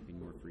started happening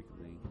more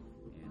frequently,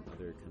 and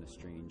other kind of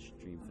strange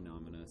dream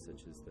phenomena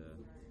such as the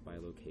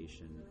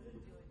bilocation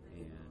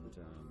and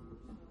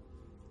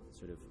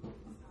sort of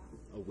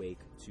awake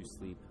to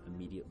sleep,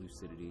 immediate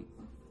lucidity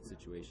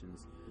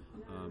situations.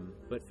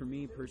 But for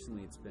me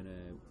personally, it's been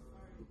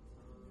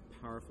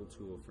a powerful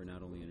tool for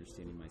not only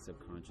understanding my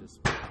subconscious,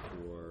 but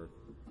for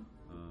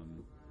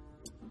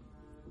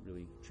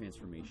really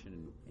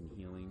transformation and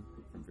healing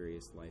from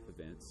various life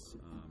events,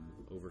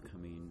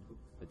 overcoming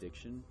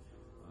addiction,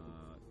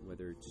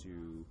 whether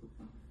to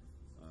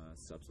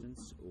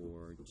substance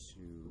or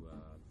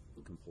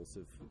to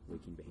compulsive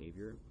waking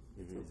behavior.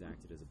 It's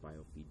acted as a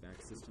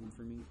biofeedback system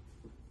for me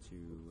to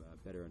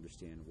better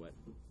understand what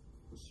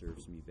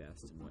serves me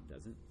best and what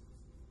doesn't.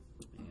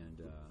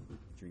 And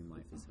Dream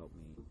Life has helped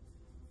me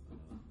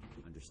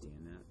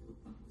understand that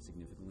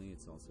significantly.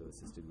 It's also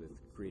assisted with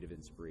creative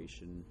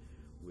inspiration,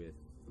 with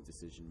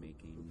decision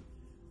making,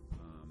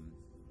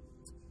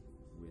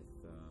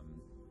 with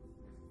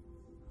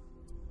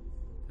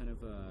kind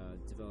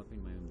of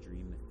developing my own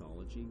dream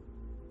mythology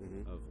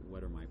of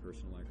what are my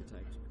personal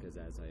archetypes, because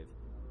as I've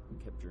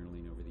kept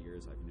journaling over the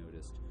years, I've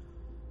noticed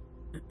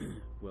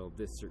well,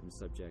 this certain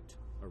subject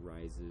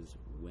arises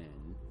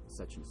when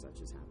such and such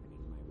is happening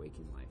in my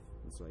waking life,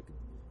 and so I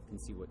can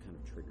see what kind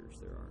of triggers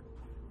there are.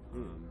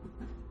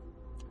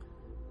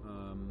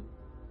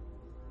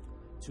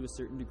 To a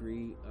certain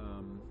degree,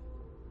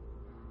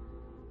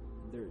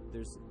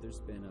 there's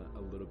been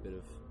a little bit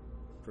of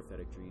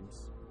prophetic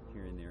dreams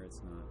here and there.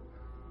 It's not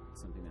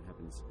something that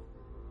happens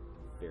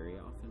very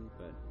often,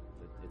 but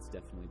it's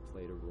definitely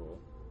played a role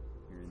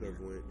here and there.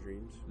 Clairvoyant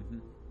dreams?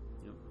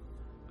 Yep.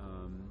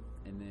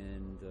 And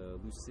then the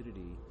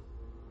lucidity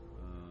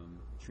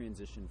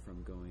transition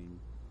from going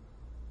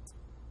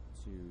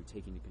to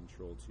taking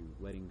control to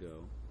letting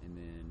go, and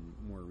then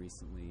more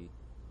recently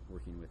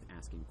working with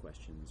asking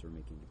questions or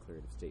making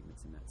declarative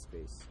statements in that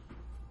space.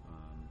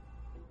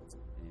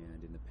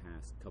 And in the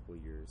past couple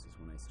of years is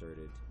when I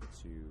started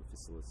to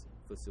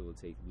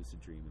facilitate lucid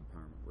dream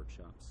empowerment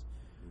workshops.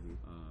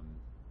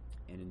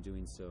 And in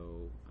doing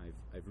so,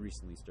 I've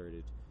recently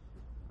started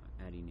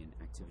adding in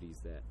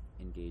activities that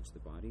engage the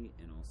body,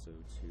 and also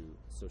to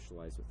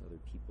socialize with other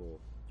people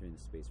during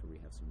the space where we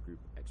have some group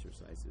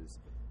exercises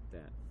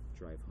that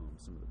drive home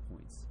some of the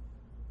points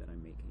that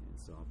I'm making. And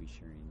so I'll be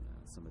sharing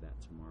some of that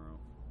tomorrow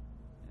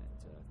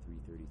at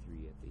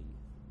 3:33 at the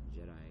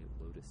Jedi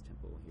Lotus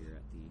Temple here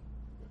at the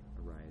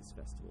Arise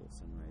Festival,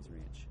 Sunrise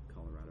Ranch,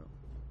 Colorado.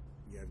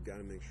 Yeah, I've got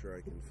to make sure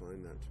I can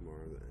find that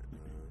tomorrow.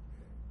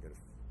 Got to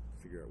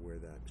figure out where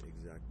that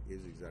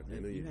exactly. I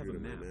know you drew it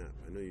on my map.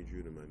 I know you drew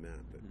it on my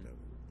map, but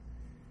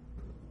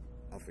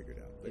I'll figure it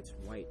out. But It's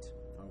white.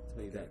 I'll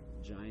tell you that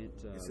giant.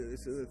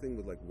 it's another thing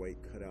with like white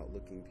cutout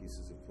looking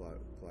pieces of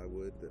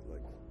plywood that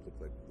like look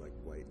like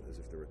white, as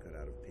if they were cut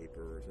out of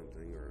paper or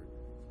something, or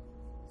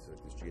it's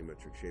like this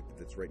geometric shape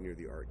that's right near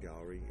the art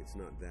gallery. It's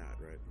not that,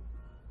 right?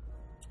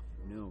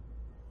 No,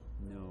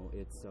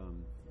 it's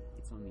on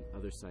the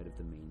other side of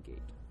the main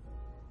gate.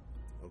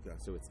 Okay.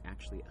 So it's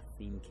actually a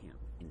theme camp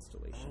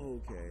installation.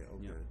 Oh, okay.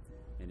 Yeah.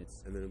 And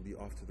And then it'll be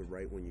off to the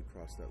right when you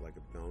cross that, like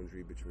a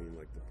boundary between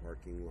like the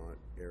parking lot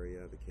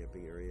area, the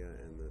camping area,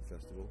 and the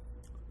festival.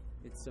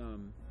 it's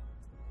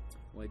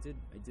well, I did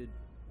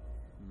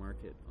mark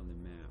it on the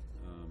map.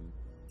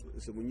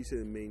 So when you say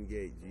the main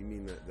gate, do you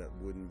mean that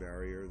wooden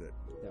barrier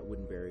That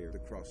wooden barrier.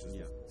 that crosses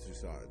Yeah. the two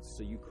sides?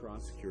 So you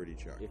cross. Security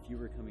check. If you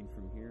were coming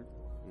from here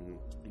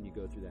and you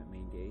go through that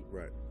main gate,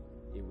 Right.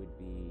 it would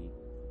be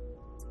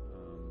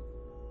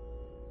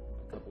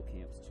a couple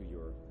camps to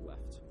your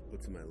left.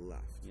 Look to my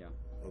left. Yeah.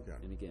 Okay.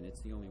 And again,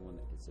 it's the only one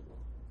that is a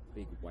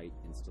big white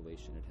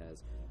installation. It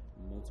has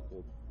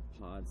multiple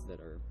pods that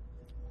are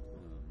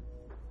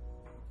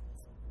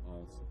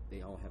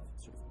they all have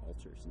sort of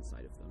altars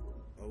inside of them.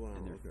 Oh wow.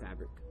 And they're okay.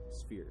 fabric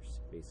spheres,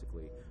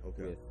 basically,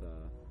 Okay. with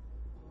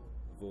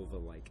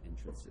vulva-like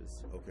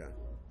entrances. Okay.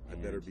 I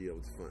And- better be able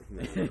to find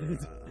that,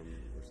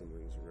 or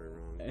something's very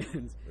wrong.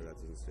 And Or that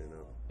doesn't stand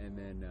up. and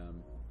then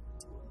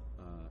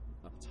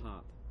up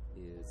top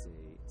is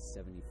a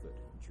 70-foot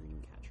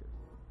dream catcher.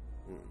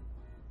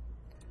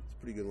 It's a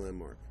pretty good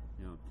landmark.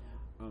 Yeah.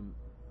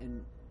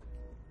 And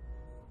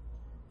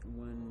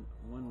one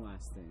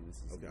last thing.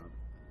 This is Okay. not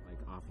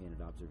like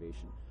offhanded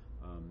observation.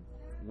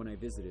 When I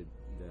visited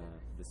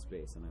the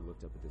space and I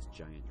looked up at this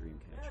giant dream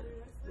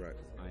catcher, Right.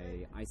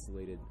 I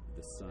isolated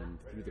the sun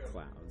through the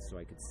clouds so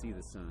I could see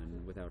the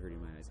sun without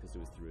hurting my eyes because it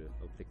was through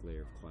a thick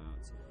layer of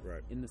clouds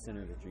Right. in the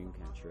center of the dream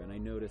catcher. And I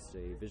noticed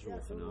a visual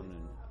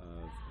phenomenon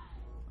of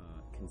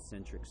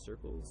concentric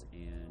circles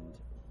and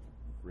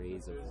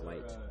rays of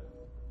light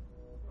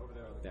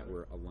that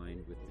were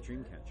aligned with the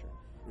dream catcher.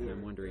 And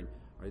I'm wondering,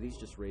 are these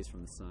just rays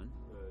from the sun?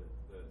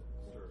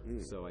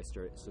 So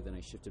then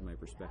I shifted my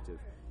perspective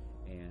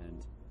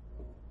and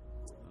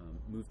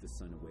moved the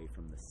sun away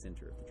from the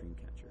center of the dream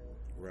catcher.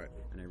 Right.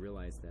 And I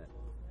realized that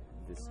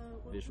this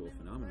visual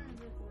phenomenon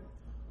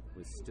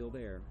was still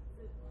there,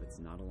 but it's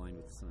not aligned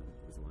with the sun.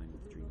 It was aligned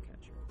with the dream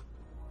catcher.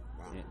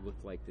 Wow. And it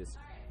looked like this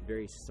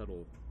very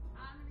subtle,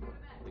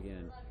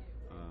 again,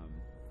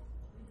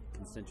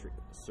 concentric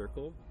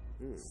circle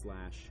 /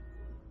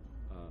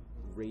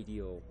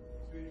 radial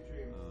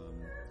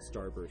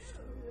starburst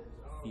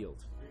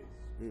field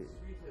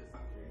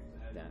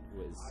that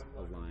was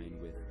aligned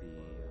with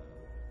the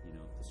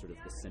sort of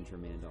the center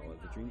mandala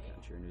of the dream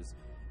catcher, and it was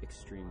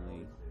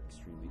extremely,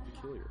 extremely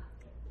peculiar.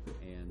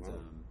 And Wow.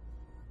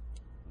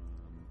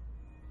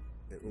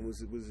 And was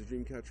the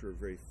dream catcher a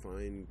very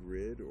fine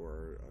grid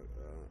or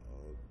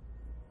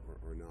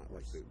not?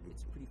 Like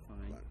it's pretty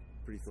fine.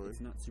 Pretty fine. It's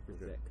not super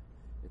Okay. thick.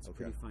 It's a Okay.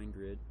 pretty fine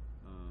grid.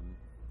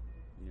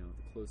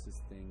 The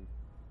closest thing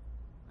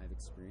I've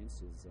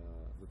experienced is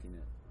looking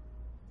at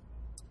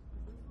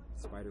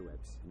spider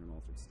webs in an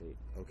altered state.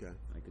 Okay.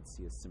 I could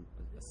see a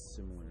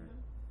similar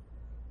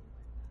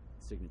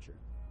signature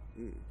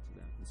to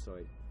that. And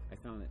so I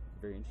found it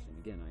very interesting.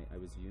 Again, I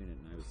was viewing it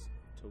and I was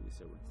totally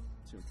sober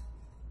too.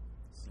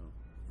 So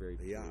very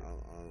Yeah,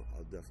 clear.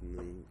 I'll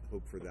definitely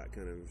hope for that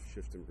kind of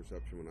shift in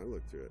perception when I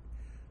look to it.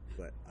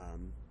 But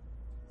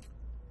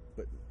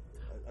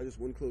I just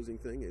one closing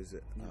thing is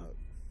that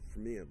for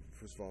me,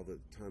 first of all, the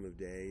time of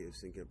day is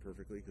syncing up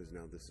perfectly because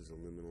now this is a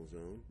liminal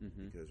zone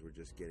because we're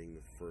just getting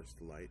the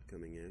first light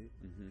coming in,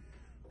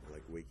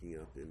 like waking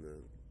up in the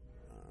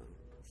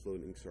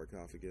floating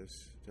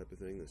sarcophagus type of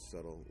thing. The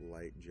subtle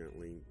light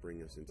gently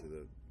bring us into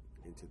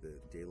the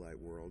daylight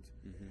world.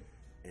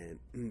 And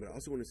but I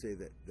also want to say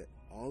that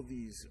all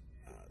these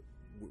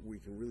we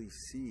can really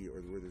see,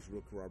 or where there's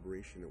real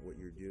corroboration of what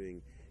you're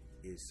doing,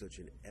 is such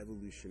an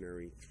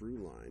evolutionary through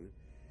line.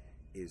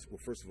 Is, well,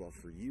 first of all,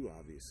 for you,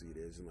 obviously it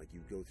is, and like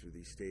you go through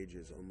these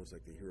stages almost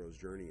like the hero's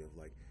journey of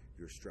like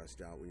you're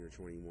stressed out when you're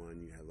 21,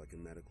 you have like a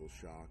medical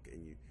shock,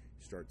 and you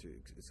start to,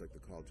 it's like the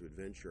call to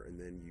adventure, and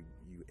then you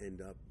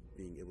end up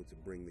being able to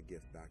bring the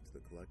gift back to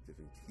the collective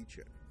and teach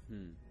it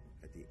in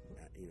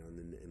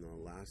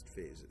the last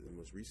phase, the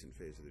most recent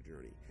phase of the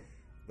journey.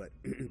 But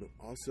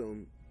also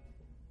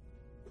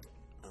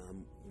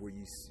where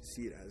you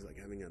see it as like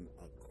having a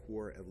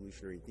core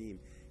evolutionary theme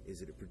is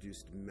that it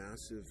produced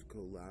massive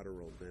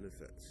collateral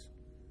benefits.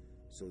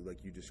 So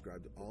like you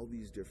described all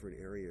these different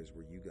areas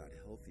where you got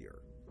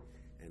healthier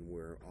and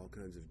where all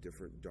kinds of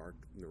different dark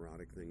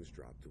neurotic things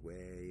dropped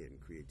away and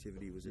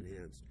creativity was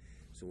enhanced.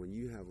 So when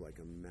you have like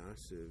a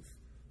massive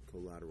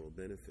collateral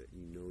benefit,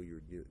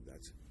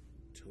 that's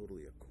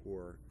totally a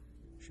core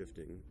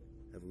shifting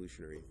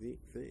evolutionary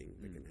thing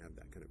that can have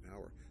that kind of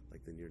power,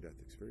 like the near-death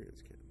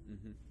experience can.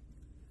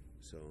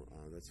 So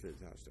that's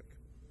fantastic.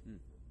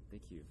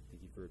 Thank you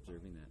for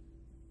observing that.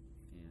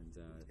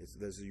 And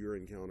This is your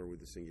encounter with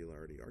the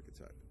singularity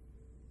archetype.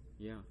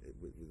 Yeah.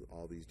 With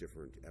all these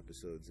different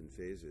episodes and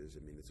phases.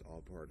 I mean, it's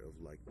all part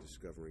of like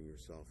discovering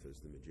yourself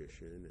as the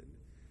magician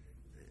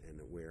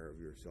and aware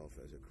of yourself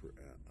as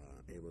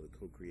able to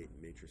co-create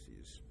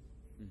matrices.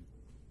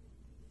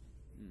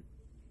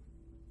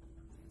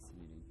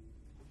 Fascinating.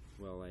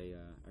 Well, I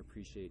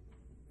appreciate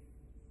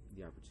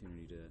the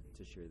opportunity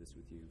to share this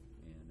with you,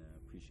 and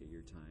appreciate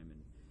your time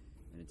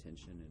and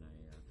attention, and I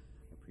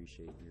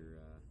appreciate your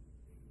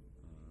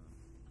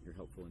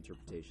helpful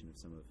interpretation of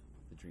some of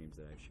the dreams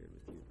that I've shared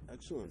with you.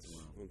 Excellent.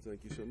 Well,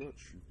 thank you so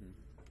much.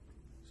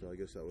 So I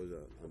guess that was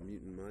a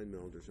mutant mind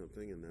meld or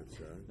something, and that's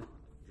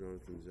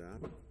Jonathan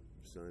Zapp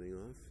signing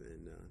off.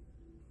 And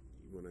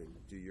you want to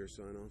do your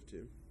sign off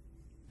too?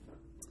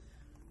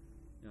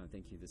 No,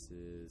 thank you. This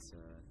is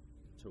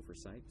Topher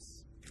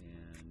Sipes,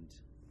 and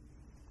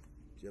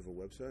do you have a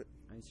website?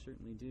 I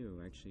certainly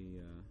do. Actually,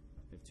 I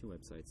have two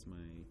websites.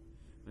 My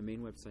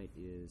main website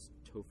is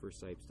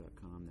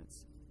tophersipes.com.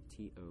 That's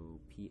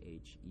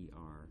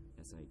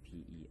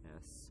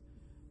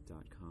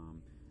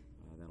TOPHERSIPES.com.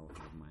 That'll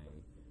have my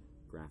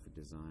graphic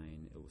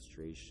design,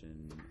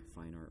 illustration,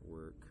 fine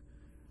artwork.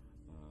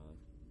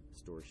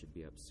 Store should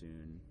be up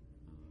soon,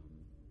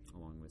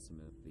 along with some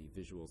of the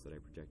visuals that I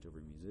project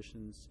over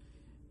musicians,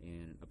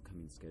 and an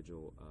upcoming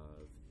schedule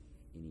of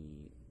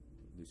any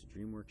lucid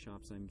dream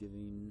workshops I'm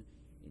giving,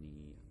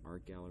 any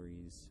art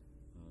galleries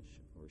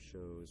or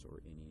shows, or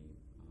any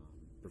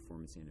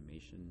performance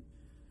animation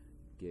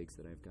gigs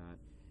that I've got.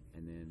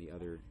 And then the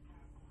other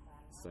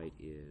site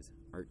is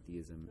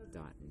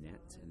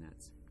arttheism.net, and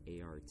that's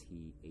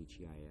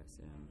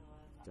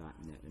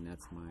ARTHEISM.net, and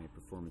that's my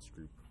performance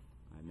group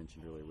I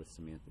mentioned earlier with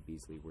Samantha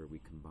Beasley, where we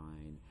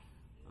combine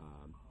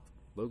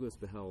Logos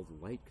Beheld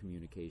light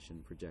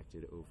communication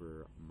projected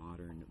over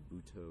modern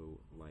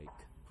Buto-like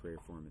prayer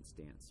form and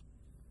stance.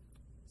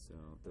 So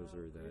those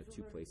are the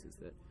two places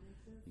that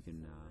you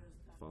can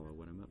follow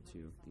what I'm up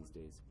to these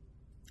days.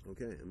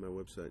 Okay, and my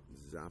website,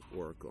 Zapp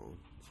Oracle,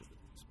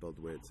 spelled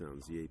the way it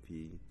sounds,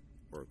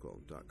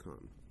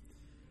 ZAPOracle.com.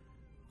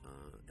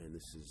 And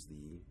this is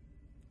the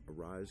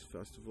Arise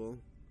Festival,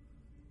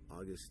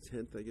 August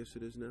 10th, I guess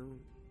it is now,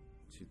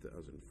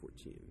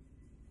 2014.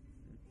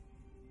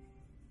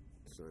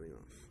 Signing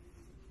off.